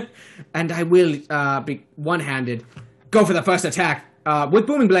 And I will be one-handed. Go for the first attack with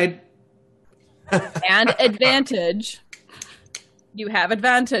Booming Blade. And advantage. You have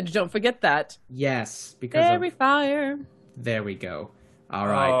advantage. Don't forget that. Yes, because Fairy of, fire. there we go. All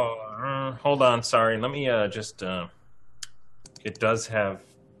right. Oh, hold on. Sorry. Let me just. It does have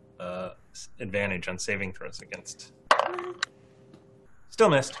advantage on saving throws against. Still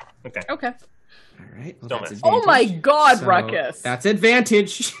missed. Okay. Okay. All right. Well, Don't that's miss. Oh my advantage. God, So, Ruckus. That's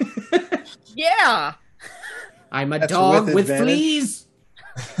advantage. Yeah. I'm a That's dog with with advantage? fleas.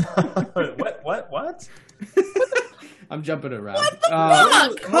 What? I'm jumping around. fuck?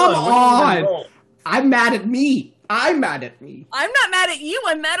 Come Hold what did you on. roll? I'm mad at me. I'm mad at me. I'm not mad at you.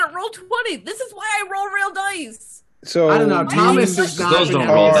 I'm mad at roll 20. This is why I roll real dice. So I don't know. we Thomas use does not Those have don't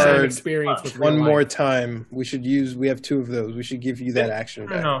the roll same hard experience with one real more life. time. We have 2 of those. We should give you that action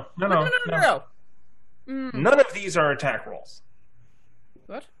back. No. No. None of these are attack rolls.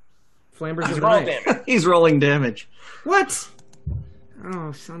 What? Flambers These of are all the night. damage. He's rolling damage. What?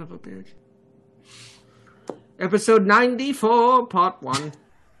 Oh, son of a bitch. Episode 94, part 1.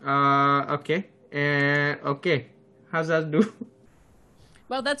 Okay. Okay. How's that do?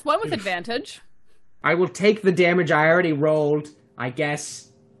 Well, that's one with advantage. I will take the damage I already rolled, I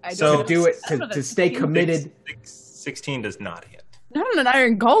guess, I So- don't to do it, know. to stay committed. 16 does not hit. Not on an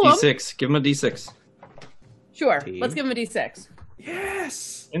iron golem. D6. Give him a D6. Sure. Team. Let's give him a d6.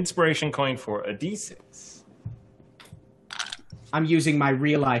 Yes! Inspiration coin for a d6. I'm using my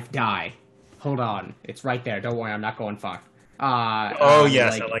real life die. Hold on. It's right there. Don't worry, I'm not going far. Oh,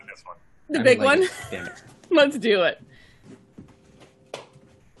 yes, I like this one. The big one. Damn it. Let's do it.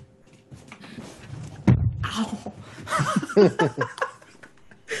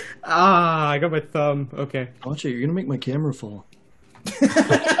 I got my thumb. Okay. Watch it. You're going to make my camera fall.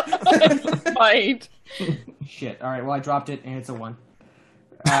 Fight. Shit. All right. Well, I dropped it, and it's a 1.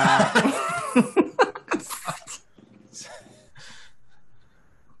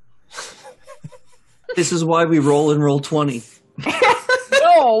 This is why we roll and roll 20.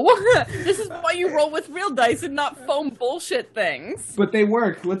 No. This is why you roll with real dice and not foam bullshit things. But they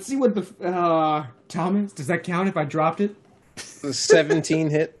work. Let's see what the Thomas. Does that count if I dropped it? The 17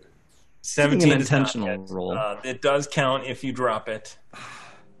 hit. 17 an is not intentional hit. roll. It does count if you drop it.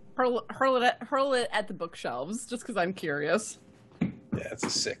 Hurl it at the bookshelves, just because I'm curious. Yeah, it's a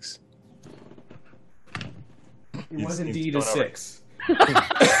 6. It was you indeed don't a know. 6.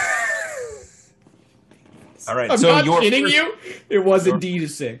 All right, I'm so not your kidding first you. It was indeed a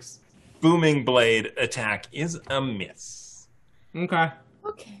 6. booming blade attack is a miss. Okay.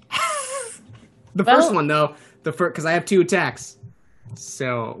 Okay. The Well- first one though, because I have 2 attacks.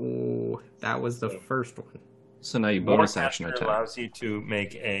 So that was the first one. So now you bonus Warcaster action attack. allows you to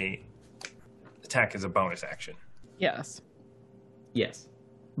make a attack as a bonus action. Yes. Yes.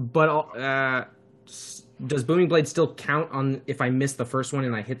 But does Booming Blade still count on if I miss the first one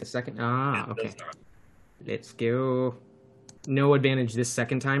and I hit the second? Ah, It okay. does not. Let's go. No advantage this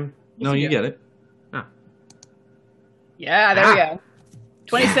second time. No, you get it. Ah. Yeah, there we go.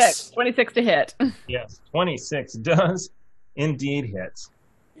 26. Yes. 26 to hit. Yes, 26 does indeed hit.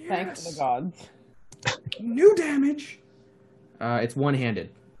 Thanks to the gods. New damage. It's one-handed.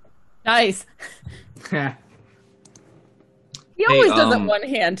 Nice. Ha. He always does it um,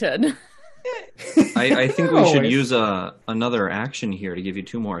 one-handed. I think we should Always. use another action here to give you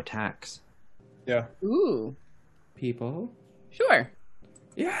 2 more attacks. Yeah. Ooh. People. Sure.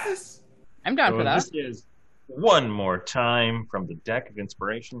 Yes. I'm down So for that. this is one more time from the deck of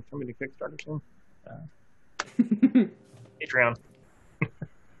inspiration. Coming to Kickstarter soon. Patreon.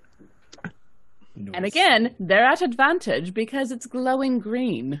 And again, they're at advantage because it's glowing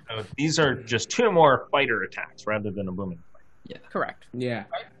green. So these are just 2 more fighter attacks rather than a booming fight. Correct. Yeah.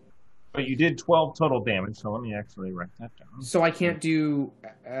 But you did 12 total damage, so let me actually write that down. So I can't do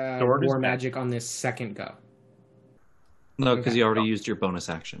Sword is war back. magic on this second go. No, because Okay. you already used your bonus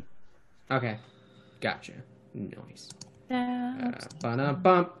action. Okay. Gotcha. Nice. Yeah.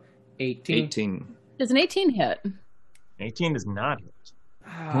 Bump. 18. 18. Does an 18 hit? 18 does not hit.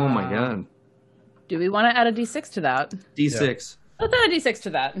 Oh my god. Do we want to add a d6 to that? D6. Let's add a d6 to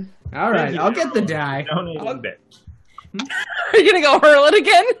that. All right, I'll get the die. Donate a bit. Are you going to go hurl it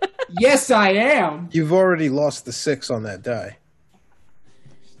again? Yes, I am. You've already lost the 6 on that die.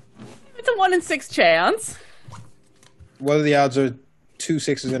 It's a 1 in 6 chance. What are the odds are 2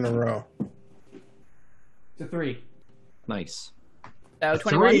 6s in a row? To 3. Nice. So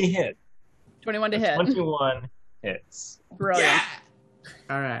 21. 3 hit. 21 to hit. 21 hits. Brilliant.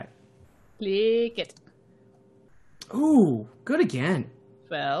 All right. Click it. Ooh, good again.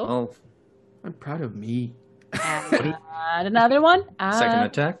 12. Oh, I'm proud of me. Add another one. second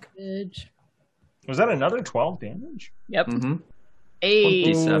attack. Advantage. Was that another 12 damage? Yep. Mm-hmm. 8.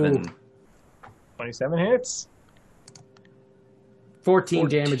 27. 27 hits. 14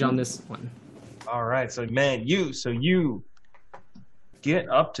 damage on this one. All right, so man, you get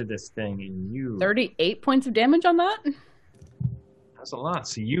up to this thing and you 38 points of damage on that? That's a lot.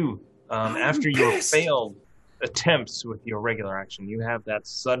 So you, after your failed attempts with your regular action, you have that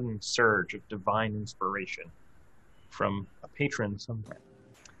sudden surge of divine inspiration from a patron somewhere,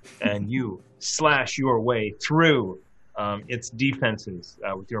 and you slash your way through its defenses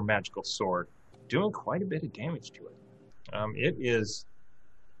with your magical sword, doing quite a bit of damage to it. It is,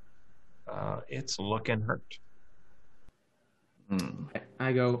 it's looking hurt.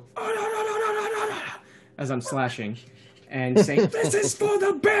 I go, "Oh, no," as I'm slashing and saying, "This is for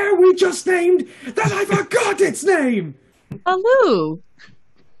the bear we just named that I forgot its name." Baloo!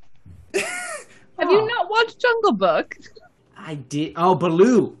 Have you not watched Jungle Book? I did. Oh,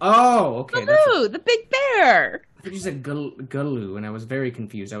 Baloo. Oh, okay. Baloo, the big bear! I thought you said Galoo, and I was very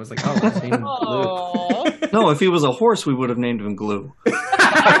confused. I was like, oh, his name is Baloo. Oh. No, if he was a horse, we would have named him Glue. It'd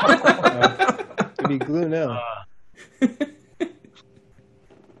be glue now.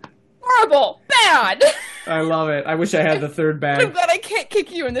 Horrible! Bad! I love it. I wish I had the third I'm bag. glad I can't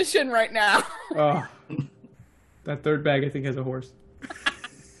kick you in the shin right now. Oh, that third bag, I think, has a horse.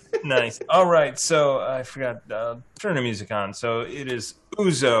 Nice. All right, so I forgot. Turn the music on. So it is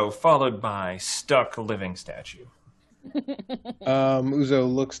Uzo followed by Stuck Living Statue.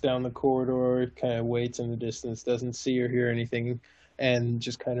 Uzo looks down the corridor, kind of waits in the distance, doesn't see or hear anything, and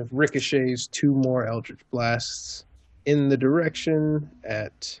just kind of ricochets 2 more Eldritch Blasts in the direction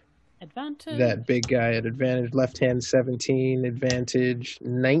at Advantage. that big guy at advantage. Left hand 17, advantage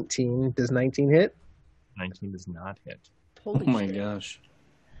 19. Does 19 hit? 19 does not hit. Holy Oh my shit. gosh.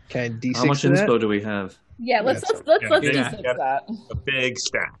 Can I D6 How much to that? inspo do we have? Yeah, let's Yeah, let's yeah, D6 yeah. that. A big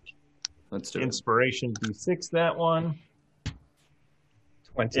stack. Let's do it. Inspiration D6 that one.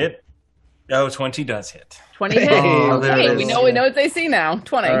 20. 20 does hit. 20 hit. Oh, there Okay, it we is. know its AC now.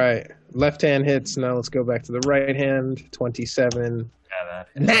 20. All right. Left hand hits. Now let's go back to the right hand. 27. Yeah,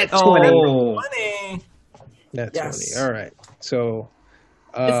 that Nat 20. Oh, 20. Nat Yes. 20. All right. So,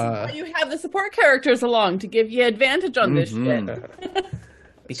 This is why you have the support characters along to give you advantage on this shit.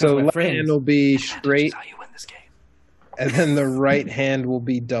 Because so we're left friends. hand will be straight, how you win this game. and then the right hand will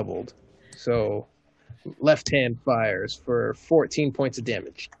be doubled. So left hand fires for 14 points of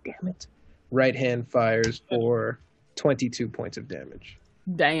damage. Damn it. Right hand fires for 22 points of damage.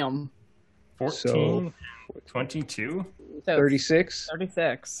 Damn. 14. 22. So 36.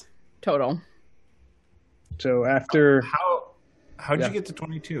 36 total. So after How did Yeah. you get to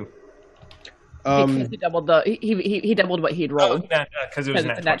 22? Because he doubled he doubled what he'd rolled. Because it was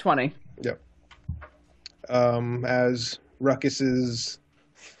That 20. as Ruckus's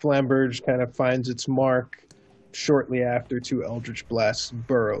flamberge kind of finds its mark, shortly after, 2 Eldritch Blasts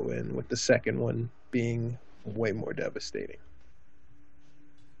burrow in, with the second one being way more devastating.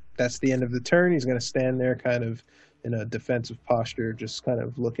 That's the end of the turn. He's going to stand there kind of in a defensive posture, just kind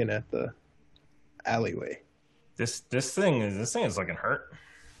of looking at the alleyway. This thing is looking hurt.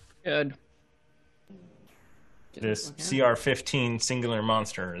 Good. This CR-15 singular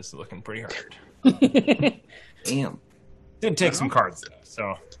monster is looking pretty hurt. Damn. Did take some cards though,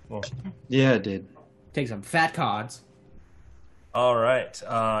 so well. Yeah, it did. Take some fat cards. All right.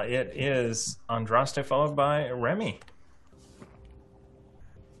 It is Andraste followed by Remy.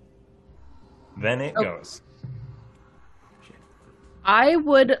 Then it goes. I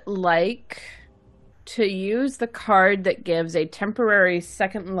would like to use the card that gives a temporary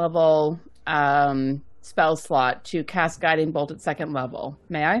second level spell slot to cast Guiding Bolt at second level.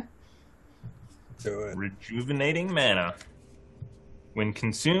 May I? Do it. Rejuvenating mana. When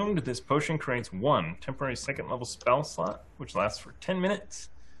consumed, this potion creates 1 temporary second level spell slot, which lasts for 10 minutes.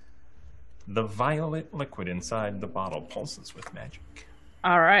 The violet liquid inside the bottle pulses with magic.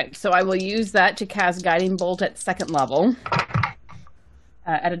 All right, so I will use that to cast Guiding Bolt at second level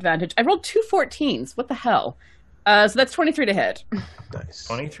at advantage. I rolled 2 14s. What the hell? So that's 23 to hit. Nice.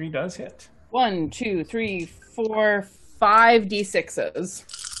 23 does hit. 1, 2, 3, 4, 5 d6s.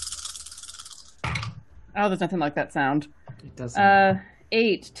 Oh, there's nothing like that sound. It doesn't.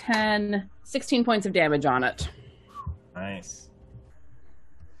 8, 10, 16 points of damage on it. Nice.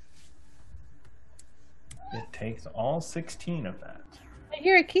 It takes all 16 of that. I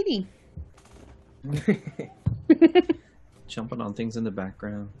hear a kitty. Jumping on things in the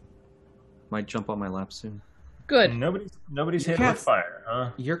background. Might jump on my lap soon. Good. Nobody's hit with fire,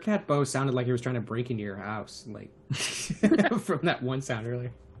 huh? Your cat Bo sounded like he was trying to break into your house, like from that one sound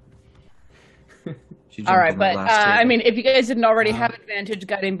earlier. She jumped All right, on my but last table. I mean, if you guys didn't already have advantage,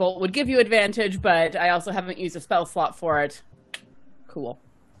 Guiding Bolt would give you advantage, but I also haven't used a spell slot for it. Cool.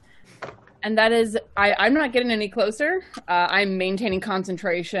 And that is, I'm not getting any closer. I'm maintaining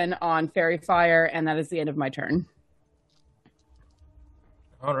concentration on Fairy Fire, and that is the end of my turn.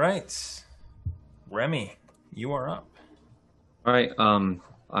 All right. Remy, you are up. All right,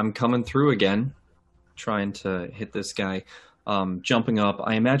 I'm coming through again, trying to hit this guy. Jumping up,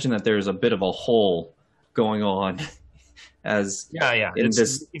 I imagine that there's a bit of a hole going on as Yeah. in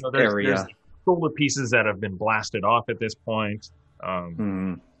this area. There's solar pieces that have been blasted off at this point.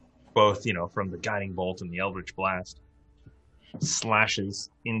 Both, from the Guiding Bolt and the Eldritch Blast. Slashes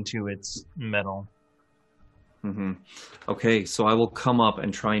into its metal. Okay, so I will come up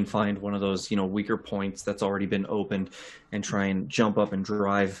and try and find one of those, weaker points that's already been opened and try and jump up and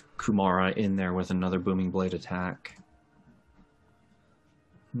drive Kumara in there with another Booming Blade attack.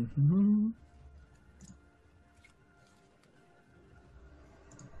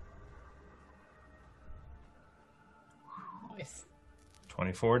 Nice.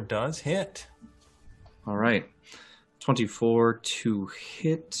 24 does hit. All right. 24 to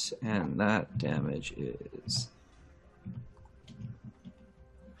hit, and that damage is...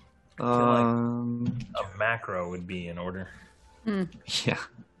 A macro would be in order. Yeah.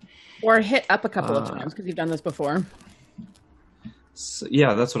 Or hit up a couple of times, because you've done this before. So,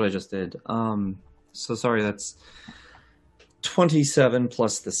 yeah, that's what I just did. So sorry, that's 27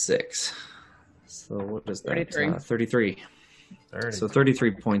 plus the 6. So what is that? 33. 33. 30. So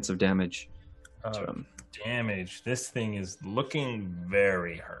 33 points of damage. Damage. This thing is looking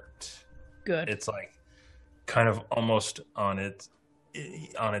very hurt. Good. It's like kind of almost on its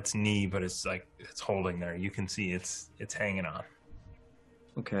knee, but it's like it's holding there. You can see it's hanging on.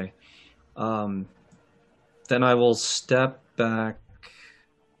 Okay. Then I will step back.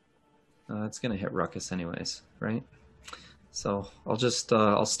 It's gonna hit Ruckus anyways, right? So I'll just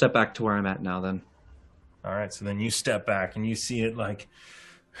I'll step back to where I'm at now then. All right, so then you step back and you see it like,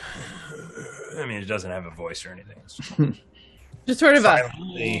 I mean, it doesn't have a voice or anything. It's Just sort of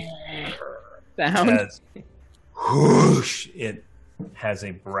silently sound. as whoosh, it has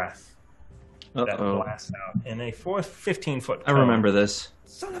a breath that blasts out in a 15-foot. I remember this.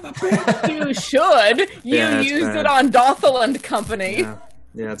 Son of a bitch! You should. You Yeah, it's used bad. it on Dothel and Company.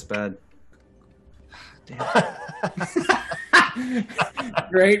 Yeah, it's bad.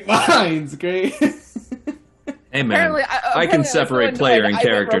 Great minds, great. Hey man, Apparently, I can separate player and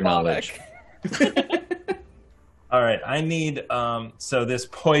character knowledge. All right, I need so this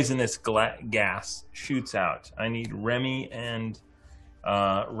poisonous gas shoots out. I need Remy and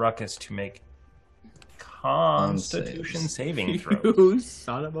Ruckus to make Constitution saving throws. You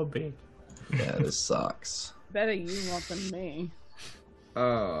son of a bitch. Yeah, this sucks. Better you want than me.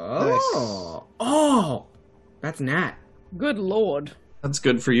 Oh, that's Nat. Good lord. That's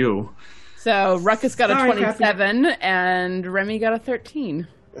good for you. So Ruckus got Sorry, a 27 and Remy got a 13.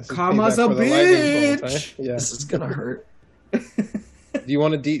 This is Karma's payback a for the lightning bolt, bitch! huh? Yeah. This is gonna hurt. Do you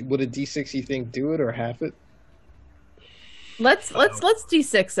want would a D6 you think do it or half it? Let's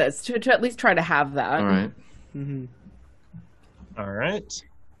D6 this to at least try to have that. All right. Mm-hmm. All right.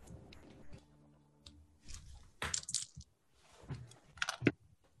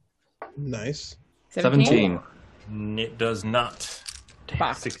 Nice. 17. It does not.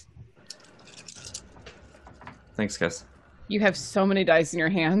 Fuck. Thanks, guys. You have so many dice in your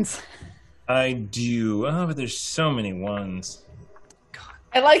hands. I do. Oh, but there's so many ones.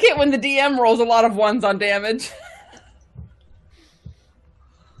 I like it when the DM rolls a lot of ones on damage.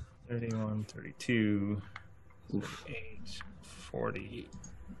 31, 32, 38, 40,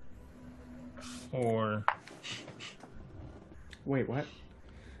 4. Wait, what?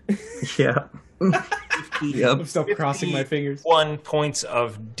 Yeah. Yep. I'm still crossing my fingers. 1 points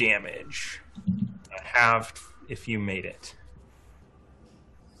of damage. Halved if you made it.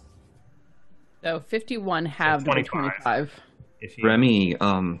 So 51 halved to 25. If you Remy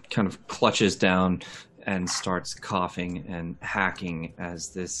kind of clutches down and starts coughing and hacking as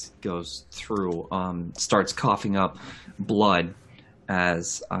this goes through. Starts coughing up blood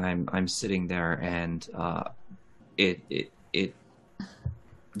as I'm sitting there, and it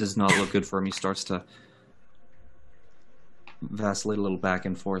does not look good for him. He starts to vacillate a little back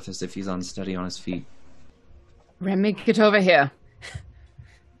and forth as if he's unsteady on his feet. Remy, get over here.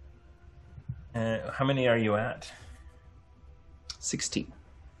 how many are you at? 16.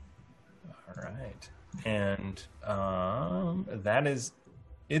 All right. And that is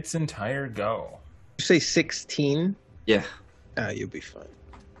its entire go. You say 16? Yeah. You'll be fine.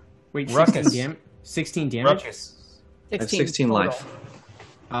 Wait, Ruckus. 16 damage? Ruckus. I have 16 total. life.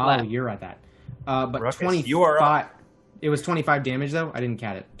 Oh, Left. you're at that. But Ruckus, 25. you are up. It was 25 damage, though? I didn't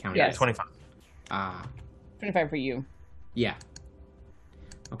count it. Yes. 25. Ah, 25 for you. yeah.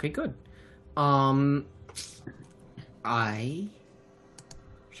 Okay, good.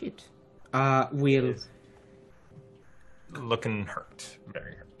 Shit. Will... Looking hurt.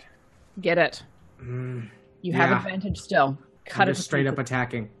 Very hurt. Get it. You have yeah. advantage still. Cut I'm it just straight up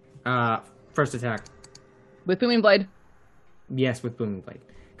attacking. First attack. with Booming Blade. Yes, with Booming Blade.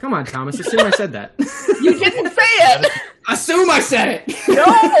 Come on, Thomas. Assume I said that. You didn't say it! Assume I said it!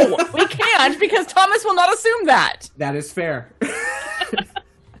 No! We can't because Thomas will not assume that. That is fair.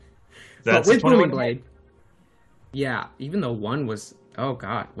 That's But with 21. Booming Blade. Yeah, even though one was... Oh,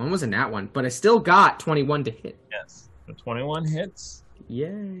 God. One was a nat one. But I still got 21 to hit. Yes. The 21 hits.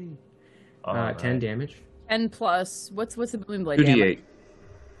 Yay. All 10 right. damage. 10 plus... What's the Booming Blade 2d8. damage?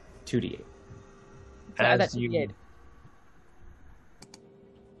 2d8. Add that As to you, D8.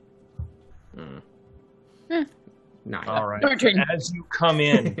 Nine. all right. Your turn. As you come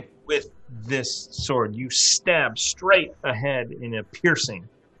in with this sword, you stab straight ahead in a piercing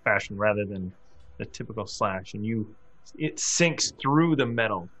fashion rather than the typical slash, and it sinks through the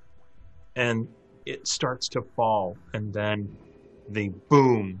metal, and it starts to fall, and then the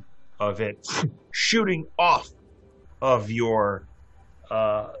boom of it shooting off of your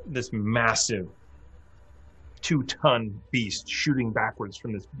this massive 2-ton beast shooting backwards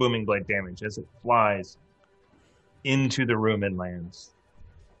from this booming blade damage as it flies into the room and lands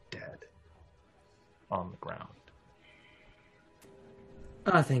dead on the ground.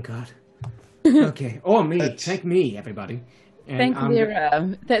 Oh, thank God. Okay. Oh, me. Thank me, everybody. And Thank I'm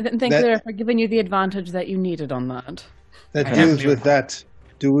Lyra. Thank That- Lyra for giving you the advantage that you needed on that. That I deals have- with that.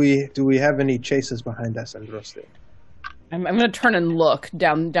 Do we have any chasers behind us, Androste? I'm going to turn and look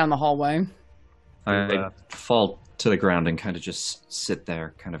down the hallway. I fall to the ground and kind of just sit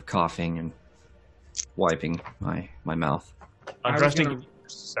there, kind of coughing and wiping my mouth. I'm I was trusting gonna-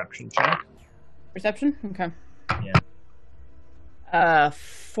 perception check. Perception? Okay. Yeah.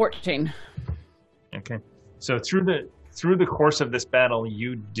 14. Okay. So through the course of this battle,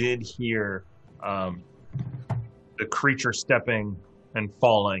 you did hear the creature stepping and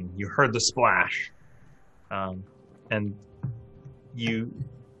falling. You heard the splash, and you,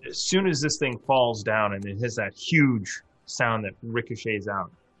 as soon as this thing falls down and it has that huge sound that ricochets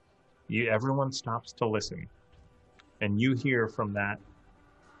out, everyone stops to listen, and you hear from that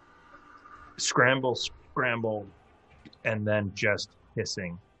scramble, and then just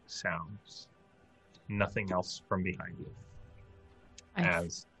hissing sounds. Nothing else from behind you. I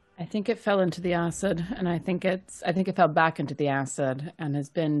think it fell into the acid, and I think it fell back into the acid and has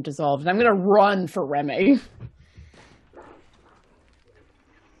been dissolved. And I'm going to run for Remy.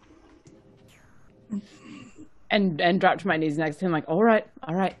 and drop to my knees next to him, like, all right,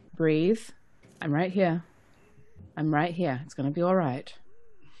 breathe. I'm right here. It's going to be all right.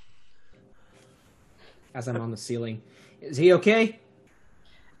 as I'm on the ceiling. Is he okay?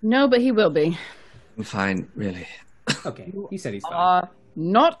 No, but he will be. I'm fine, really. Okay, he said he's fine.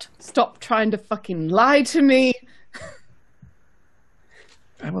 Not stop trying to fucking lie to me.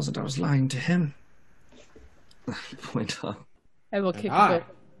 I wasn't. I was lying to him. Point up. I will kick. Ah.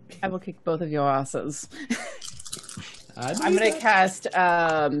 I will kick both of your asses. I I'm gonna cast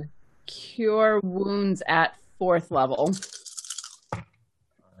Cure Wounds at 4th level. All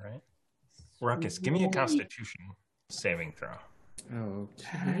right. Ruckus, give me a Constitution saving throw.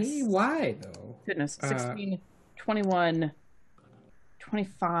 Okay, why though? Goodness, 16, 21,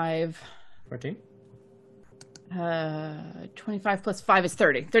 25. 14? 25 plus 5 is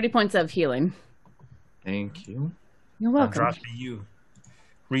 30. 30 points of healing. Thank you. You're welcome. Andraste, you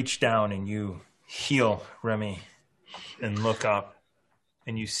reach down and you heal Remy and look up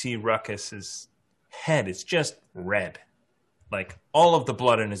and you see Ruckus's head is just red. Like all of the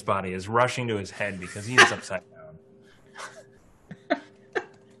blood in his body is rushing to his head because he is upside down.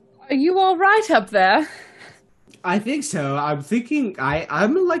 Are you all right up there? I think so. I'm thinking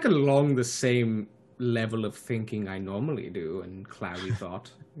I'm like along the same level of thinking I normally do in cloudy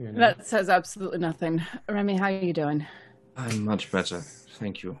thought. You know? That says absolutely nothing. Remy, how are you doing? I'm much better.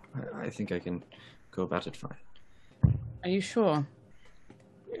 Thank you. I think I can go about it fine. Are you sure?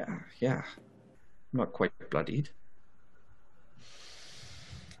 Yeah. I'm not quite bloodied.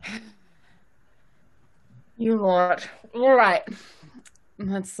 You what? All right.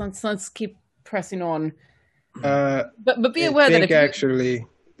 Let's keep pressing on. But be aware that if you... actually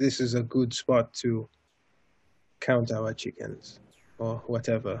this is a good spot to count our chickens, or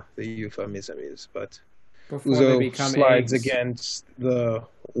whatever the euphemism is. But Before they Uzo become slides eggs. against the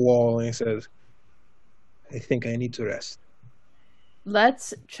wall and he says, I think I need to rest.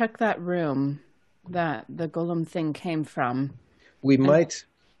 Let's check that room that the golem thing came from. We might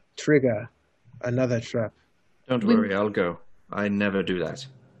trigger another trap. Don't worry, I'll go. I never do that.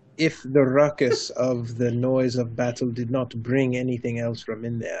 If the ruckus of the noise of battle did not bring anything else from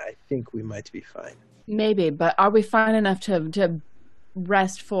in there, I think we might be fine. Maybe, but are we fine enough to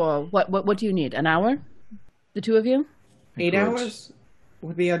rest for what do you need? An hour? The two of you? 8 hours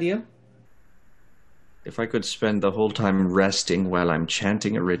would be ideal. If I could spend the whole time resting while I'm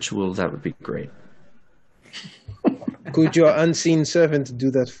chanting a ritual, that would be great. Could your unseen servant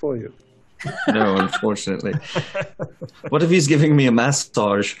do that for you? No, unfortunately. What if he's giving me a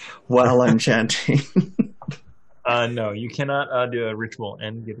massage while I'm chanting? No, you cannot do a ritual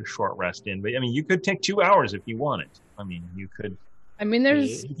and get a short rest in. But I mean, you could take 2 hours if you wanted. I mean, you could. I mean,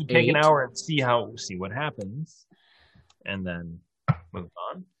 there's You could take an hour and see what happens, and then move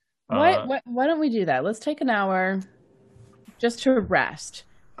on. why don't we do that? Let's take an hour just to rest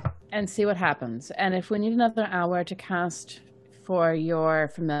and see what happens. And if we need another hour to cast for your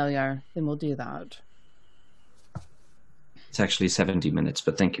familiar, then we'll do that. It's actually 70 minutes,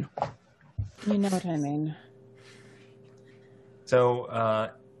 but thank you. You know what I mean. So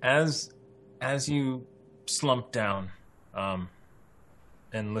as you slump down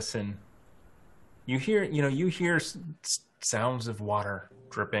and listen, you hear sounds of water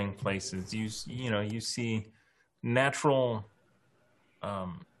dripping places. You see natural.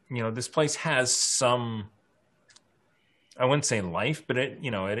 This place has some. I wouldn't say life, but it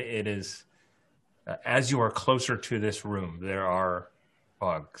is. As you are closer to this room, there are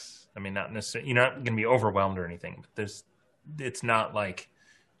bugs. I mean, not necessarily. You're not going to be overwhelmed or anything, but it's not like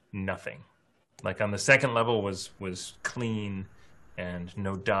nothing. Like on the second level was clean and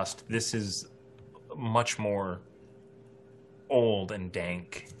no dust. This is much more old and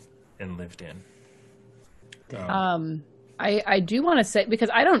dank and lived in. I do want to say, because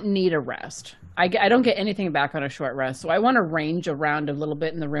I don't need a rest. I don't get anything back on a short rest, so I want to range around a little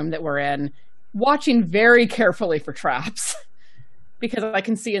bit in the room that we're in, watching very carefully for traps, because I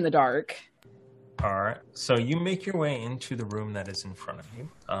can see in the dark. All right, so you make your way into the room that is in front of you.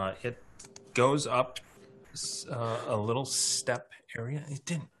 It goes up a little step area. It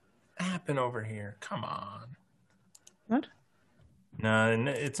didn't happen over here. Come on. What? No,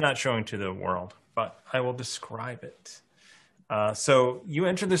 it's not showing to the world, but I will describe it. So you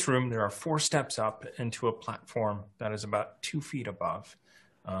enter this room. There are 4 steps up into a platform that is about 2 feet above.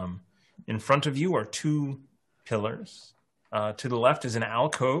 In front of you are 2 pillars. To the left is an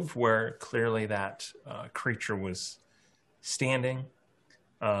alcove where clearly that creature was standing,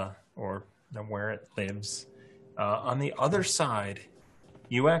 or where it lives. On the other side,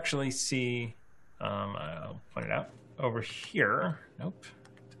 you actually see, I'll point it out, over here. Nope,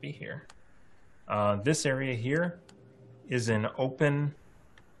 to be here. This area here is an open,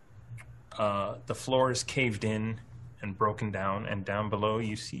 the floor is caved in and broken down, and down below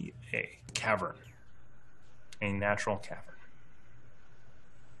you see a cavern. a natural cavern.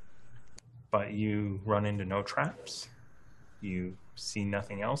 But you run into no traps. You see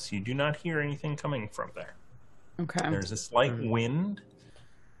nothing else. You do not hear anything coming from there. Okay. There's a slight wind,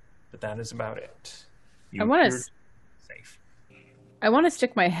 but that is about it. You I want appear to safe. I want to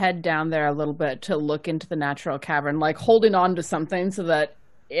stick my head down there a little bit to look into the natural cavern, like holding on to something so that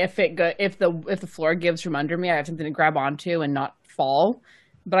if the floor gives from under me, I have something to grab onto and not fall.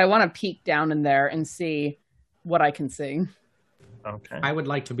 But I want to peek down in there and see what I can see. Okay. I would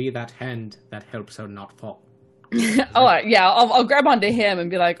like to be that hand that helps her not fall. I'll grab onto him and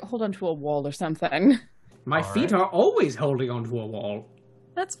be like, hold onto a wall or something. My feet are always holding onto a wall.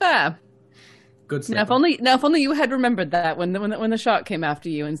 That's fair. Good Now, stuff. if only you had remembered that when the shark came after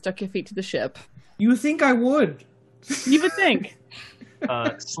you and stuck your feet to the ship. You think I would? You would think.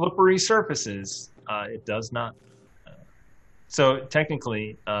 Slippery surfaces. It does not. So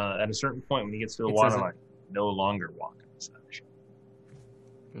technically, at a certain point, when he gets to the It water says it- line, no longer walk on the side of the ship.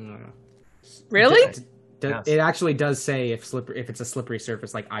 Really? Yes. It actually does say if it's a slippery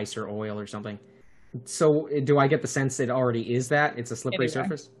surface like ice or oil or something. So do I get the sense it already is that? It's a slippery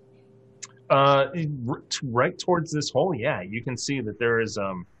Anyway. surface? Right towards this hole, yeah, you can see that there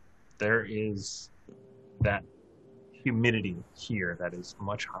is that humidity here that is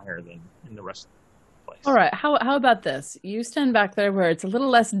much higher than in the rest of the place. All right. How about this? You stand back there where it's a little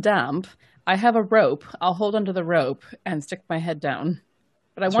less damp. I have a rope. I'll hold onto the rope and stick my head down.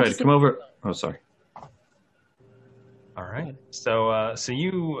 But I That's want right. to Come over. Oh, sorry. All right. So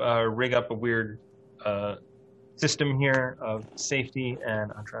you rig up a weird system here of safety,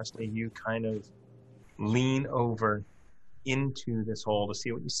 and Andraste, you kind of lean over into this hole to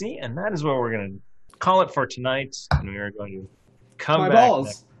see what you see, and that is where we're going to call it for tonight, and we are going to come My back balls.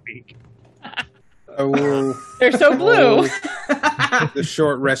 next week. I will They're so blue. the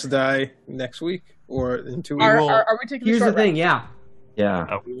short rest die next week or in 2 weeks. Are we taking Here's the the short thing, yeah.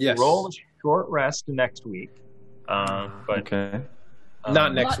 Yeah. We will Yes. roll a short rest next week, but Okay.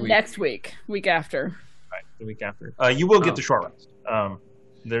 Not next Not week. next week. Week after. right, the week after. You will get Oh. the short rest.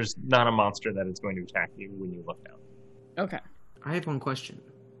 There's not a monster that is going to attack you when you look down. Okay. I have one question.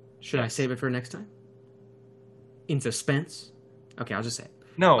 Should I save it for next time? In suspense? Okay, I'll just say it.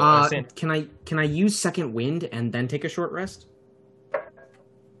 No, I'm saying Can I use second wind and then take a short rest?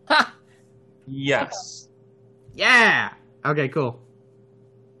 Ha! yes. Yeah. Okay, cool.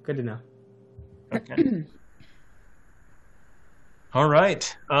 Good to know. Okay. All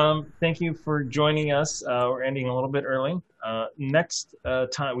right. Thank you for joining us. We're ending a little bit early. Next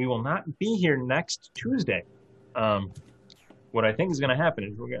time, we will not be here next Tuesday. What I think is going to happen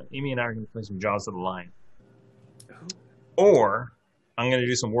is Amy and I are going to play some Jaws of the Lion. Or I'm going to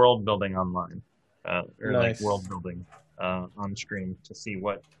do some world building online. Nice. Like world building on stream to see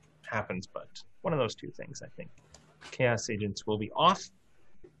what happens. But one of those two things, I think. Chaos Agents will be off.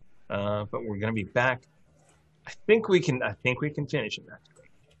 But we're going to be back. I think we can finish it next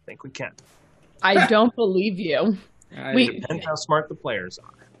week. I think we can. I don't believe you. We- Depends how smart the players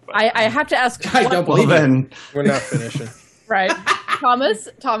are. But I have to ask. I don't Well, believe it. then. We're not finishing. Right.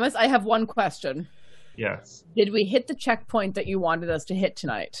 Thomas, I have one question. yes. Did we hit the checkpoint that you wanted us to hit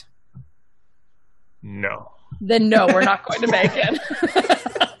tonight? No. Then no, we're not going to make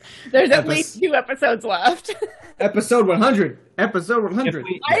it. There's at least 2 episodes left. Episode 100. Episode If 100.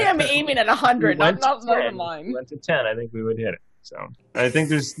 we- I am aiming at 100, we went not to more 10, than mine. we went to 10, I think we would hit it. So I think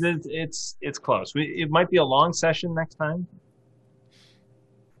it's close. It might be a long session next time.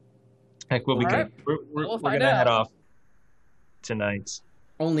 Heck, we'll be All good. right. We're We'll going find to head out. off tonight.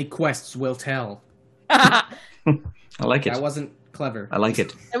 Only quests will tell. I like it. That wasn't clever. I like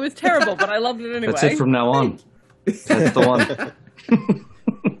it. It was terrible, but I loved it anyway. That's it from now on. That's the one.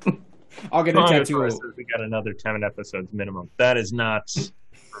 I'll get a Long as tattoo. far as we got another 10 episodes minimum. That is not.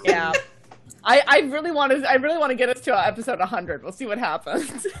 Yeah. I really want to get us to episode 100. We'll see what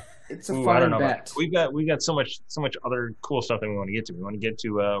happens. It's a Ooh, I don't fun know. bet. We've got so much other cool stuff that we want to get to. We want to get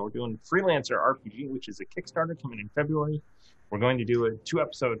to we're doing Freelancer RPG, which is a Kickstarter coming in February. We're going to do a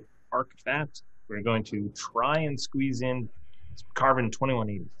 2-episode arc of that. We're going to try and squeeze in Carbon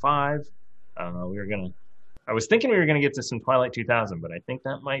 2185. I was thinking we were going to get to some Twilight 2000, but I think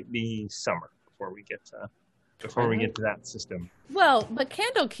that might be summer before we get to that system. Well, but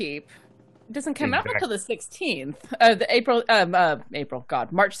Candlekeep doesn't come out until the 16th.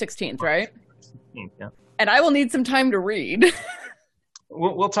 March 16th, right? Yeah. And I will need some time to read.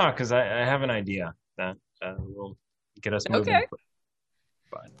 We'll talk because I have an idea that will get us moving. Okay.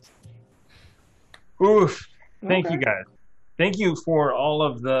 But, oof. Thank you guys. Thank you for all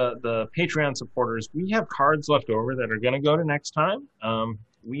of the Patreon supporters. We have cards left over that are going to go to next time.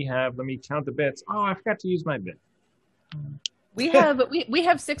 we have, let me count the bits. Oh, I forgot to use my bit. We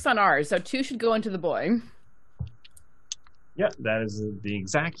have 6 on ours, so 2 should go into the boy. Yeah, that is the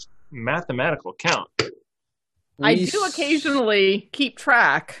exact mathematical count. I do occasionally keep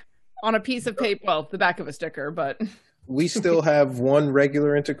track on a piece of paper, well, the back of a sticker, but... We still have 1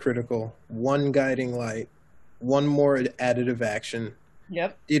 regular intercritical, 1 guiding light, 1 more additive action.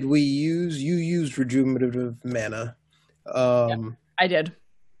 Yep. You used rejuvenative mana. Yep, I did.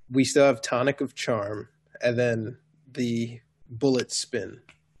 We still have tonic of charm, and then the bullet spin.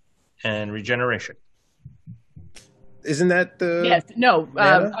 And regeneration. Isn't that the... Yes, no.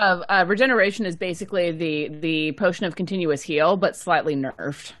 Regeneration is basically the potion of continuous heal, but slightly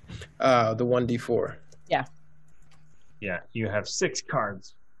nerfed. The 1d4. Yeah. Yeah, you have 6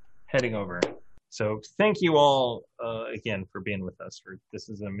 cards heading over. So thank you all again for being with us. This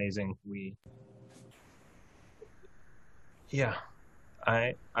is amazing.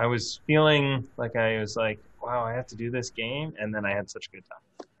 I was feeling like I was like, wow, I have to do this game, and then I had such a good time.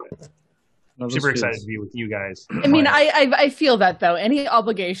 Super excited to be with you guys. I mean, I feel that though. Any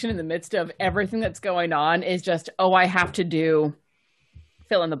obligation in the midst of everything that's going on is just, I have to do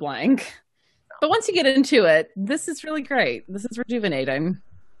fill in the blank. But once you get into it, this is really great. This is rejuvenating.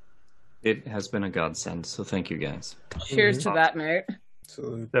 It has been a godsend, so thank you guys. Cheers to that, mate.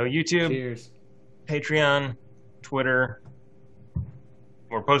 So YouTube, Cheers. Patreon, Twitter.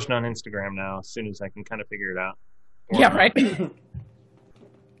 We're posting on Instagram now as soon as I can kind of figure it out. Yeah, right.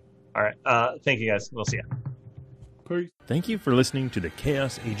 All right. Thank you, guys. We'll see you. Peace. Thank you for listening to the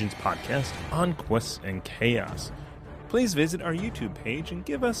Chaos Agents podcast on Quests and Chaos. Please visit our YouTube page and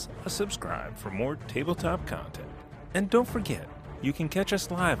give us a subscribe for more tabletop content. And don't forget, you can catch us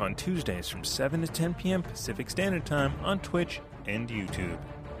live on Tuesdays from 7 to 10 p.m. Pacific Standard Time on Twitch and YouTube.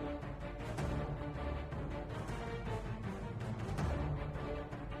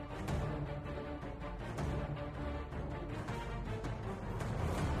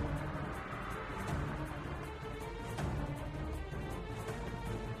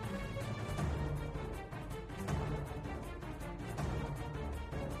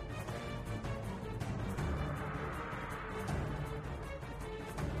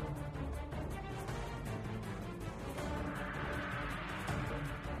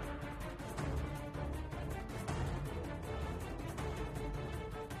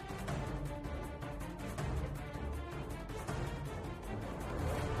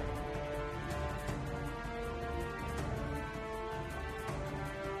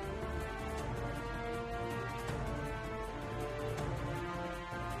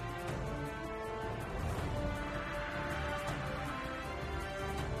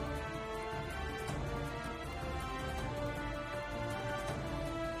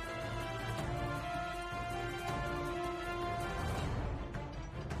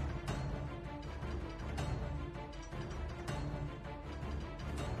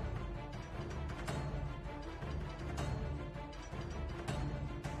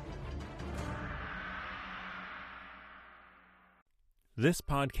 This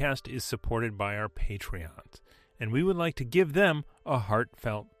podcast is supported by our Patreons, and we would like to give them a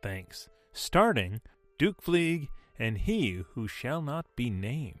heartfelt thanks, starting Duke Fleeg and He Who Shall Not Be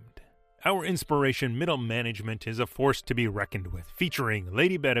Named. Our inspiration middle management is a force to be reckoned with, featuring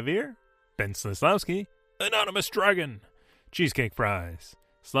Lady Bedivere, Ben Slislawski, Anonymous Dragon, Cheesecake Fries,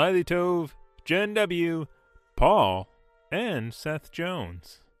 Slyly Tove, Jen W., Paul, and Seth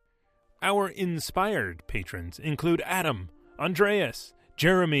Jones. Our inspired patrons include Adam, Andreas,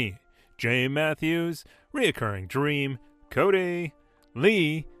 Jeremy, Jay Matthews, Reoccurring Dream, Cody,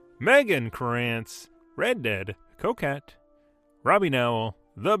 Lee, Megan Krantz, Red Dead, Coquette, Robbie Nowell,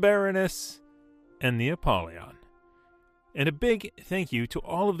 The Baroness, and the Apollyon. And a big thank you to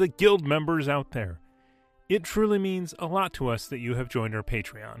all of the guild members out there. It truly means a lot to us that you have joined our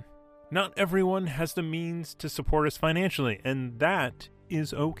Patreon. Not everyone has the means to support us financially, and that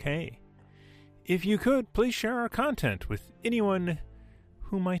is okay. If you could, please share our content with anyone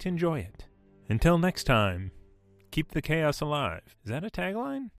who might enjoy it. Until next time, keep the chaos alive. Is that a tagline?